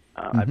ratings.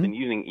 I've been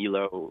using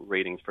ELO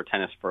ratings for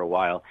tennis for a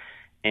while,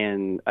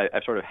 and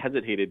I've sort of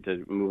hesitated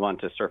to move on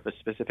to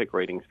surface-specific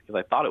ratings because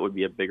I thought it would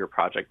be a bigger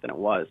project than it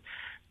was.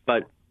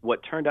 But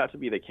what turned out to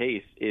be the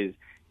case is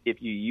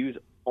if you use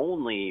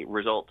only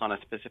results on a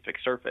specific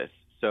surface,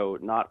 so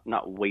not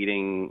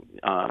weighting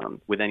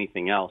with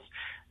anything else,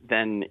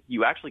 then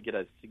you actually get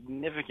a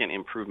significant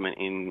improvement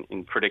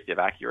in predictive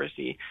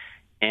accuracy.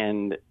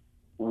 And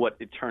what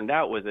it turned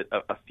out was that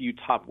a few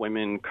top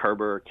women,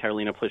 Kerber,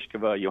 Karolina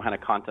Pliskova, Johanna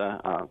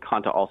Konta,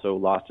 Konta also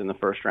lost in the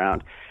first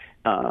round,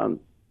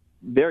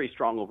 very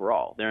strong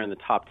overall. They're in the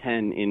top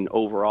 10 in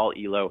overall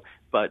ELO,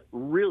 but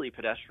really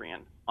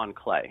pedestrian on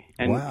clay.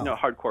 And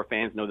hardcore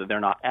fans know that they're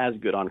not as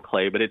good on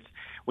clay, but it's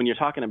when you're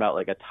talking about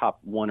like a top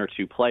 1 or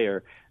 2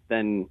 player,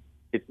 then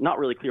it's not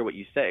really clear what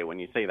you say when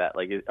you say that.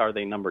 Like, are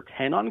they number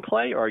 10 on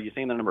clay, or are you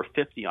saying they're number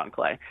 50 on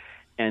clay?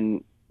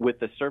 And with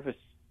the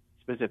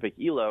surface-specific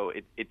ELO,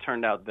 it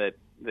turned out that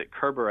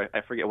Kerber,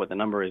 I forget what the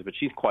number is, but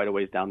she's quite a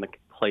ways down the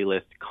clay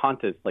list.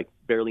 Konta's like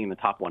barely in the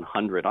top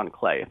 100 on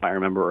clay, if I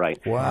remember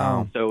right.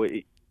 Wow. So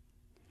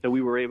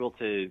we were able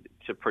to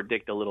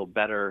predict a little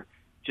better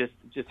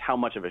just how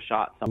much of a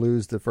shot.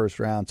 Lose the first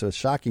round, so a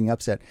shocking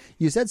upset.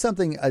 You said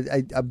something,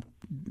 I'm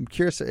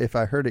curious if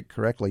I heard it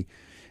correctly.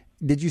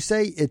 Did you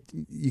say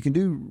you can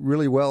do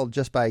really well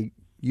just by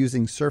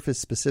using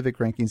surface-specific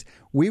rankings?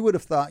 We would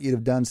have thought you'd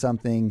have done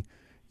something,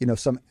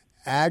 some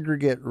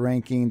aggregate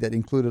ranking that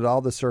included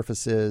all the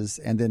surfaces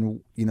and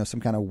then, some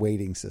kind of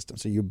weighting system.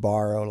 So you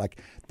borrow,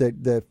 like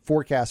the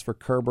forecast for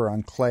Kerber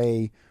on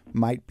clay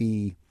might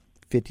be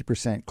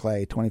 50%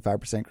 clay,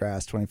 25%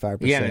 grass, 25%.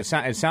 Yeah, and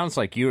it sounds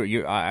like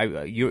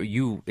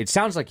it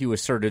sounds like you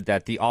asserted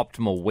that the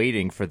optimal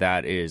weighting for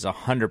that is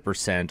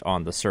 100%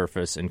 on the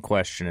surface in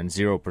question and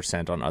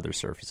 0% on other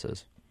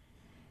surfaces.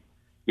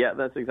 Yeah,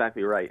 that's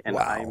exactly right. And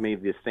I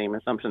made the same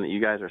assumption that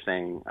you guys are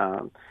saying.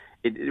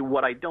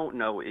 What I don't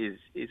know is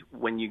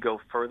when you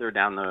go further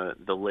down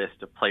the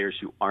list of players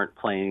who aren't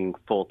playing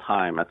full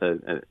time on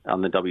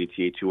the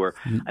WTA tour,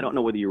 I don't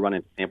know whether you run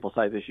into sample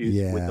size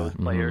issues with those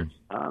players.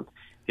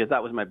 Because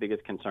that was my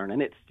biggest concern,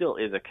 and it still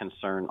is a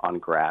concern on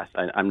grass.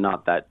 I'm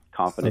not that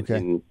confident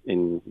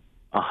in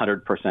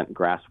 100%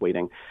 grass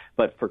weighting.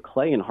 But for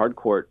clay and hard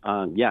court,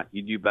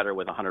 you do better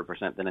with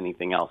 100% than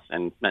anything else.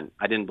 And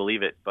I didn't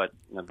believe it, but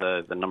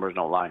the numbers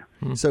don't lie.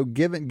 So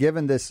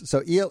given this,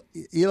 so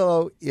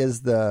ELO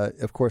is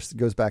of course, it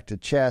goes back to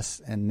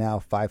chess, and now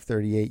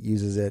 538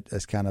 uses it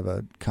as kind of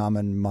a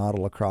common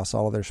model across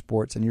all of their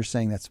sports. And you're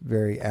saying that's a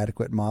very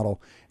adequate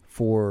model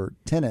for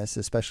tennis,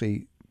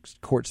 especially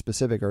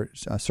court-specific or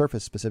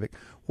surface-specific.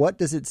 What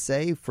does it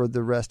say for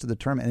the rest of the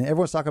tournament? And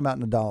everyone's talking about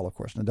Nadal, of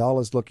course. Nadal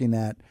is looking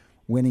at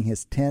winning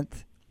his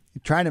 10th,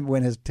 trying to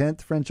win his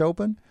 10th French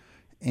Open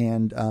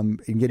and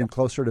getting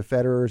closer to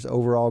Federer's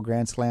overall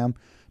Grand Slam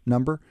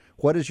number.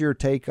 What is your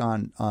take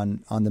on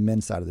the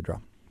men's side of the draw?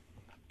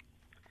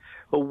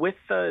 Well,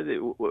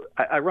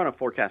 I run a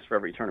forecast for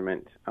every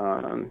tournament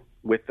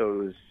with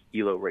those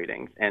ELO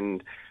ratings,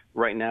 and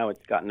right now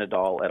it's got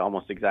Nadal at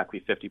almost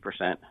exactly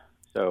 50%.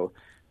 So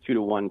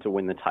 2-1 to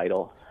win the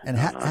title. And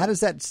how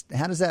does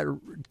that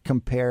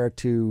compare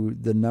to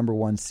the number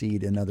 1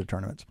 seed in other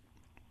tournaments?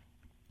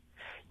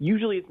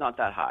 Usually it's not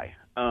that high.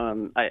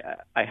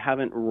 I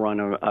haven't run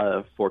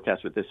a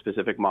forecast with this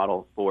specific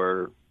model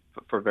for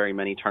very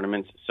many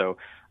tournaments, so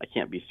I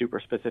can't be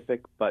super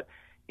specific. But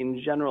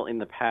in general, in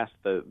the past,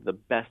 the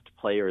best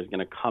player is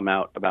going to come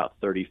out about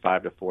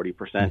 35 to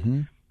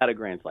 40% at a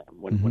Grand Slam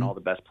when all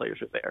the best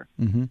players are there.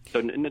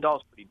 So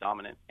Nadal's pretty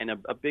dominant, and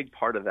a big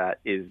part of that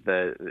is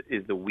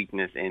the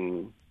weakness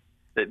in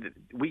the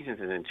weakness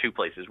is in 2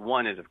 places.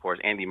 One is, of course,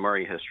 Andy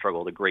Murray has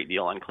struggled a great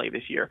deal on clay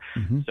this year.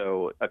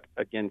 So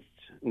against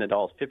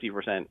Nadal's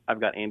 50%, I've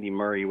got Andy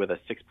Murray with a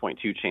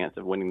 6.2 chance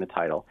of winning the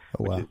title,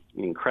 which is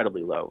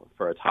incredibly low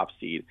for a top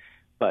seed.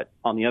 But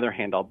on the other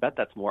hand, I'll bet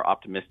that's more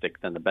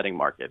optimistic than the betting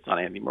markets on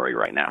Andy Murray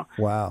right now.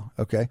 Wow.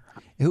 Okay.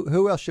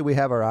 Who else should we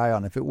have our eye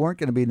on? If it weren't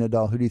going to be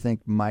Nadal, who do you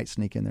think might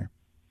sneak in there?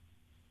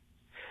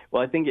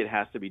 Well, I think it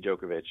has to be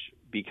Djokovic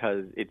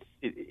because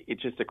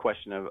it's just a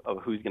question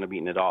of who's going to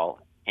beat Nadal.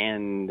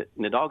 And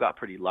Nadal got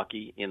pretty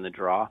lucky in the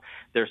draw.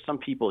 There's some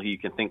people who you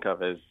can think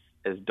of as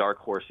dark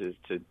horses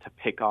to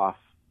pick off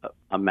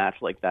a match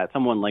like that.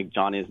 Someone like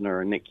John Isner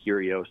or Nick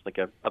Kyrgios, like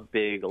a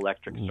big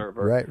electric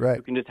server right.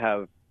 who can just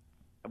have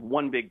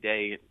one big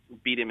day,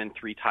 beat him in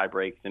 3 tie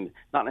breaks, and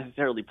not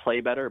necessarily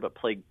play better, but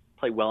play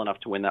play well enough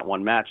to win that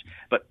one match,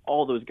 but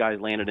all those guys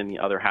landed in the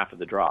other half of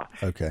the draw.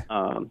 Okay.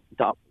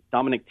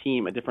 Dominic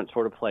Thiem, a different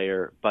sort of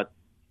player, but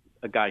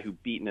a guy who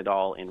beat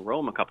Nadal in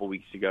Rome a couple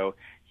weeks ago.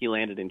 He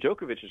landed in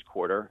Djokovic's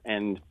quarter,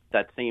 and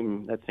that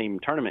same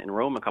tournament in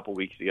Rome a couple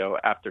weeks ago,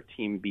 after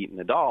Thiem beat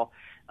Nadal,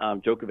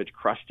 Djokovic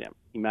crushed him.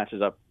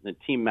 The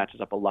team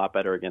matches up a lot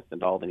better against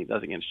Nadal than he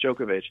does against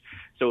Djokovic.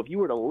 So if you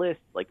were to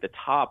list like the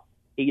top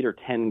 8 or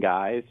 10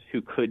 guys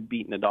who could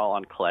beat Nadal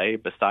on clay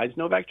besides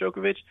Novak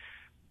Djokovic,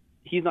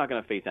 he's not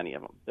going to face any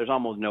of them. There's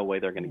almost no way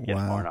they're going to get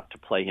far enough to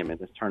play him in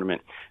this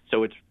tournament.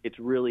 So it's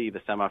really the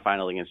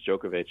semifinal against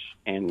Djokovic,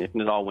 and if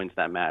Nadal wins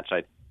that match,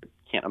 I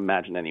can't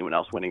imagine anyone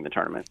else winning the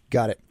tournament.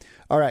 Got it.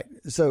 All right.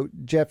 So,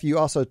 Jeff, you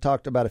also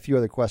talked about a few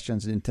other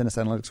questions in tennis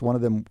analytics. One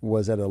of them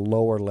was at a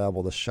lower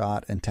level, the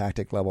shot and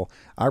tactic level.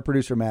 Our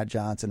producer, Matt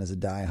Johnson, is a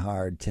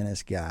diehard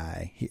tennis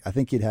guy. I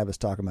think he'd have us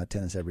talking about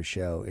tennis every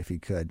show if he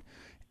could.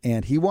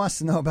 And he wants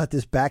to know about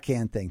this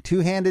backhand thing,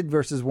 two-handed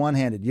versus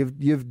one-handed.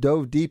 You've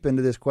dove deep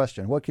into this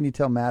question. What can you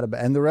tell Matt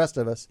about, and the rest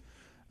of us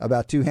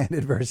about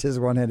two-handed versus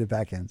one-handed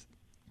backhands?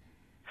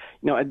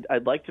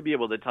 I'd like to be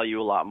able to tell you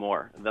a lot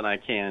more than I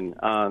can.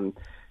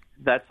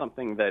 That's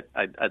something that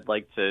I'd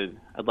like to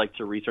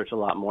research a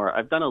lot more.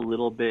 I've done a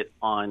little bit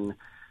on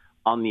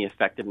the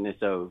effectiveness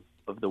of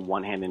the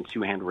one-hand and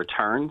two-hand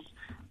returns,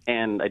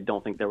 and I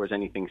don't think there was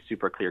anything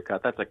super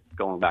clear-cut. That's like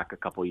going back a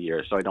couple of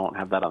years, so I don't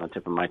have that on the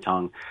tip of my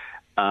tongue.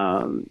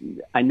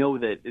 I know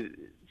that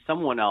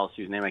someone else,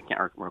 whose name I can't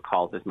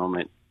recall at this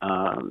moment,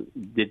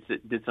 did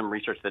some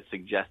research that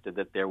suggested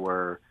that there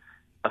were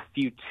a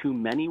few too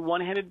many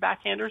one-handed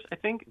backhanders. I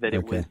think that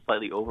it was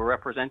slightly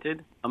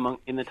overrepresented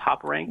in the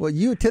top rank. Well,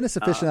 you tennis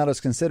aficionados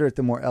consider it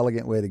the more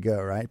elegant way to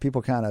go, right?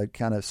 People kind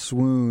of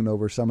swoon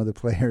over some of the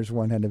players'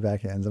 one-handed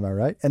backhands. Am I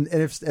right? And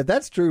if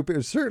that's true,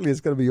 certainly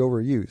it's going to be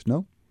overused.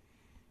 No.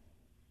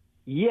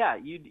 Yeah,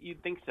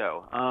 you'd think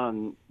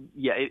so.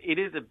 It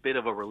is a bit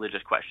of a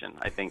religious question,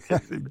 I think.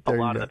 A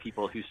lot of the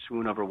people who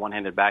swoon over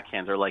one-handed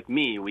backhands are like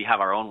me. We have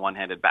our own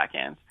one-handed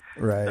backhands.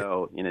 Right.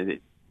 So,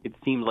 it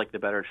seems like the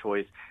better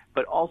choice.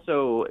 But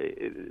also,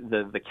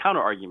 the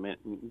counter-argument,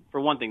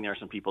 for one thing, there are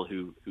some people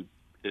who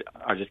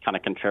are just kind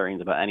of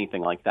contrarians about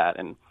anything like that.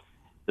 And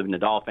the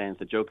Nadal fans,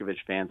 the Djokovic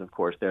fans, of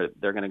course, they're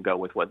going to go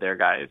with what their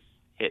guys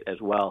hit as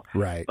well.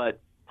 Right.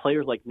 But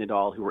players like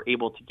Nadal, who were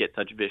able to get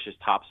such vicious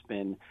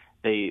topspin,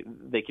 they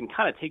can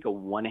kind of take a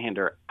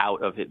one-hander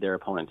out of their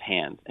opponent's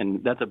hands.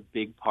 And that's a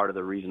big part of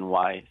the reason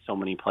why so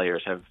many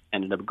players have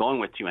ended up going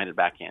with two-handed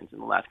backhands in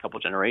the last couple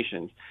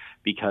generations,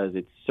 because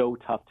it's so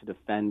tough to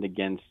defend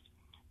against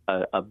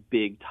a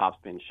big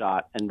topspin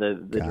shot. And the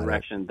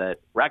direction that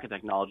racket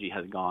technology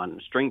has gone,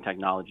 string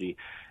technology,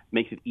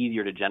 makes it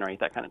easier to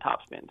generate that kind of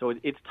topspin. So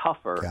it's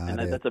tougher,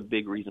 that's a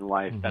big reason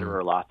why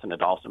Federer lost to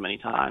Nadal so many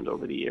times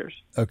over the years.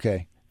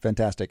 Okay.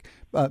 Fantastic.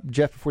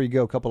 Jeff, before you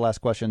go, a couple last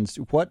questions.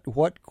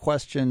 What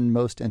question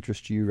most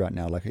interests you right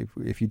now? Like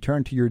if you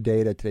turn to your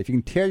data today, if you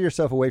can tear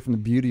yourself away from the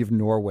beauty of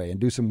Norway and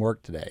do some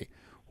work today,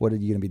 what are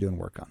you going to be doing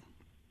work on?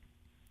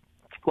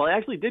 Well, I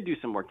actually did do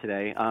some work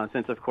today,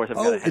 since, of course, I've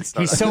got a head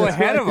start. He's so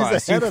ahead of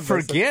us. You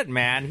forget,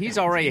 man. He's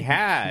already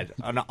had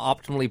an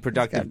optimally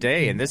productive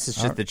day, and this is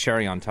just the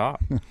cherry on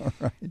top. All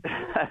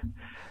right.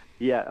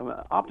 Yeah,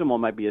 optimal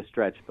might be a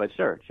stretch, but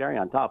sure, cherry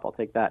on top. I'll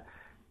take that.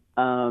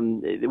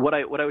 What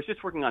I was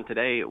just working on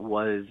today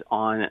was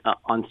on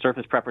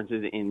surface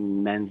preferences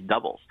in men's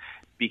doubles,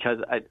 because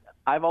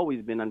I've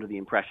always been under the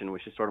impression,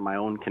 which is sort of my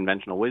own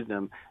conventional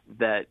wisdom,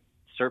 that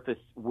surface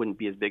wouldn't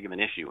be as big of an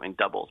issue in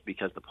doubles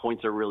because the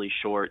points are really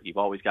short. You've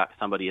always got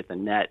somebody at the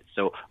net,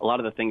 so a lot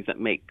of the things that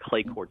make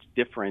clay courts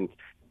different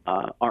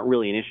aren't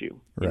really an issue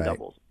in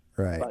doubles.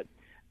 Right. But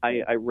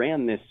I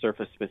ran this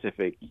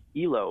surface-specific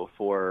ELO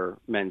for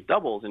men's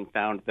doubles and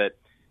found that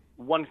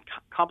one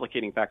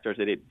complicating factor is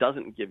that it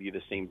doesn't give you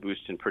the same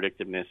boost in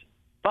predictiveness,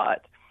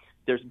 but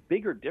there's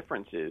bigger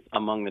differences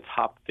among the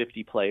top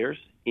 50 players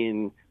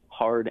in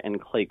hard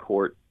and clay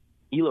court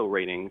ELO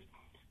ratings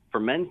for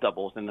men's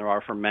doubles than there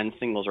are for men's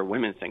singles or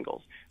women's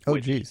singles,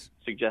 which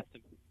suggests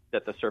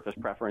that the surface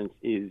preference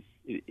is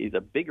a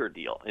bigger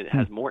deal. It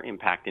has more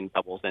impact in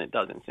doubles than it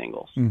does in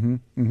singles. Mm-hmm,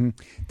 mm-hmm.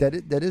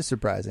 That is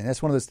surprising.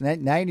 That's one of those.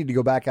 Now you need to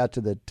go back out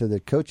to the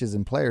coaches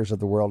and players of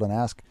the world and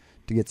ask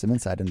to get some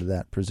insight into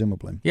that,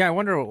 presumably. Yeah, I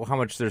wonder how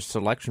much there's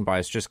selection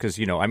bias, just because,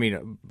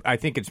 I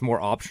think it's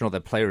more optional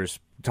that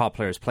top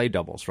players play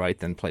doubles, right,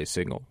 than play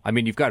single. I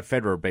mean, you've got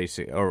Federer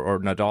or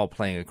Nadal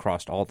playing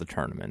across all the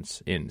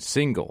tournaments in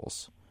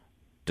singles.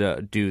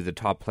 Do the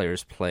top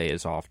players play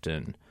as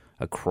often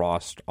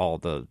across all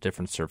the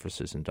different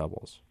surfaces in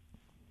doubles?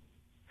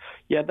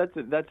 Yeah,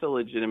 that's a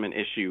legitimate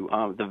issue.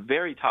 The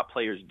very top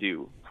players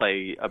do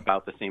play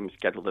about the same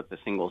schedule that the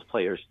singles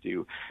players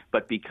do,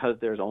 but because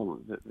there's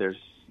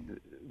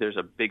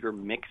a bigger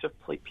mix of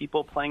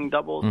people playing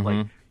doubles.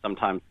 Like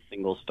sometimes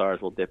single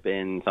stars will dip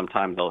in,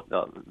 sometimes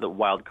the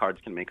wild cards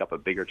can make up a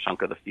bigger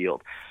chunk of the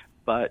field.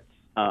 But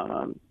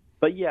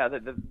yeah,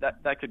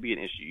 that could be an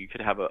issue. You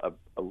could have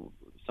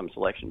some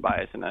selection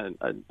bias and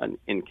an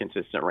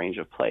inconsistent range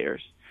of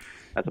players.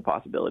 That's a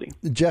possibility.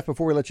 Jeff,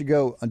 before we let you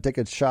go and take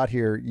a shot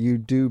here, you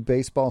do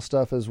baseball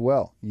stuff as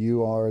well.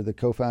 You are the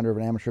co-founder of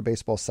an amateur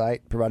baseball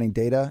site providing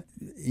data.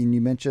 And you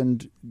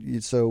mentioned,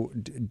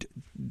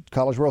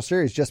 College World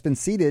Series just been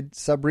seeded,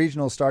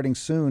 sub-regional starting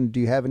soon. Do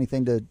you have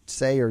anything to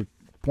say or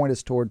point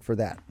us toward for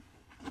that?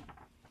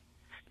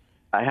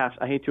 I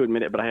hate to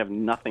admit it, but I have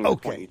nothing to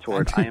point you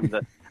toward. I am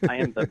the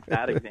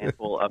bad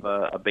example of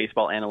a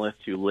baseball analyst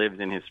who lives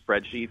in his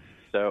spreadsheets.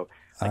 So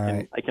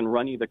I can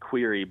run you the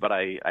query, but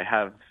I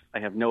have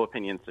no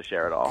opinions to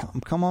share at all.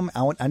 Come on.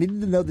 I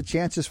needed to know the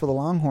chances for the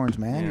Longhorns,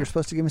 man. Yeah. You're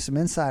supposed to give me some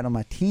insight on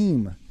my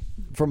team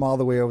from all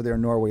the way over there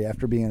in Norway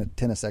after being a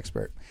tennis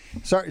expert.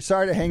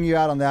 Sorry to hang you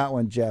out on that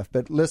one, Jeff.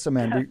 But listen,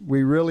 man,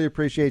 we really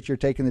appreciate your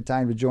taking the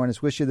time to join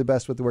us. Wish you the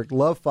best with the work.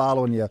 Love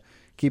following you.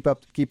 Keep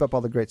up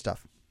all the great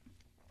stuff.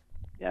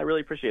 Yeah, I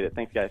really appreciate it.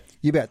 Thanks, guys.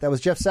 You bet. That was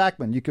Jeff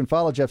Sackman. You can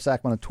follow Jeff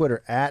Sackman on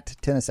Twitter at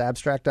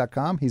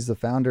tennisabstract.com. He's the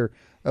founder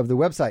of the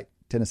website,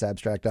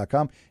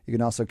 tennisabstract.com. You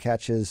can also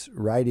catch his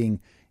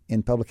writing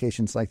in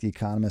publications like The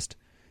Economist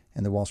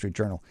and The Wall Street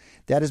Journal.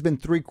 That has been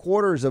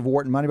 3/4 of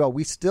Wharton Moneyball.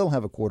 We still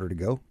have a quarter to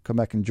go. Come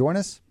back and join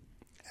us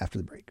after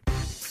the break.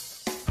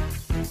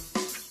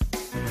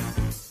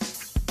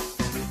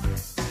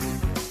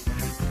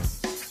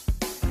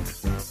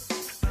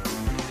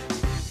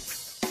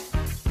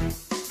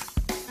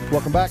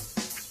 Welcome back.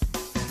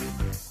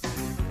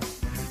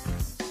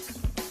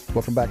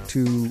 Welcome back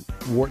to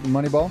Wharton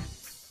Moneyball.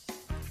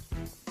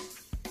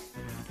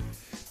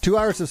 2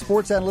 hours of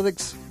sports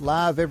analytics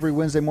live every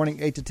Wednesday morning,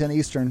 8 to 10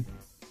 Eastern.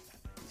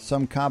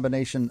 Some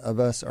combination of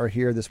us are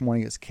here this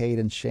morning. It's Cade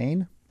and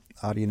Shane.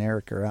 Audie and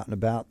Eric are out and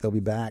about. They'll be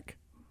back.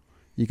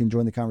 You can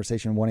join the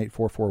conversation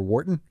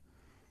 1-844-WHARTON.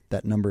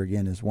 That number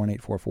again is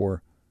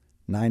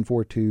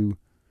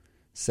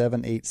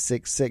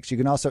 1-844-942-7866. You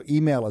can also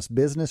email us,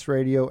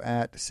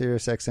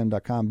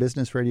 businessradio@SiriusXM.com,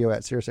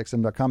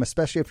 businessradio@SiriusXM.com.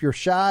 Especially if you're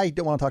shy,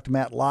 don't want to talk to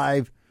Matt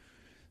live,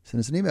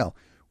 send us an email.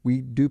 We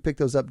do pick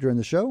those up during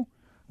the show.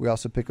 We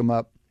also pick them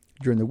up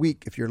during the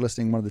week. If you're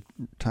listening one of the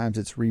times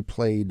it's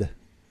replayed,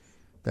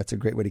 that's a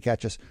great way to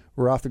catch us.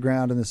 We're off the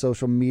ground in the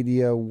social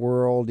media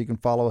world. You can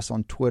follow us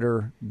on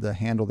Twitter. The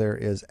handle there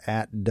is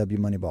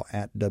 @WMoneyball,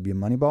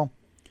 @WMoneyball.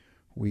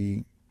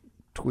 We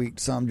tweet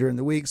some during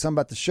the week, some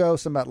about the show,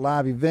 some about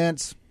live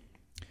events.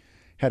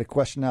 Had a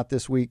question out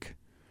this week.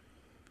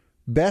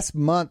 Best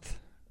month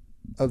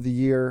of the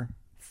year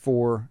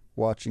for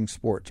watching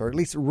sports, or at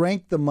least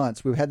rank the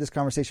months. We've had this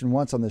conversation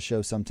once on the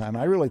show sometime.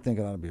 I really think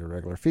it ought to be a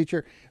regular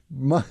feature.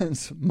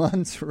 Months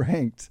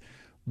ranked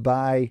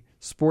by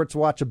sports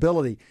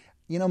watchability.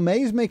 You know,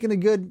 May's making a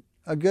good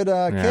case,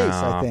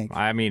 I think.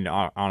 I mean,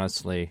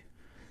 honestly,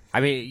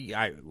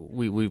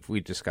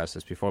 we discussed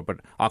this before, but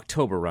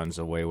October runs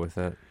away with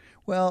it.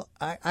 Well,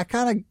 I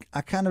kind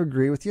of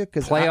agree with you,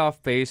 because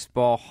playoff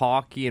baseball,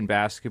 hockey, and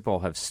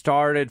basketball have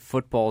started.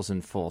 Football's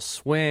in full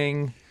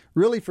swing.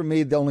 Really, for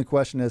me, the only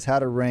question is how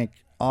to rank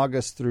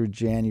August through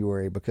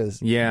January, because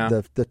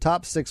the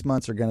top 6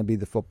 months are going to be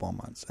the football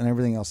months, and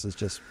everything else is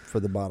just for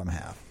the bottom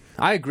half.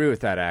 I agree with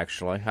that,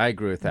 actually. I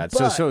agree with that.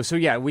 But, so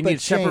yeah, we need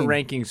separate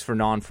rankings for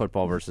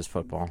non-football versus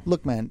football.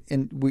 Look, man,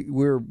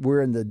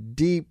 we're in the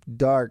deep,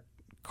 dark,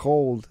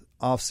 cold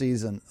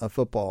off-season of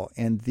football,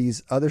 and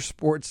these other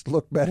sports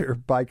look better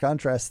by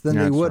contrast than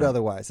they would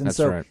otherwise. And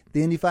the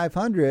Indy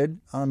 500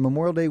 on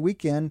Memorial Day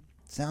weekend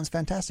sounds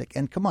fantastic.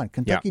 And come on,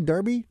 Kentucky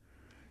Derby?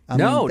 I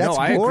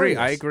agree.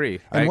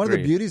 And one of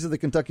the beauties of the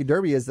Kentucky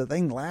Derby is the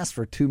thing lasts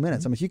for 2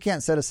 minutes. I mean, if you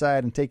can't set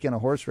aside and take in a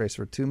horse race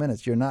for 2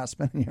 minutes, you're not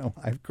spending your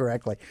life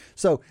correctly.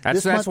 So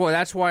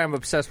that's why I'm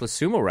obsessed with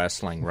sumo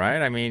wrestling,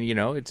 right? I mean, you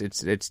know,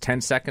 it's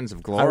 10 seconds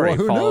of glory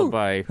followed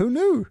by who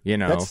knew? You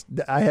know, it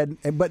sounds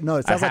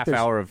a half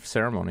hour of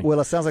ceremony.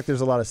 Well, it sounds like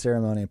there's a lot of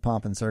ceremony and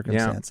pomp and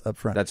circumstance up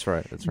front. That's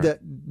right.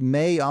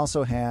 May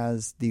also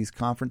has these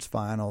conference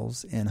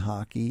finals in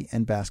hockey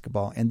and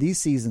basketball, and these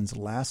seasons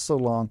last so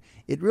long.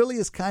 It really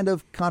is kind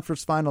of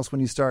conference finals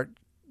when you start.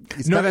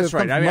 That's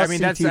right. I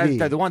mean, that's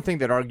the one thing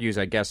that argues,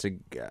 I guess,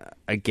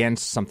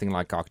 against something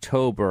like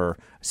October,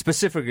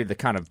 specifically the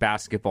kind of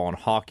basketball and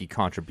hockey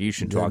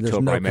contribution to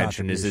October I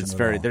mentioned is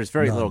there's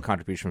very little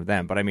contribution from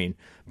them. But I mean,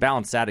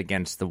 balance that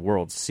against the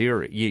World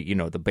Series, you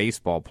know, the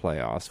baseball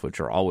playoffs, which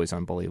are always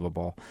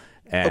unbelievable.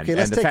 And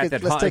the fact that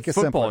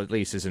football at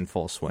least is in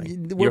full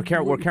swing. We're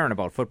caring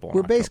about football.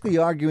 We're basically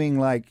arguing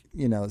like,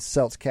 you know,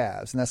 Celts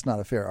Cavs, and that's not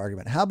a fair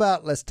argument. How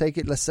about let's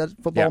set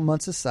football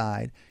months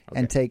aside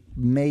and take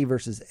May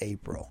versus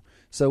April.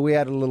 So we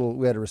had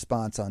a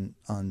response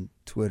on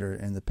Twitter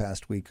in the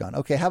past week on,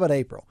 okay, how about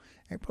April?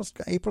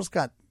 April's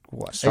got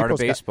what? Start of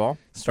baseball,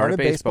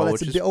 That's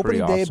which the is opening pretty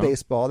day awesome. of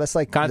baseball. That's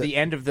like kind of the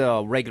end of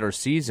the regular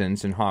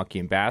seasons in hockey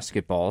and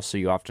basketball. So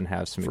you often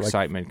have some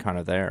excitement kind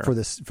of there for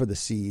the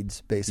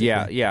seeds, basically.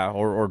 Yeah,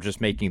 or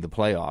just making the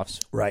playoffs.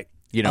 Right.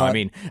 I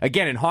mean,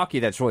 again, in hockey,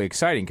 that's really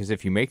exciting because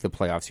if you make the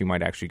playoffs, you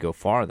might actually go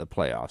far in the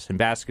playoffs. In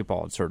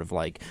basketball, it's sort of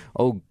like,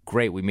 oh,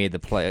 great, we made the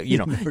play.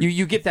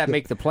 You get that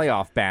make the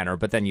playoff banner,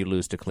 but then you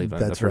lose to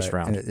Cleveland in the first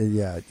round.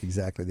 Yeah,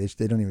 exactly.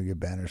 They don't even get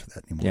banners for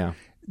that anymore. Yeah.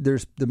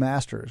 There's the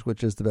Masters,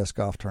 which is the best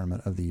golf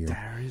tournament of the year.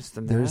 There's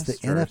the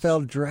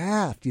NFL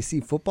Draft. You see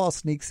football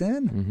sneaks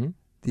in. Mm-hmm.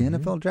 The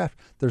NFL Draft.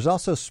 There's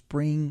also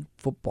spring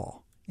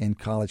football in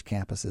college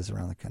campuses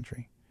around the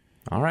country.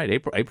 All right,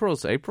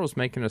 April's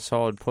making a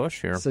solid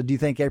push here. So do you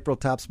think April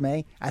tops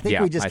May? I think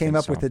we just came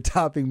up with it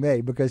topping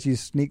May because you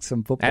sneaked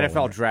some football.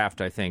 NFL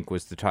Draft, I think,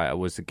 was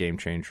the game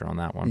changer on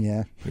that one.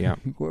 Yeah.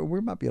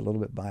 We might be a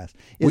little bit biased.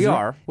 We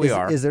are.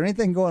 Is there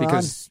anything going on?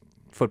 Because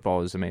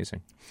football is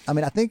amazing. I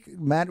mean, I think,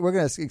 Matt, we're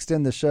going to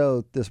extend the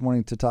show this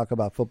morning to talk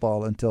about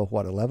football until,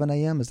 11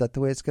 a.m.? Is that the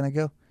way it's going to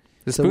go?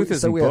 This booth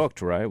isn't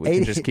booked, right? We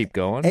can just keep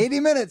going. 80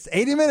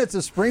 minutes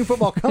of spring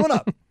football coming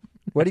up.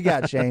 What do you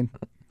got, Shane?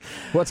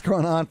 What's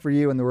going on for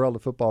you in the world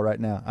of football right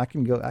now? I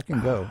can go.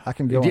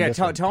 Yeah,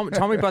 tell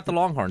me about the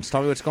Longhorns.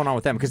 Tell me what's going on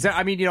with them. Because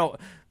I mean,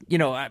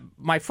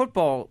 my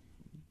football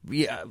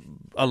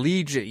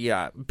allegiance.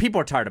 Yeah, people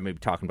are tired of me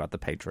talking about the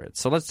Patriots.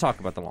 So let's talk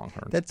about the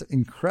Longhorns. That's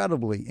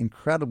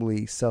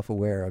incredibly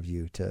self-aware of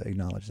you to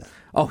acknowledge that.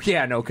 Oh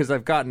yeah, no, because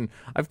I've gotten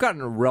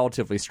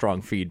relatively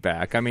strong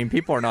feedback. I mean,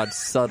 people are not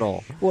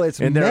subtle. Well, it's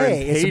in May. Their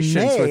impatience It's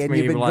May, with and me.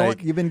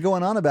 you've been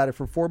going on about it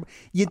for 4.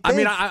 I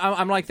mean,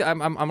 I'm like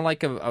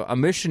a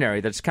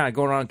missionary that's kind of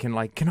going on.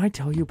 Can I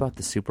tell you about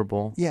the Super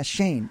Bowl? Yeah,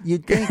 Shane.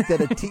 You'd think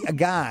that a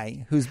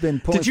guy who's been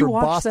pulling for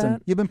Boston.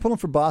 That? You've been pulling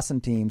for Boston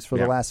teams for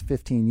the last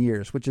 15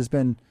 years, which has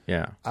been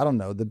I don't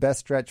know, the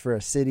best stretch for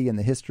a city in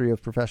the history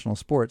of professional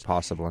sports.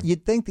 Possibly.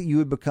 You'd think that you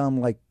would become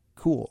like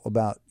cool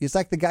about it's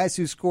like the guys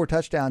who score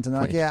touchdowns and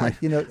they're like,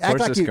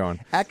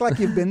 act like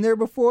you've been there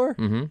before.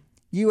 Mm-hmm.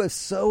 You have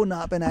so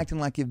not been acting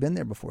like you've been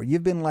there before.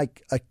 You've been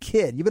like a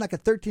kid. You've been like a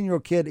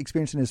 13-year-old kid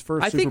experiencing his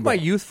first Super Bowl. I think my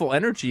youthful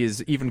energy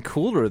is even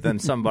cooler than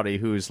somebody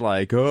who's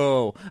like,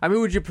 oh. I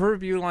mean, would you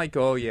prefer you like,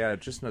 oh, yeah,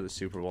 just another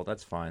Super Bowl.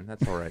 That's fine.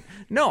 That's all right.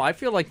 No, I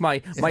feel like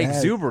my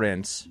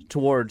exuberance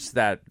towards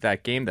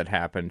that game that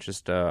happened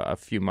just a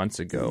few months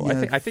ago,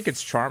 I think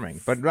it's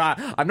charming. But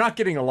I'm not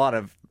getting a lot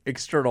of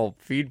external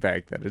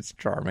feedback that it's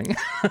charming.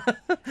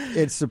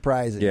 It's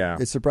surprising. Yeah.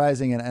 It's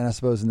surprising, and I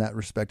suppose in that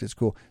respect it's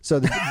cool. So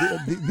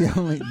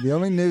the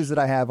only news that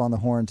I have on the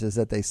Horns is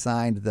that they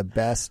signed the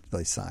best.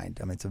 They signed.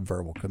 I mean, it's a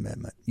verbal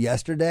commitment.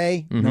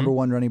 Yesterday, number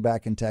 1 running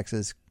back in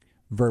Texas,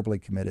 verbally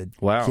committed.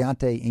 Wow.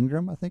 Keontae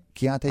Ingram, I think.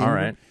 All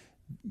right.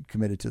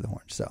 Committed to the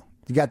Horns. So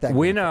you got that.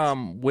 When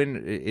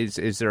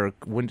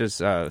does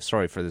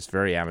sorry for this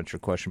very amateur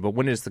question, but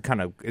when is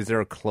is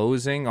there a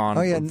closing on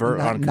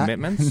on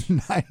commitments?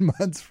 9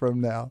 months from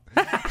now.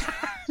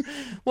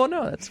 Well,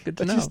 no, that's good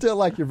to know. You still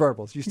like your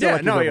verbals.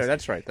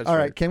 That's right. All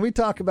right. Can we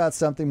talk about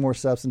something more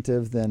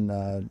substantive than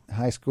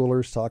high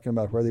schoolers talking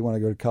about where they want to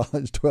go to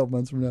college 12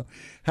 months from now?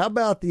 How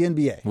about the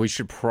NBA? We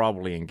should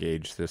probably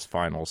engage this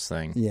finals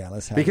thing. Yeah,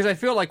 let's have because I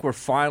feel like we're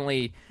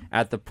finally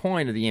at the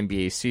point of the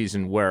NBA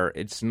season where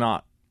it's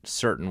not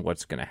certain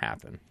what's going to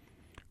happen,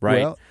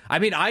 right? Well, I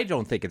mean, I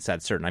don't think it's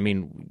that certain. I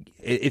mean,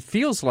 it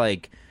feels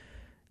like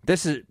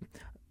this is.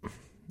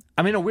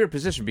 I'm in a weird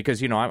position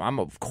because I'm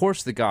of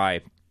course the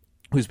guy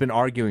who's been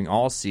arguing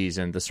all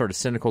season, the sort of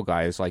cynical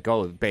guy who's like,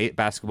 oh,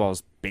 basketball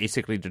is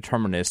basically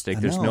deterministic.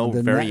 There's no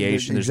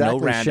variation. There's no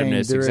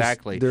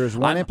randomness. Shane, there's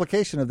one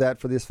implication of that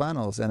for these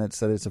finals, and it's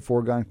that it's a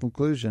foregone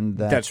conclusion.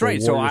 That's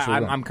right. So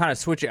I'm kind of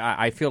switching.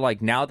 I feel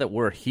like now that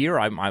we're here,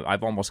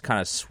 I've almost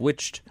kind of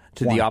switched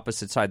to the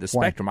opposite side of the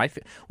spectrum.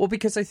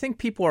 Because I think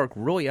people are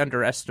really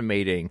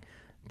underestimating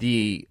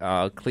the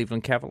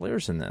Cleveland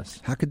Cavaliers in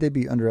this. How could they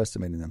be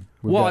underestimating them?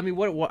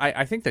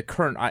 I think the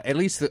current, at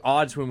least the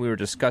odds when we were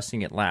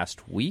discussing it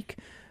last week,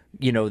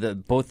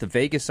 both the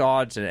Vegas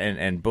odds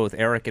and both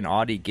Eric and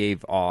Audie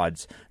gave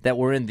odds that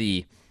were in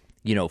the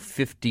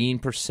 15%,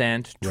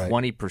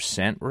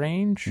 20%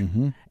 range,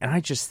 and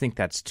I just think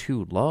that's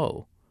too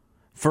low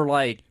for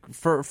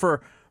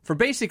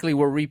basically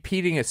we're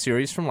repeating a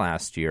series from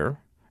last year.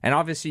 And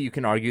obviously, you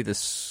can argue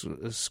this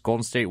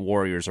Golden State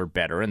Warriors are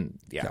better, and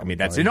I mean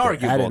that's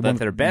inarguable that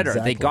they're better.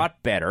 Exactly. They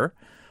got better,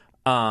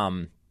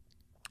 but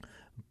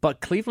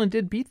Cleveland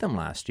did beat them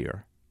last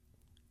year,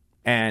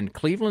 and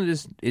Cleveland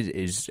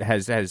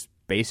has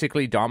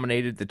basically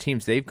dominated the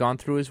teams they've gone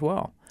through as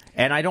well.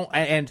 And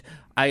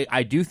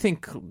I do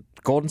think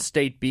Golden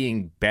State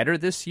being better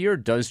this year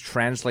does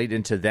translate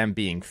into them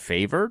being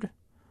favored,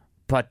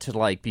 but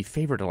to be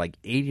favored to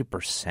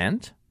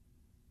 80%,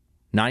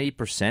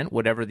 90%,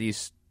 whatever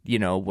these.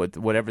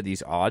 Whatever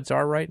these odds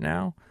are right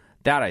now,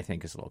 that I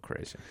think is a little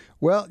crazy.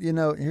 Well,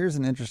 here's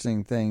an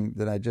interesting thing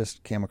that I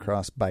just came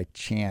across by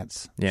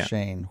chance,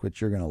 Shane,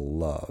 which you're going to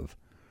love.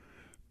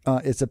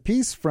 It's a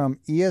piece from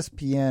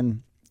ESPN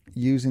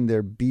using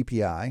their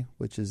BPI,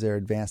 which is their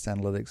advanced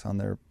analytics on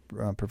their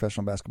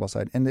professional basketball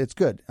side. And it's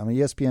good. I mean,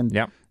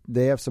 ESPN,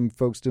 they have some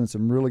folks doing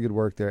some really good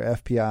work there.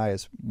 FPI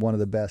is one of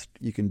the best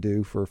you can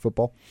do for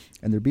football,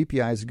 and their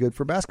BPI is good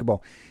for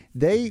basketball.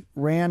 They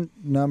ran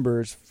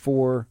numbers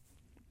for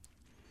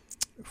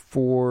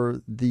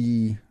for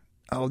the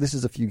this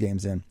is a few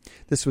games in.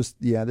 This was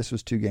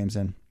 2 games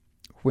in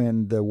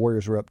when the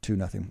Warriors were up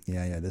 2-0.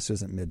 Yeah, this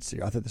isn't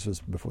mid-season. I thought this was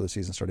before the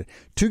season started.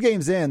 2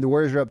 games in, the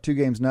Warriors are up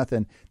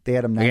 2-0. They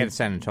had them. They had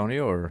San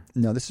Antonio, or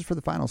no? This is for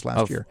the finals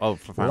last year. For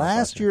finals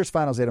last year's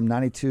finals, they had them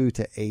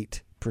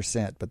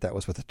 92-8%, but that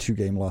was with a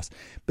 2-game loss.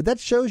 But that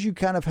shows you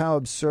kind of how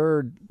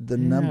absurd the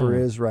number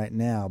is right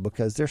now,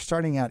 because they're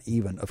starting out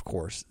even, of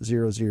course,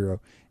 0-0,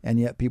 and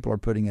yet people are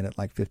putting it at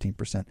like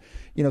 15%.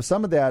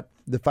 Some of that,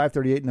 the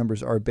 538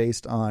 numbers are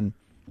based on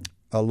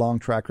a long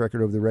track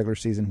record over the regular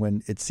season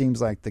when it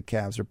seems like the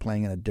Cavs are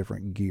playing in a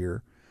different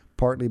gear,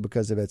 partly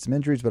because they've had some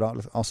injuries, but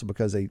also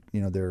because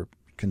they're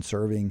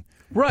conserving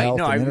health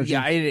and energy.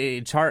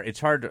 It's hard. It's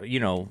hard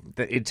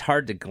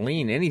to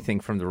glean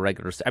anything from the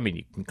regular. I mean,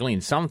 you can glean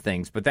some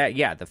things, but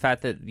the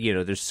fact that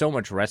there's so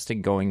much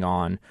resting going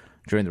on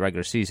during the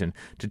regular season,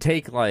 to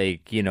take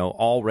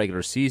all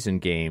regular season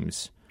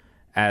games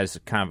as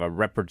kind of a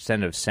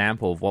representative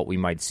sample of what we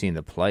might see in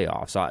the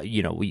playoffs.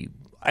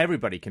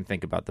 Everybody can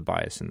think about the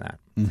bias in that.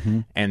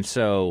 Mm-hmm. And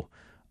so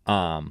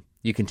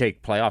you can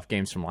take playoff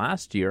games from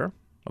last year.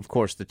 Of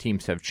course, the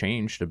teams have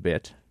changed a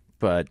bit,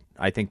 but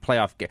I think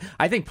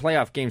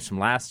playoff games from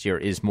last year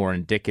is more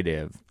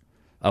indicative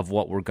of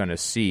what we're going to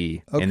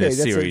see in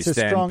this series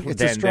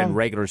than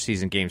regular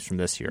season games from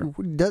this year.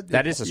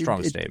 That is a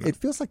strong statement. It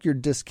feels like you're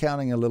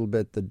discounting a little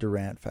bit the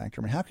Durant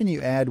factor. I mean, how can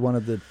you add one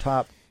of the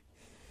top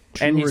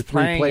two and he's or three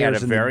playing players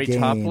at a in very the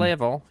game? top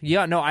level?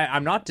 Yeah, no,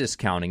 I'm not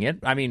discounting it.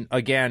 I mean,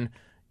 again,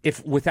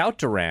 if without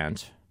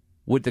Durant,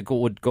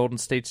 would Golden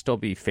State still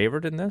be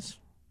favored in this?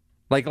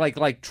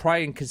 Like, try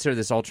and consider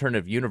this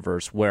alternative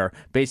universe where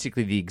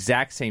basically the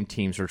exact same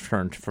teams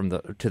returned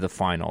to the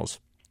finals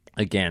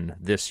again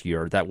this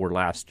year that were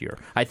last year.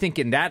 I think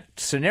in that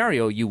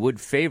scenario, you would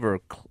favor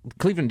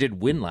Cleveland.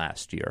 Did win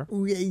last year.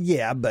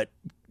 Yeah, but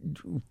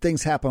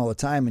things happen all the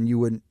time, and you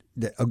wouldn't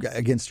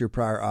against your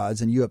prior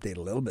odds, and you update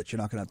a little bit. You're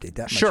not going to update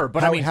that much. Sure,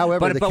 but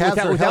however, the Cavs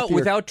are healthier.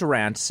 Without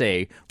Durant,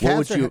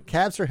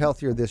 Cavs are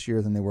healthier this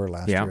year than they were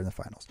last year in the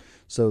finals.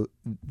 So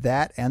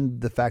that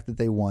and the fact that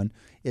they won,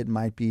 it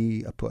might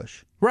be a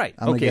push. Right.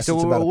 Okay.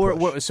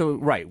 So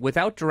right.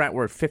 Without Durant,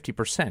 we're at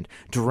 50%.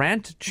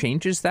 Durant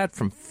changes that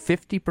from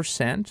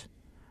 50%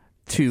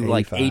 to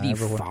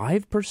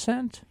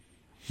 85%.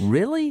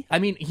 Really? I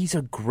mean, he's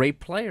a great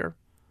player.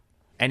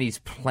 And he's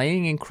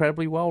playing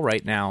incredibly well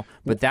right now,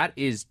 but that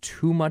is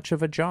too much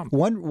of a jump.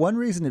 One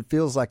reason it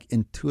feels like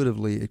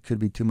intuitively it could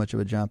be too much of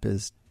a jump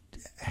is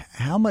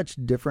how much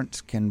difference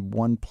can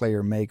one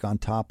player make on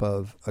top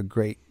of a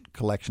great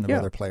collection of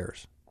other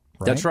players?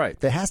 Right? That's right.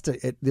 There has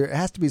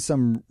to be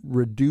some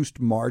reduced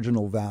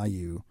marginal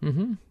value.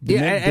 Mm-hmm.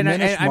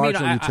 Diminished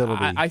marginal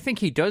utility. I think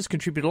he does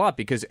contribute a lot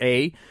because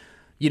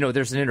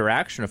there's an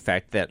interaction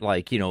effect that,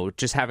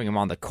 just having him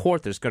on the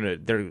court,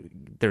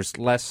 there's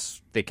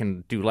less. They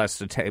can do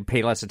less,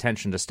 pay less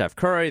attention to Steph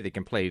Curry. They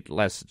can pay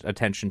less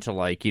attention to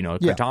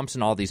Klay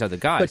Thompson, all these other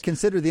guys. But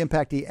consider the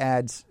impact he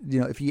adds.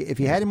 If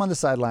you had him on the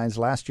sidelines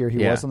last year,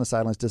 he was on the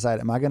sidelines. Decide,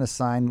 am I going to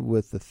sign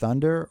with the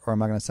Thunder or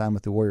am I going to sign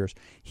with the Warriors?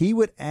 He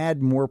would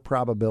add more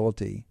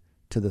probability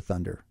to the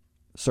Thunder.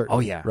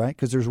 Certainly, right?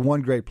 Because there's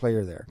one great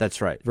player there.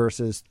 That's right.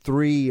 Versus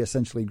 3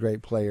 essentially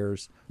great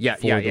players. Yeah.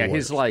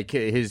 His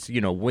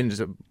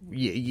wins,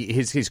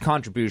 his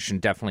contribution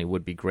definitely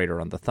would be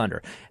greater on the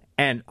Thunder,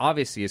 and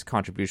obviously his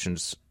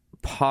contribution's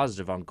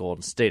positive on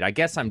Golden State. I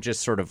guess I'm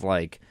just sort of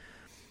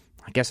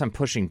I'm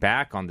pushing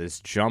back on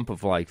this jump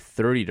of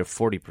 30 to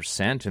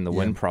 40% in the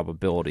win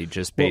probability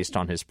just based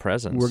on his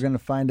presence. We're going to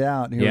find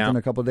out here within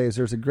a couple of days.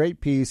 There's a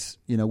great piece.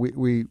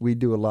 We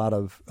do a lot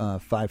of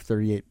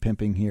 538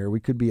 pimping here. We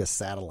could be a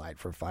satellite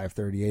for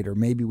 538, or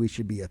maybe we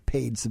should be a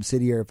paid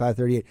subsidiary of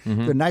 538.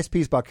 Mm-hmm. A nice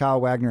piece by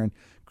Kyle Wagner and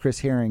Chris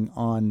Herring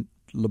on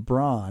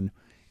LeBron.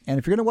 And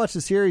if you're going to watch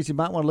the series, you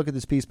might want to look at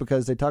this piece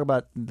because they talk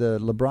about the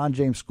LeBron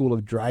James School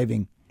of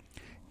Driving.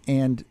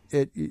 And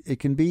it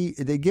can be,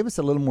 they give us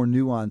a little more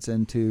nuance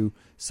into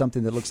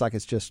something that looks like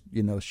it's just,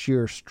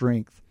 sheer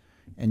strength.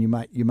 And you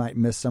might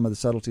miss some of the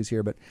subtleties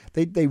here, but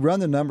they run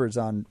the numbers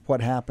on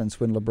what happens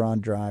when LeBron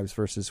drives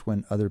versus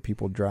when other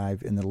people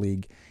drive in the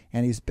league.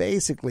 And he's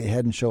basically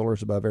head and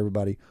shoulders above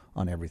everybody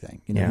on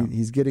everything.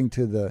 He's getting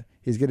to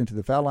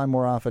the foul line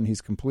more often.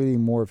 He's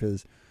completing more of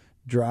his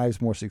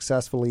drives more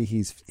successfully.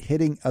 He's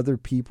hitting other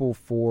people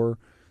for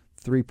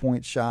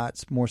 3-point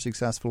shots more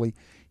successfully.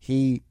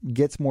 He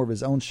gets more of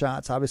his own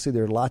shots. Obviously,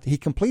 there are a lot. He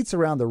completes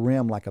around the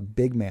rim like a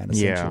big man,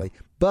 essentially.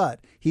 But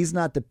he's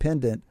not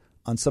dependent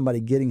on somebody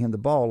getting him the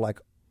ball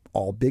like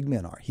all big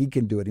men are. He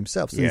can do it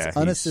himself. So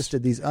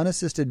these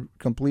unassisted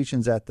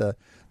completions at the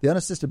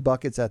unassisted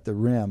buckets at the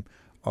rim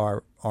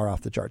are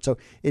off the chart. So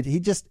he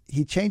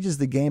changes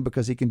the game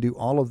because he can do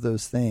all of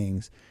those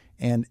things.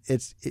 And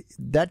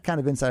that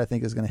kind of insight, I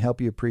think, is going to help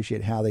you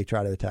appreciate how they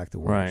try to attack the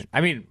Warriors. Right. I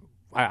mean,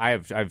 I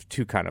have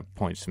two kind of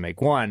points to make.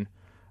 One,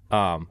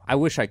 I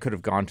wish I could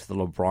have gone to the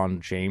LeBron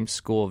James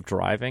School of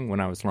Driving when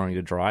I was learning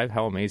to drive.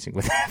 How amazing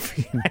would that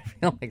be? I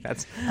feel like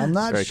that's I'm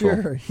not very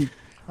sure. Cool.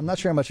 I'm not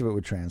sure how much of it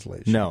would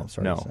translate. No.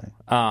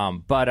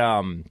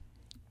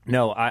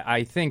 No,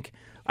 I think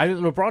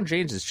LeBron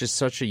James is just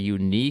such a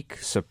unique,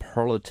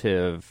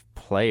 superlative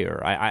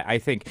player. I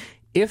think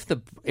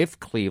if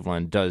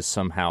Cleveland does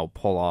somehow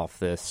pull off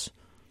this,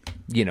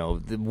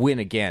 the win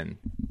again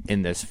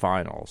in this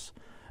finals,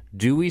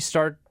 do we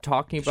start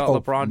talking about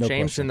LeBron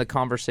James in the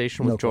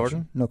conversation with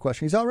Jordan? No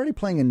question. He's already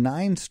playing in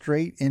 9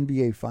 straight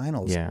NBA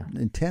finals. Yeah.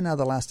 In 10 out of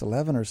the last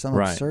 11 or some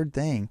absurd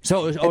thing.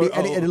 So,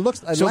 it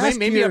looks so last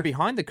maybe year, I'm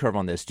behind the curve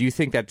on this. Do you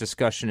think that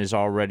discussion is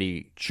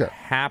already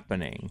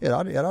happening? It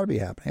ought to be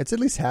happening. It's at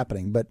least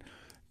happening, but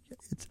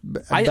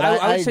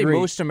I would say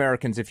most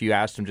Americans, if you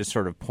asked them just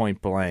sort of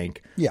point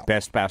blank,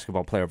 best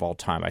basketball player of all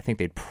time, I think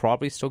they'd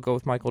probably still go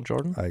with Michael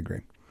Jordan. I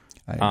agree.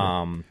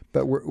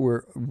 But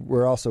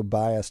we're also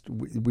biased.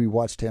 We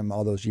watched him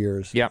all those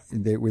years. Yep.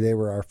 They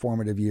were our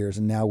formative years,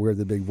 and now we're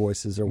the big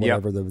voices or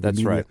whatever. Yep. The That's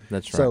media. right.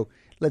 That's right. So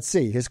let's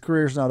see. His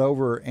career's not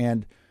over,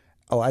 and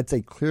I'd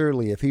say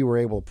clearly, if he were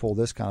able to pull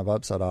this kind of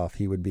upset off,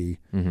 he would be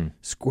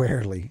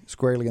squarely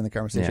in the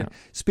conversation. Yeah.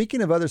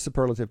 Speaking of other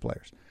superlative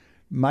players,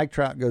 Mike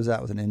Trout goes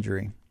out with an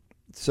injury.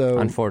 So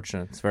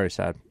unfortunate. It's very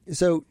sad.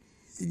 So.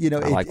 I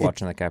like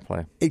watching that guy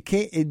play.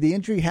 The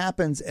injury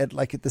happens at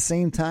the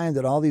same time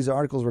that all these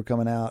articles were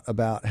coming out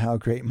about how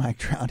great Mike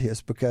Trout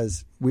is,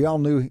 because we all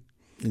knew,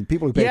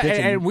 people who pay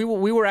attention. And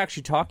we were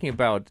actually talking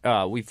about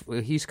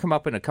he's come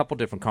up in a couple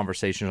different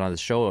conversations on the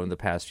show in the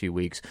past few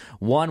weeks.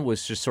 One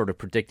was just sort of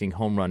predicting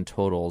home run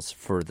totals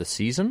for the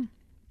season.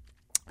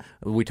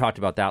 We talked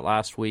about that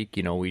last week.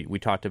 We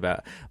talked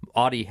about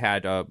Audie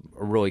had a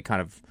really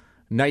kind of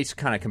nice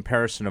kind of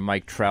comparison of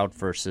Mike Trout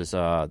versus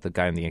the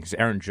guy in the Yankees,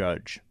 Aaron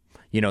Judge.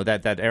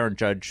 That Aaron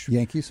Judge...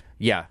 Yankees?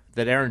 Yeah,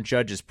 that Aaron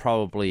Judge is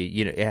probably,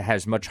 it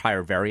has much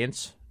higher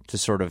variance to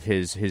sort of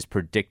his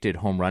predicted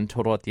home run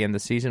total at the end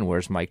of the season,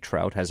 whereas Mike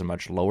Trout has a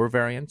much lower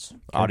variance.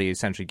 Okay. Audie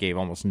essentially gave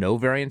almost no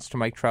variance to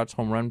Mike Trout's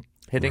home run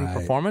hitting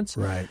performance.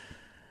 Right.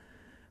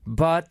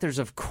 But there's,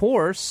 of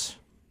course,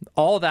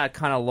 all that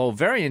kind of low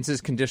variance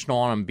is conditional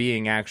on him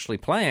being actually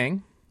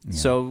playing. Yeah.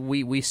 So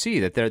we see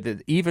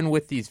that even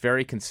with these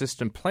very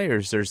consistent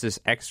players, there's this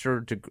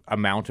extra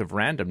amount of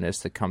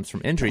randomness that comes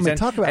from injuries.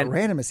 Talk about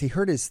randomness. He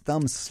hurt his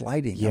thumb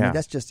sliding. Yeah. I mean,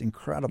 that's just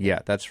incredible. Yeah,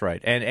 that's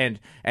right. And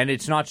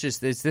it's not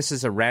just this. This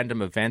is a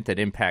random event that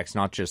impacts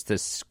not just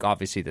this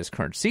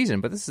current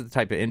season, but this is the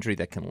type of injury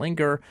that can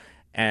linger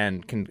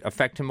and can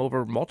affect him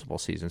over multiple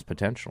seasons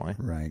potentially.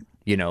 Right.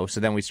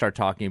 So then we start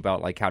talking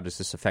about how does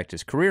this affect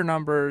his career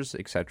numbers,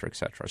 et cetera, et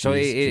cetera. So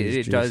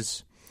it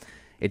does.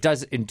 It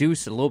does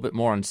induce a little bit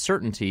more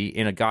uncertainty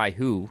in a guy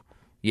who,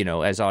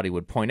 as Audie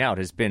would point out,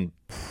 has been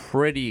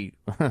pretty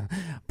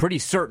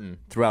certain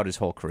throughout his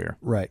whole career.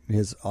 Right.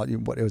 It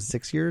was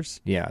 6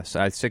 years? Yeah,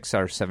 so 6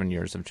 or 7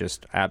 years of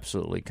just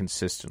absolutely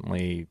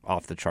consistently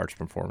off-the-charts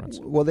performance.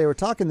 Well, they were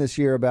talking this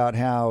year about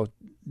how,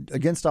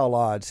 against all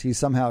odds, he's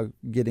somehow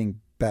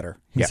getting better.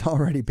 He's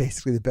already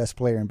basically the best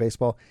player in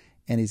baseball,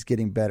 and he's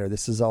getting better.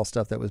 This is all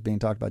stuff that was being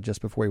talked about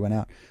just before he went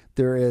out.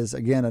 There is,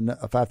 again,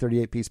 a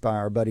 538 piece by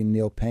our buddy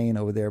Neil Payne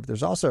over there, but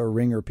there's also a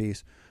Ringer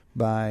piece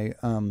by,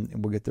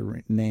 we'll get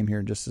the name here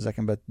in just a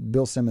second, but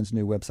Bill Simmons'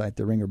 new website,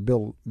 The Ringer.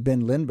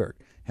 Ben Lindbergh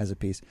has a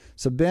piece.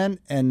 So Ben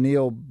and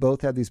Neil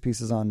both have these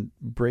pieces on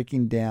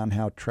breaking down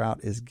how Trout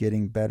is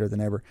getting better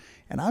than ever.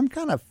 And I'm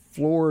kind of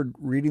floored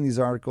reading these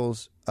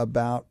articles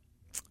about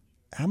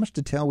how much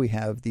detail we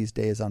have these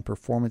days on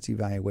performance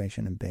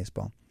evaluation in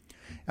baseball.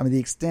 I mean, the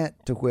extent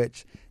to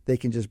which they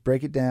can just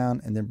break it down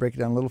and then break it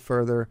down a little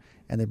further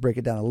and then break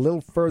it down a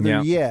little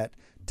further yet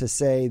to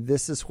say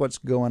this is what's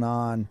going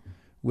on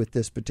with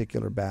this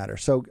particular batter.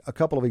 So a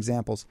couple of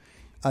examples.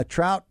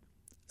 Trout,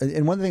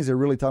 and one of the things they're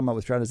really talking about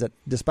with Trout is that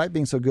despite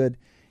being so good,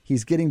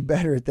 he's getting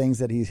better at things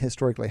that he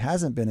historically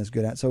hasn't been as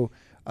good at. So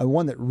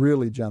one that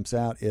really jumps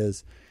out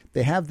is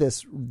they have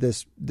this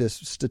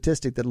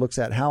statistic that looks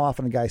at how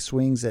often a guy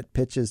swings at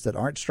pitches that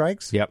aren't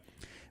strikes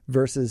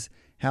versus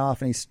how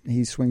often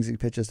he swings at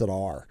pitches that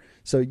are.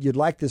 So you'd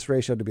like this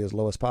ratio to be as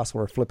low as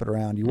possible or flip it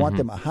around. You want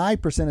them a high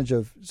percentage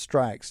of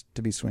strikes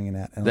to be swinging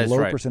at and a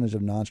low percentage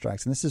of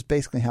non-strikes. And this is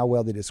basically how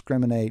well they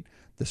discriminate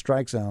the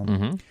strike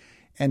zone.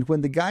 And when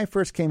the guy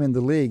first came in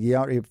the league, he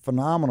had a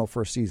phenomenal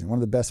first season, one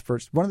of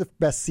the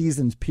best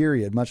seasons,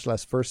 period, much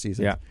less first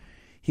season. Yeah.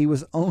 He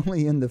was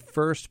only in the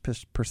first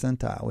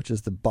percentile, which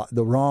is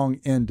the wrong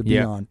end to be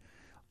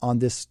on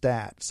this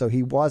stat. So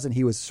he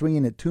was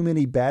swinging at too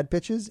many bad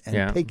pitches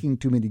and taking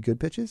too many good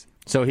pitches.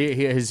 So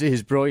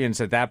his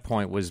brilliance at that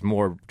point was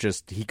more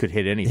just he could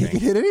hit anything. He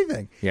could hit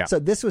anything. Yeah. So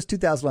this was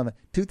 2011.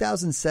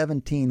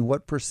 2017,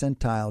 what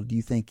percentile do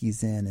you think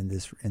he's in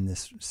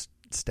this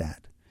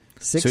stat?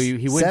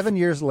 7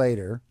 years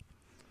later.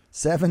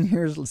 7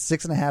 years,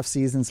 6.5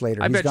 seasons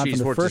later. I bet gone he's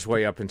from worked his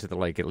way up into the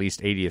at least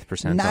 80th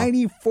percentile.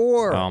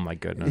 94. Oh my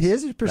goodness!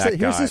 Here's his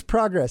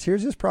progress.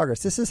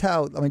 This is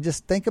how. I mean,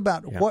 just think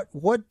about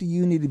what do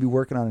you need to be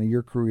working on in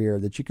your career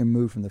that you can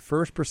move from the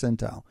first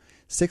percentile.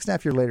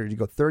 6.5 years later, you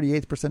go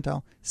 38th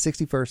percentile,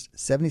 61st,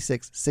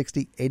 76,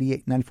 60,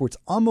 88, 94. It's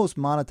almost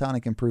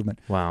monotonic improvement.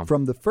 Wow.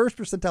 From the first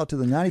percentile to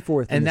the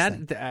 94th. And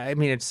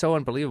it's so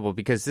unbelievable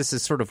because this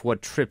is sort of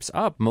what trips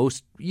up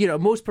most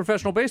most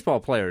professional baseball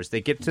players,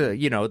 they get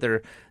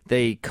to,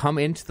 they come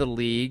into the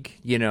league,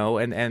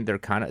 and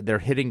they're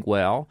hitting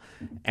well,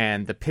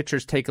 and the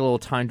pitchers take a little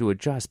time to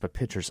adjust, but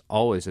pitchers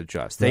always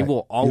adjust. They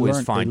will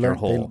always find your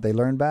hole. They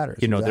learn batters.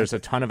 Exactly. There's a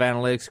ton of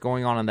analytics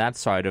going on that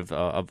side of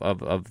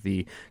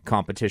the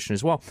competition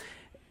as well,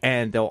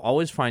 and they'll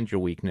always find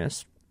your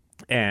weakness.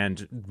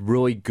 And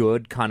really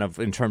good kind of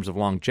in terms of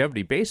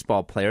longevity,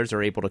 baseball players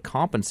are able to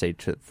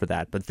compensate for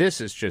that. But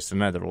this is just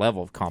another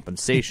level of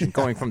compensation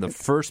going from the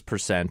first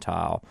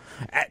percentile.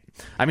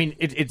 I mean,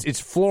 it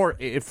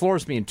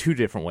floors me in two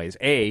different ways.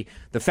 A,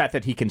 the fact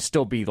that he can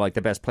still be like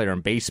the best player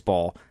in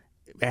baseball,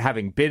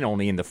 having been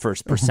only in the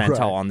first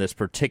percentile on this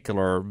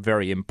particular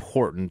very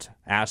important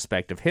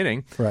aspect of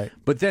hitting. Right.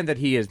 But then that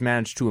he has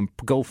managed to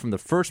go from the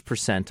first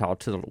percentile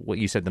to what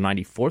you said, the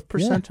 94th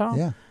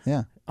percentile?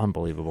 Yeah.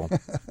 Unbelievable.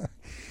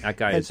 That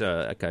guy's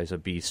a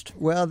beast.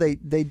 Well,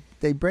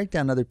 they break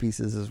down other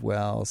pieces as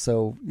well.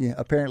 So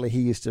apparently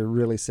he used to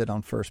really sit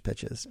on first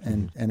pitches,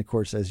 and of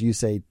course, as you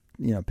say,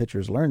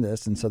 pitchers learn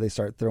this, and so they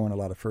start throwing a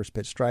lot of first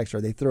pitch strikes, or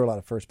they throw a lot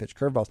of first pitch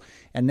curveballs.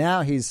 And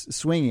now he's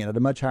swinging at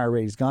a much higher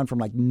rate. He's gone from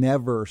like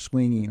never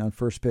swinging on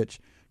first pitch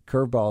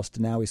curveballs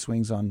to now he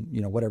swings on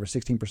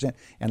 16%,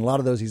 and a lot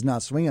of those he's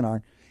not swinging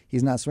on.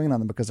 He's not swinging on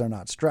them because they're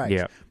not strikes.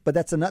 Yeah. But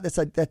that's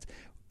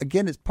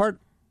again, it's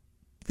part.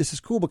 This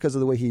is cool because of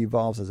the way he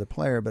evolves as a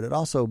player, but it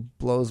also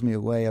blows me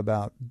away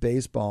about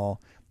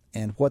baseball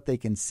and what they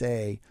can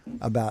say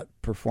about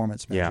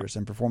performance measures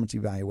and performance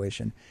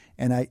evaluation.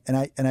 And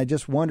I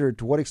just wondered,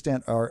 to what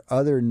extent are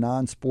other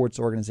non-sports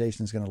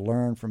organizations going to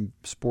learn from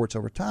sports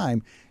over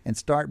time and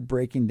start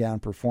breaking down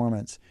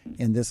performance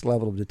in this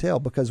level of detail?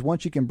 Because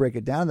once you can break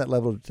it down that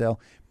level of detail,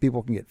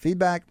 people can get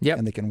feedback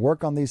and they can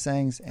work on these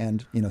things.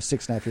 And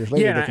 6.5 years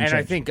later, they can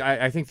change.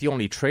 I think the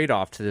only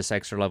trade-off to this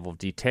extra level of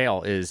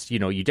detail is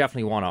you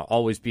definitely want to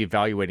always be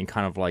evaluating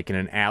kind of like in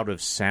an out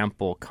of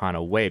sample kind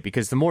of way,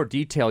 because the more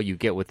detail you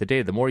get with the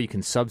data, the more you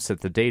can subset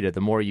the data,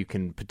 the more you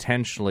can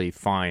potentially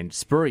find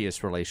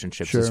spurious relationships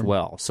as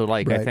well. So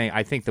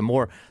I think the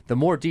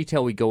more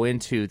detail we go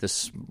into,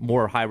 the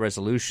more high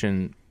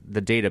resolution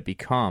the data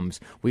becomes.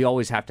 We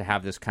always have to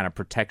have this kind of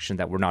protection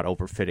that we're not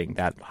overfitting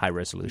that high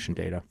resolution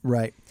data.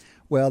 Right.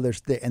 Well,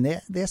 they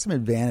have some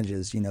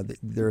advantages.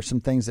 There are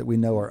some things that we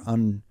know are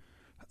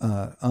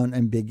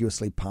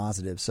unambiguously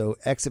positive. So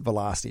exit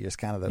velocity is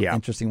kind of the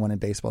interesting one in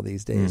baseball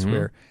these days,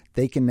 where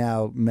they can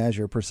now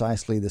measure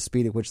precisely the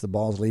speed at which the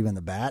ball's leaving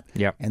the bat,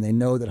 and they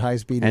know that high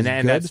speed is good.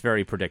 And that's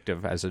very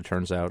predictive, as it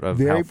turns out, of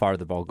how far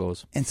the ball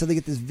goes. And so they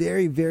get this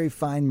very, very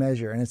fine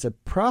measure, and it's a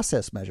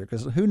process measure,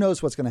 because who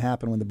knows what's going to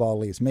happen when the ball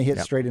leaves. It may hit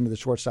straight into the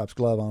shortstop's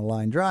glove on a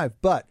line drive,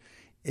 but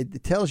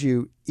it tells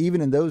you,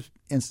 even in those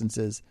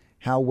instances,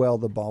 how well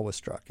the ball was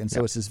struck. And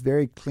so it's this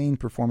very clean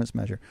performance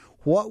measure.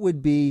 What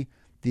would be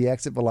the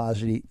exit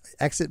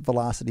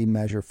velocity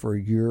measure for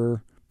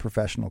your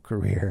professional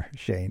career,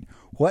 Shane?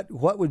 What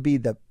would be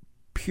the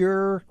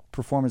pure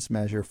performance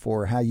measure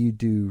for how you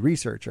do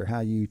research, or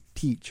how you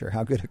teach, or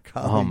how good a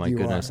colleague you are? Oh my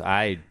goodness,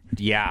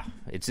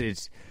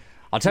 it's.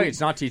 I'll tell you, it's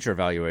not teacher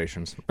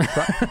evaluations.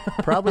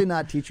 Probably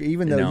not teacher,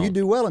 even though you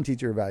do well in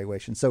teacher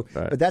evaluation. So,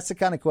 but that's the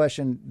kind of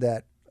question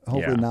that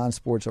hopefully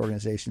non-sports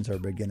organizations are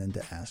beginning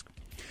to ask.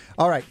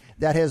 All right,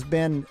 that has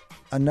been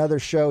another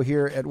show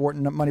here at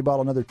Wharton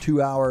Moneyball, another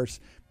 2 hours.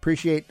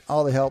 Appreciate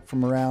all the help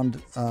from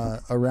around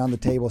the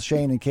table.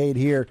 Shane and Cade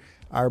here,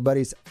 our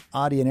buddies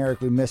Audie and Eric,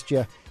 we missed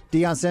you.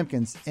 Deion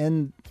Simpkins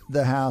in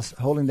the house,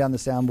 holding down the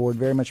soundboard.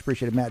 Very much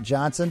appreciated. Matt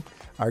Johnson,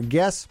 our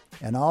guests,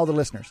 and all the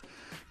listeners.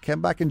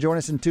 Come back and join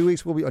us in 2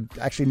 weeks. We'll be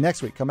actually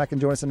next week. Come back and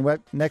join us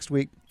next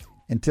week.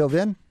 Until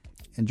then,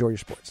 enjoy your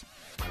sports.